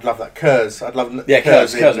 I'd love that. Kurz. I'd love Yeah,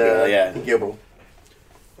 Kurz in, would be there, yeah. in Guild Ball.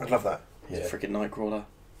 I'd love that. He's a freaking Nightcrawler.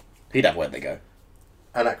 He'd have where they go.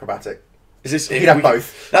 And acrobatic. Is this? He'd have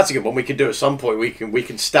both. That's a good one. We can do at some point. We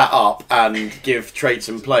can stat up and give traits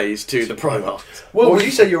and plays to the Primarch. Well, you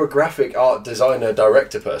say you're a graphic art designer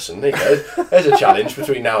director person. There you go. There's a challenge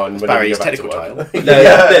between now and when Barry's you go back to technical work.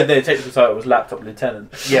 title. The technical title was Laptop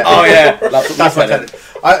Lieutenant. Yeah. Oh yeah, That's my tenant.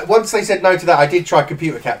 Once they said no to that, I did try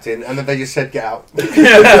Computer Captain, and then they just said get out.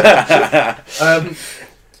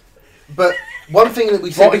 But one thing that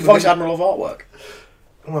we said... Vice Admiral of Artwork.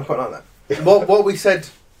 Oh, I quite like that. What we said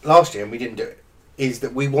last year, and we didn't do it, is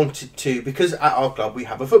that we wanted to... Because at our club, we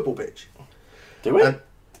have a football pitch. Do we? And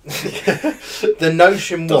the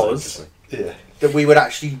notion was Yeah. that we would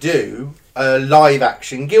actually do a live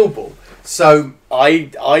action Guild Ball. So...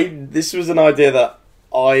 This was an idea that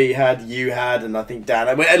I had, you had, and I think Dan,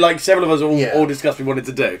 and like several of us all discussed we wanted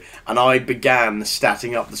to do, and I began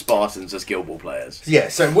statting up the Spartans as Guild Ball players Yeah,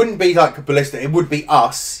 so it wouldn't be like a ballista, it would be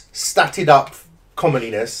us, statted up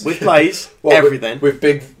comeliness. with plays, Well, everything. with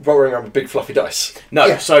big rolling around with big fluffy dice. No,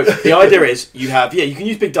 Yeah. so the idea is you have you can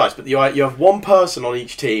use big dice, but you have one person on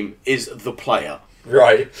each team is the player.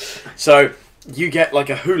 Right. So you get like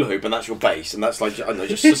a hula hoop, and that's your base, and that's like I don't know,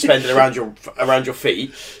 just suspended around your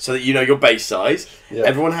feet, so that you know your base size. Yeah.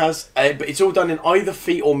 Everyone has, but it's all done in either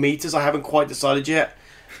feet or meters. I haven't quite decided yet.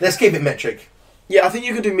 Let's keep it metric. Yeah, I think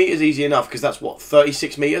you can do meters easy enough because that's what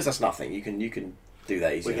 36 meters. That's nothing. You can do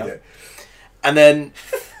that easy We can enough. do it. And then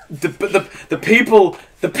the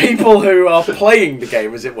people who are playing the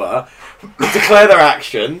game, as it were, declare their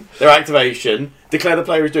action, their activation, declare the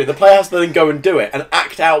player is doing. The player has to then go and do it and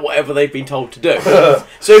act out whatever they've been told to do.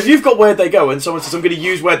 So if you've got where they go and someone says, I'm going to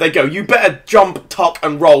use where they go, you better jump, tuck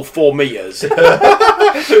and roll 4 meters. And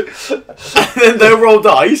then they'll roll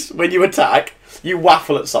dice when you attack. You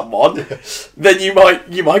waffle at someone, then you might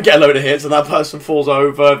get a load of hits and that person falls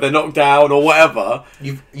over, they're knocked down or whatever.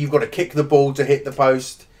 You've got to kick the ball to hit the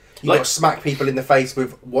post. You've Like- got to smack people in the face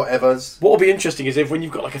with whatever's. What will be interesting is if when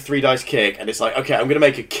you've got like a 3 dice kick and it's like, okay, I'm going to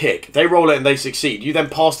make a kick. They roll it and they succeed. You then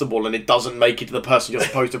pass the ball and it doesn't make it to the person you're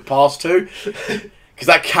supposed to pass to. Because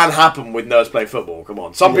that can happen with nerds playing football. Come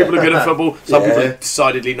on. Some people are good at football. Some people are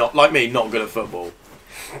decidedly not, like me, not good at football.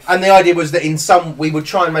 And the idea was that we would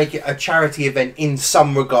try and make it a charity event in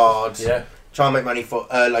some regard. Yeah. Try and make money for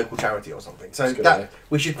a local charity or something. So That's a good idea.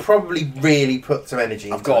 we should probably really put some energy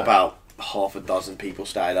into I've got that. about half a dozen people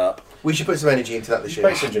started up. We should put some energy into that this year.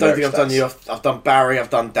 Basically- I don't think I've done stats. you. I've done Barry, I've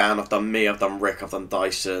done Dan, I've done me, I've done Rick, I've done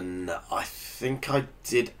Dyson. I think I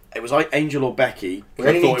did. It was like Angel or Becky. We I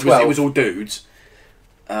only thought need it 12. was all dudes.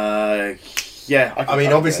 Yeah. I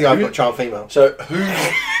mean, obviously, I've got child female. So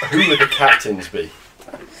who would the captains be?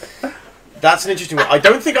 That's an interesting one. I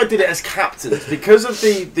don't think I did it as captains because of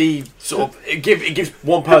the sort of it gives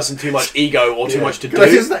one person too much ego or too much to do.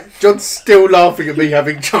 John's still laughing at me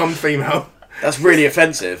having charmed female. That's really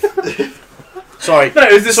offensive. Sorry. No,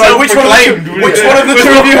 it was the Sorry, which one self-proclaimed, of wasn't it? the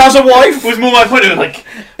two of you has a wife? Was more my point. It was like,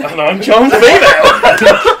 I don't know, I'm charmed female.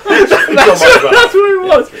 That's what it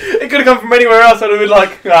was. It could have come from anywhere else. I'd have been like,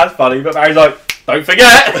 oh, that's funny. But Barry's like, don't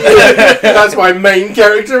forget. That's my main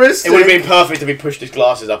characteristic. It would have been perfect if he pushed his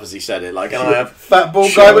glasses up as he said it. Like, and I have Fat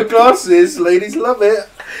bald guy with glasses. Ladies love it.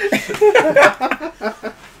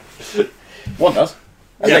 one does.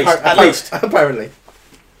 Yeah, At least. apparently.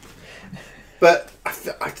 But I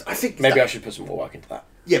think Maybe I should put some more work into that.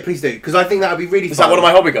 yeah, please do, because I think that would be really Is fun. that one of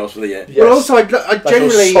my hobby goals for the year? But also, I That's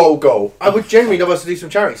generally, your sole goal. I would generally love us to do some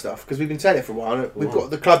charity stuff because we've been saying it for a while. We've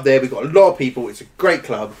got the club there. We've got a lot of people. It's a great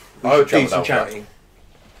club. We I would should do travel some down for charity,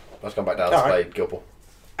 Let's come back down to play Guild Ball.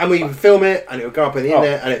 and we would film it, and it would go up on the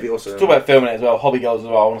internet, and it'd be awesome. Talk about filming it as well. Hobby goals as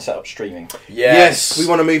well. I want to set up streaming. Yes, we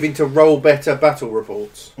want to move into roll better battle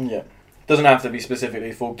reports. Yeah. Doesn't have to be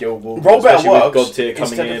specifically for Guild Ball. Roll better especially with works. God tier coming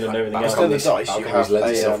Instead in of and everything else. Instead of the dice, you Alchemy's have lends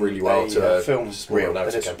a, itself really well to a film small reel, and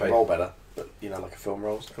narrative it's campaign. roll better. But you know, like a film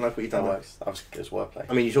rolls. I like what you've That done there. works. That was good wordplay.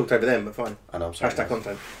 I mean, you talked over them, but fine. I know. I'm sorry. Hashtag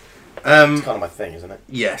content. It's kind of my thing, isn't it?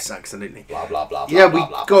 Yes, absolutely. Blah blah blah. blah Yeah, blah, we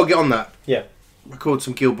blah, got to get on that. Yeah. Record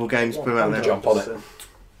some Guild Ball games, put them out there. Jump on it.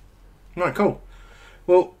 Right, cool.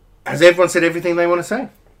 Well, has everyone said everything they want to say?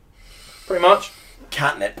 Pretty much.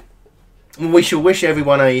 Catnip. We shall wish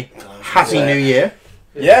everyone a happy Yeah. New Year.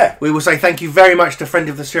 Yeah. We will say thank you very much to friend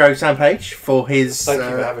of the show Sam Page for his Thank you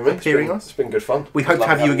for having me. appearing on us. It's been good fun. We hope to Love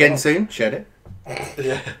have you having again you on. soon. Shared it.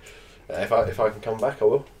 Yeah. If I can come back, I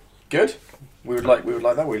will. Good. We would like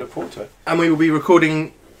that. We look forward to it. And we will be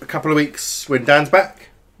recording a couple of weeks when Dan's back,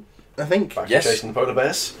 I think. Back Yes. chasing the polar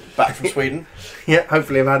bears. Back from Sweden. Yeah,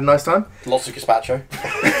 hopefully I've had a nice time. Lots of gazpacho.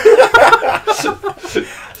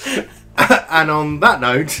 And on that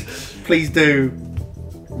note, please do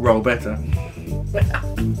roll better.